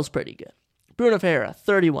 Phil's pretty good. Bruno Ferreira,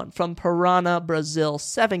 31, from Parana, Brazil,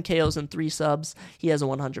 7 KOs and 3 subs. He has a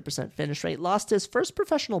 100% finish rate. Lost his first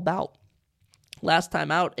professional bout last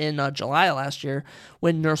time out in July last year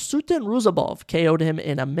when Nursultan Ruzabov KO'd him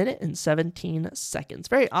in 1 minute and 17 seconds.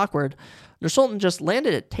 Very awkward. Nursultan just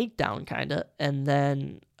landed a takedown, kind of, and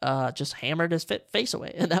then just hammered his face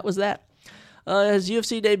away, and that was that. His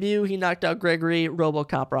UFC debut, he knocked out Gregory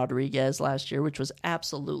Robocop Rodriguez last year, which was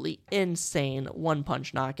absolutely insane.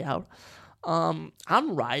 1-punch knockout. I'm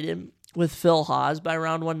riding with Phil Haas by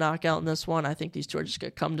round 1 knockout in this one. I think these two are just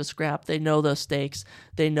going to come to scrap. They know the stakes.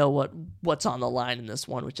 They know what's on the line in this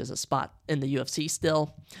one, which is a spot in the UFC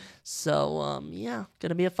still. So, going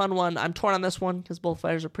to be a fun one. I'm torn on this one because both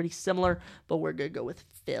fighters are pretty similar, but we're going to go with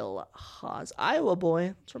Phil Haas. Iowa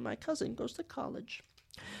boy. That's where my cousin goes to college.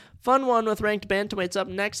 Fun one with ranked bantamweights up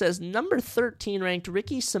next as number 13 ranked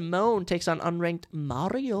Ricky Simone takes on unranked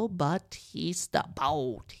Mario Bautista.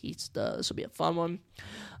 This will be a fun one.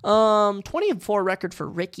 20-4 record for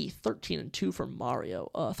Ricky, 13-2 for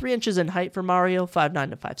Mario. 3 inches in height for Mario,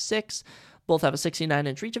 5'9" to 5'6". Both have a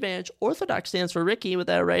 69-inch reach advantage. Orthodox stance for Ricky with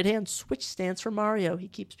that right hand. Switch stance for Mario. He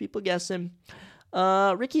keeps people guessing.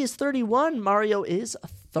 Ricky is 31. Mario is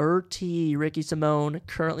 30. Ricky Simone,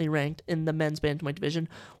 currently ranked in the men's bantamweight division,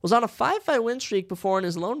 was on a 5-fight win streak before in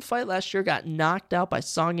his lone fight last year got knocked out by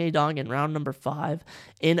Song Yadong in round number 5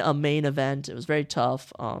 in a main event. It was very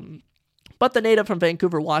tough. But the native from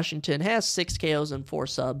Vancouver, Washington, has 6 KOs and 4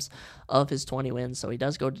 subs of his 20 wins, so he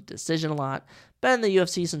does go to decision a lot. Been in the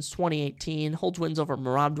UFC since 2018, holds wins over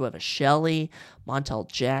Merab Dvalishvili,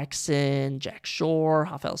 Montel Jackson, Jack Shore,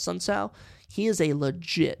 Rafael Sunsao. He is a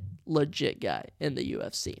legit guy in the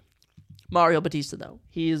UFC. Mario Batista, though,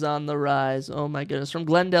 he is on the rise. Oh my goodness. From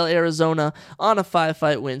Glendale, Arizona, on a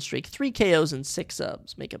 5-fight win streak, 3 KOs and 6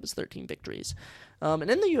 subs, make up his 13 victories. And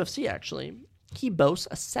in the UFC, actually, he boasts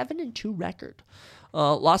a 7-2 record.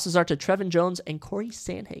 Losses are to Trevin Jones and Corey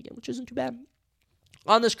Sandhagen, which isn't too bad.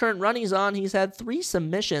 On this current run he's on, he's had 3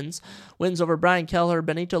 submissions, wins over Brian Kelleher,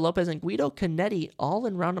 Benito Lopez, and Guido Canetti, all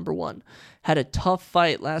in round number 1. Had a tough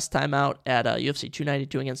fight last time out at UFC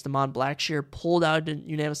 292 against Damon Blackshear, pulled out a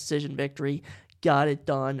unanimous decision victory, got it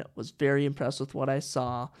done, was very impressed with what I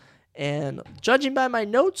saw. And judging by my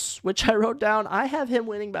notes, which I wrote down, I have him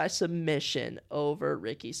winning by submission over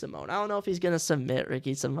Ricky Simone. I don't know if he's going to submit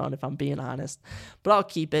Ricky Simone, if I'm being honest, but I'll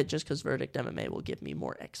keep it just because Verdict MMA will give me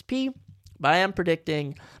more XP. But I am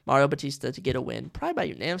predicting Mario Batista to get a win, probably by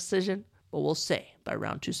unanimous decision, but we'll say by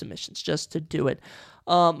round 2 submissions, just to do it.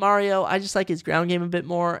 Mario, I just like his ground game a bit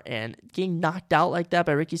more, and getting knocked out like that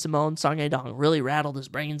by Ricky Simone, Song Yadong really rattled his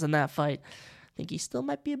brains in that fight. I think he still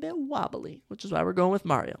might be a bit wobbly, which is why we're going with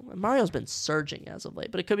Mario. And Mario's been surging as of late,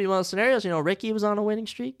 but it could be one of those scenarios, Ricky was on a winning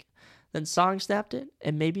streak, then Song snapped it,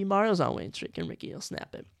 and maybe Mario's on a winning streak and Ricky will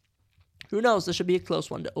snap it. Who knows? This should be a close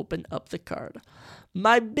one to open up the card.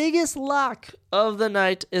 My biggest lock of the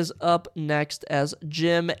night is up next as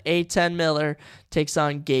Jim A10 Miller takes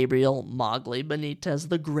on Gabriel Mogli Benitez,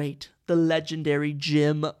 the great, the legendary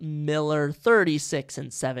Jim Miller,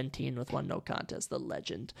 36-17 with 1 no contest. The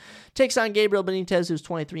legend takes on Gabriel Benitez, who's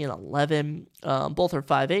 23-11. Both are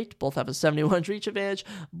 5'8". Both have a 71 reach advantage.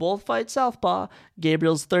 Both fight southpaw.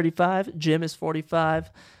 Gabriel's 35. Jim is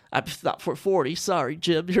 45. I'm not for 40. Sorry,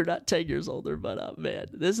 Jim. You're not 10 years older, but man,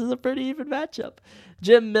 this is a pretty even matchup.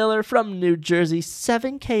 Jim Miller from New Jersey,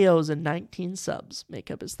 7 KOs and 19 subs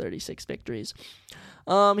make up his 36 victories.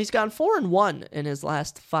 He's gone 4-1 in his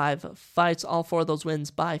last 5 fights. All 4 of those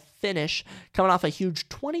wins by finish, coming off a huge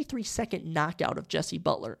 23-second knockout of Jesse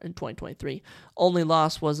Butler in 2023. Only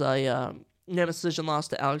loss was a unanimous decision loss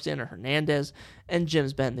to Alexander Hernandez, and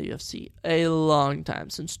Jim's been in the UFC a long time,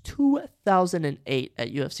 since 2008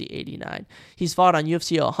 at UFC 89. He's fought on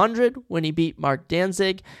UFC 100 when he beat Mark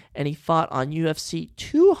Danzig, and he fought on UFC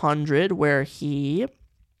 200 where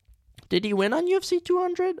did he win on UFC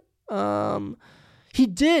 200? He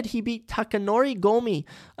did. He beat Takanori Gomi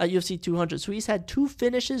at UFC 200. So he's had 2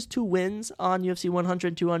 finishes, 2 wins on UFC 100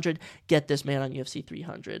 and 200. Get this man on UFC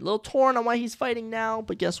 300. A little torn on why he's fighting now,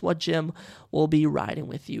 but guess what, Jim? We'll be riding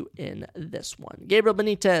with you in this one. Gabriel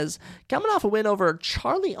Benitez coming off a win over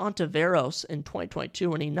Charlie Ontiveros in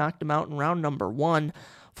 2022 when he knocked him out in round number 1.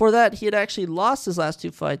 For that, he had actually lost his last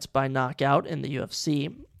 2 fights by knockout in the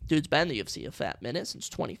UFC. Dude's been in the UFC a fat minute since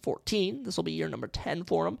 2014. This will be year number 10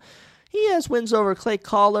 for him. He has wins over Clay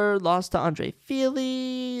Collard, lost to Andre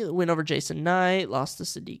Feely, win over Jason Knight, lost to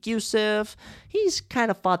Sadiq Youssef. He's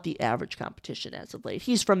kind of fought the average competition as of late.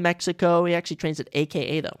 He's from Mexico. He actually trains at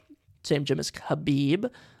AKA, though. Same gym as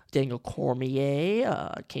Khabib, Daniel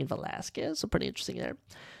Cormier, Cain Velasquez. So pretty interesting there.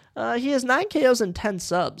 He has 9 KOs and 10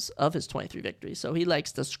 subs of his 23 victories, so he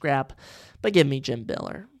likes to scrap. But give me Jim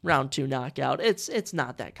Miller. Round 2 knockout. It's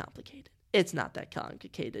not that complicated. It's not that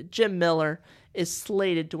complicated. Jim Miller is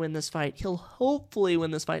slated to win this fight. He'll hopefully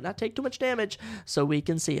win this fight, not take too much damage, so we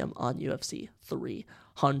can see him on UFC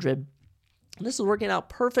 300. This is working out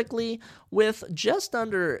perfectly with just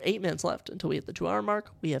under 8 minutes left until we hit the 2-hour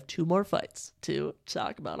mark. We have 2 more fights to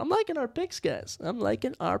talk about. I'm liking our picks, guys. I'm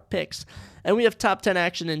liking our picks. And we have top 10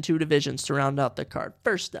 action in 2 divisions to round out the card.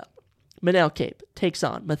 First up, Manel Cape takes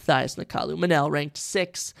on Matthias Nakalu. Manel ranked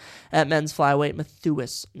 6 at men's flyweight.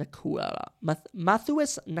 Matthias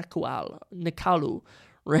Nakalu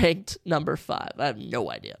ranked number 5. I have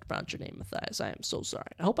no idea how to pronounce your name, Matthias. I am so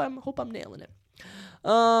sorry. I hope I'm nailing it.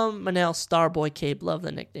 Manel Starboy Cape, love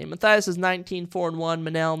the nickname. Matthias is 19-4-1.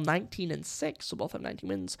 Manel 19-6. So both have 19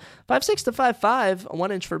 wins. 5'6" to 5'5", a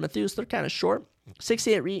 1 inch for Matthias. They're kind of short.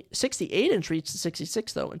 68-inch reach to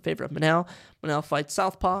 66, though, in favor of Manel. Manel fights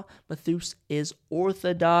southpaw. Matthias is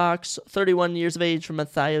orthodox. 31 years of age for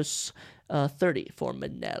Matthias. 30 for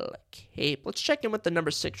Manel Cape. Let's check in with the number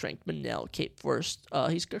 6 ranked Manel Cape first.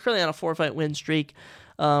 He's currently on a 4-fight win streak.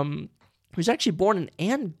 He was actually born in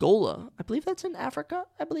Angola. I believe that's in Africa,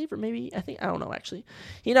 I don't know, actually.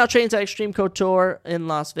 He now trains at Extreme Couture in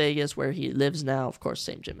Las Vegas, where he lives now. Of course,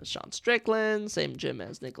 same gym as Sean Strickland, same gym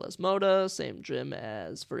as Nicholas Mota, same gym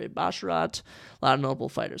as Farid Basharat. A lot of notable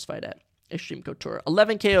fighters fight at Extreme Couture.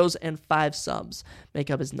 11 KOs and 5 subs make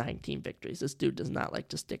up his 19 victories. This dude does not like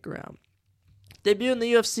to stick around. Debuted in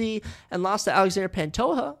the UFC and lost to Alexander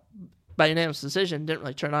Pantoja by unanimous decision. Didn't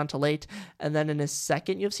really turn on till late. And then in his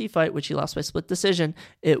second UFC fight, which he lost by split decision,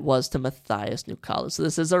 it was to Matthias Nukalu. So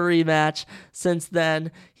this is a rematch. Since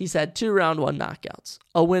then, he's had 2 round 1 knockouts,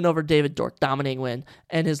 a win over David Dork, dominating win,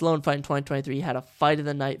 and his lone fight in 2023 had a fight of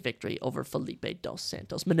the night victory over Felipe Dos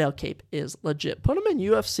Santos. Manel Cape is legit. Put him in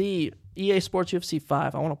UFC, EA Sports UFC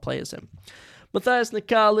 5. I want to play as him. Matthias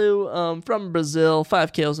Nukalu, from Brazil,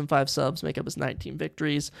 5 KOs and 5 subs, make up his 19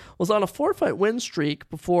 victories. Was on a 4-fight win streak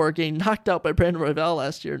before getting knocked out by Brandon Royval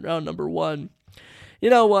last year in round number 1. You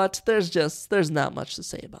know what? There's not much to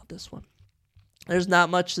say about this one. There's not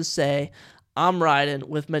much to say. I'm riding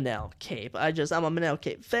with Manel Cape. I'm a Manel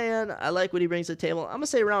Cape fan. I like what he brings to the table. I'm going to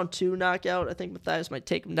say round 2 knockout. I think Matthias might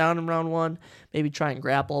take him down in round 1, maybe try and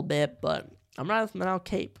grapple a bit, but I'm riding with Manel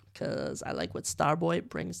Cape because I like what Starboy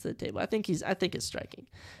brings to the table. I think his striking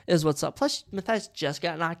is what's up. Plus, Matthias just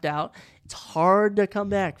got knocked out. It's hard to come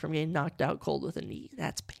back from getting knocked out cold with a knee.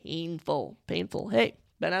 That's painful. Painful. Hey,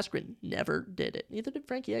 Ben Askren never did it. Neither did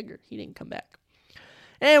Frankie Edgar. He didn't come back.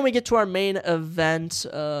 And we get to our main event.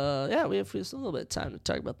 We have just a little bit of time to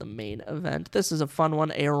talk about the main event. This is a fun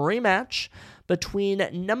one, a rematch between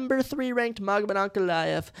number 3 ranked Magomed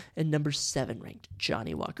Ankalaev and number 7 ranked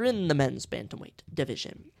Johnny Walker in the men's bantamweight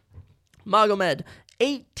division. Magomed,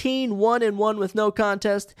 18-1-1 with no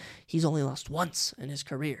contest. He's only lost once in his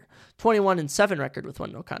career. 21-7 record with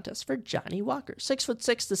 1 no contest for Johnny Walker.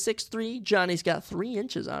 6'6" to 6'3". Johnny's got 3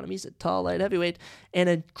 inches on him. He's a tall, light heavyweight and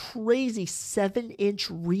a crazy 7-inch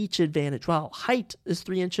reach advantage. Wow, height is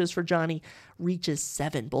 3 inches for Johnny. Reach is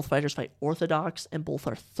 7. Both fighters fight orthodox and both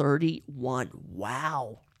are 31.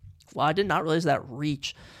 Wow, I did not realize that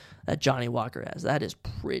reach that Johnny Walker has. That is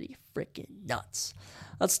pretty freaking nuts.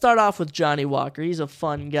 Let's start off with Johnny Walker. He's a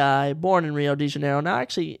fun guy, born in Rio de Janeiro, now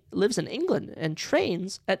actually lives in England and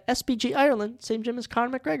trains at SBG Ireland, same gym as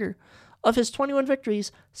Conor McGregor. Of his 21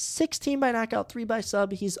 victories, 16 by knockout, 3 by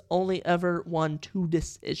sub. He's only ever won 2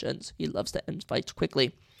 decisions. He loves to end fights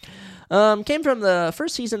quickly. Came from the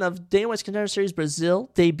first season of Dana White's Contender Series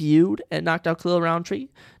Brazil, debuted and knocked out Khalil Roundtree,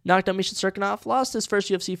 knocked out Misha Serkinov, lost his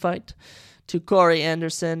first UFC fight to Corey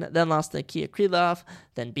Anderson, then lost to Kia Krylov,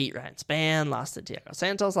 then beat Ryan Spann, lost to Thiago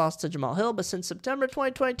Santos, lost to Jamal Hill, but since September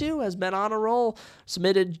 2022 has been on a roll,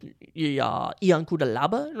 submitted Ian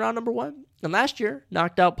Kudalaba in round number 1, and last year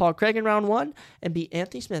knocked out Paul Craig in round 1 and beat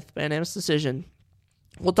Anthony Smith by unanimous decision.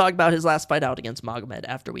 We'll talk about his last fight out against Magomed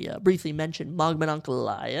after we briefly mention Magomed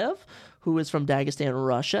Ankalaev, who is from Dagestan,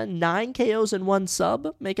 Russia. 9 KOs and 1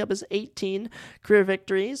 sub make up his 18 career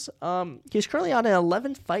victories. He's currently on an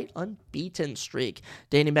 11-fight unbeaten streak,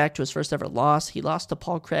 dating back to his first ever loss. He lost to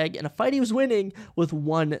Paul Craig in a fight he was winning with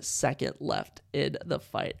 1 second left in the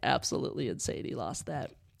fight. Absolutely insane. He lost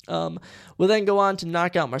that. We'll then go on to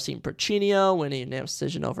knock out Marcin Perchinio, winning a unanimous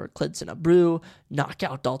decision over Klidson Abreu, knock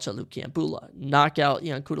out Dalcha Lukiambula, knock out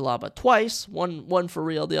Ian Kudalaba twice, one for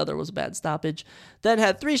real, the other was a bad stoppage. Then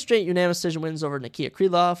had 3 straight unanimous decision wins over Nikia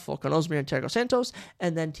Krylov, Volkan Ozdemir, and Thiago Santos,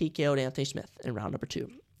 and then TKO'd Anthony Smith in round number 2.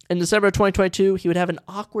 In December of 2022, he would have an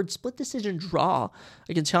awkward split decision draw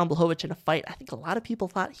against Jan Blachowicz in a fight I think a lot of people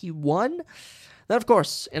thought he won. Then, of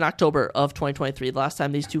course, in October of 2023, the last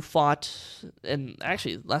time these two fought, and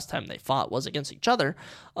actually last time they fought was against each other,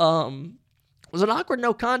 was an awkward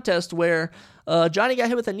no contest where Johnny got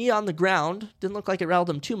hit with a knee on the ground. Didn't look like it rattled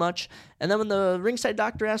him too much. And then when the ringside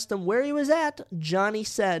doctor asked him where he was at, Johnny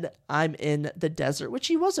said, "I'm in the desert," which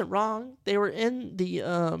he wasn't wrong. They were in they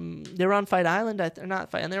were on Fight Island.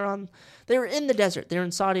 They were in the desert. They were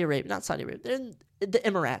in Saudi Arabia, not Saudi Arabia. They're in the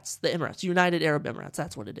Emirates, United Arab Emirates.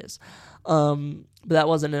 That's what it is. But that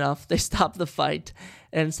wasn't enough. They stopped the fight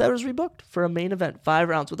and instead was rebooked for a main event, 5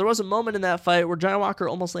 rounds. But there was a moment in that fight where Johnny Walker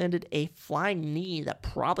almost landed a flying knee that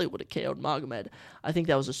probably would have KO'd Magomed. I think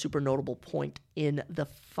that was a super notable point in the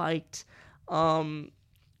fight.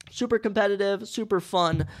 Super competitive, super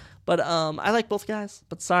fun. But I like both guys.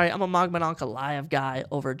 But sorry, I'm a Magomed Ankalaev guy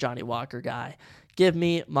over a Johnny Walker guy. Give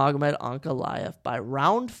me Magomed Ankalaev by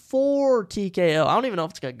round 4 TKO. I don't even know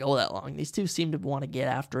if it's going to go that long. These two seem to want to get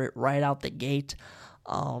after it right out the gate.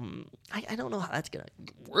 I don't know how that's going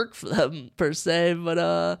to work for them per se,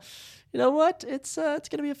 but you know what? It's going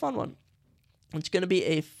to be a fun one. It's going to be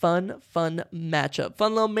a fun matchup.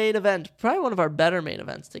 Fun little main event. Probably one of our better main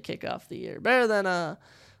events to kick off the year. Better than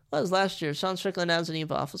was last year. Sean Strickland as an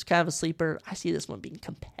Evov was kind of a sleeper. I see this one being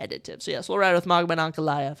competitive. So yes, we'll ride with Magomed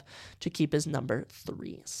Ankalaev to keep his number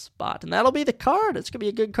 3 spot. And that'll be the card. It's going to be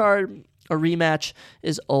a good card. A rematch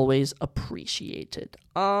is always appreciated.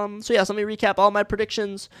 So yes, let me recap all my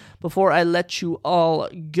predictions before I let you all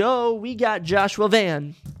go. We got Joshua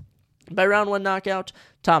Van by round 1 knockout,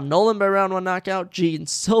 Tom Nolan by round 1 knockout, Gene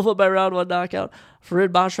Silva by round 1 knockout,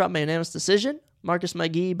 Farid Basharat by unanimous decision, Marcus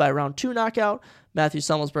Magee by round 2 knockout, Matthew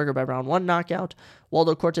Summelsberger by round 1 knockout,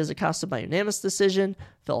 Waldo Cortez Acosta by unanimous decision,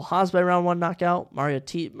 Phil Haas by round 1 knockout,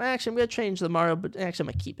 actually I'm going to change the Mario, but actually I'm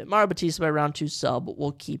going to keep it. Mario Batista by round 2 sub,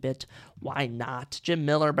 we'll keep it. Why not? Jim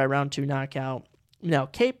Miller by round 2 knockout, now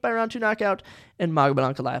Cape by round 2 knockout, and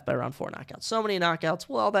Magomed Ankalaev by round 4 knockout. So many knockouts.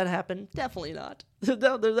 Will all that happen? Definitely not. There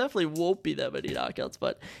definitely won't be that many knockouts,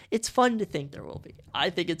 but it's fun to think there will be.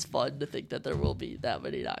 I think it's fun to think that there will be that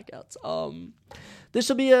many knockouts. This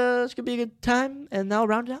could be a good time, and that'll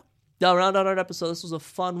round it out. That'll round out our episode. This was a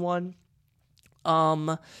fun one.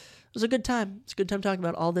 It was a good time. It's a good time talking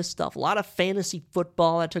about all this stuff. A lot of fantasy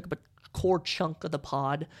football. That took up a core chunk of the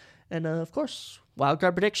pod. And, of course,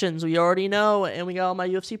 wildcard predictions. We already know, and we got all my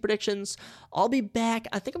UFC predictions. I'll be back.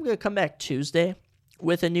 I think I'm going to come back Tuesday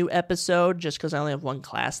with a new episode just because I only have one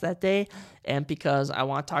class that day and because I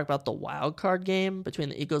want to talk about the wildcard game between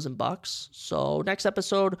the Eagles and Bucks. So next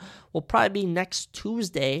episode will probably be next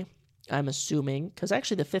Tuesday, I'm assuming, because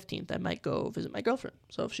actually the 15th I might go visit my girlfriend.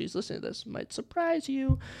 So if she's listening to this, it might surprise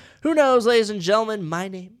you. Who knows, ladies and gentlemen? My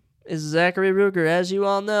name is Zachary Ruger, as you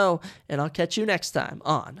all know, and I'll catch you next time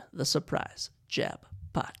on the Surprise Jab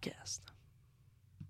Podcast.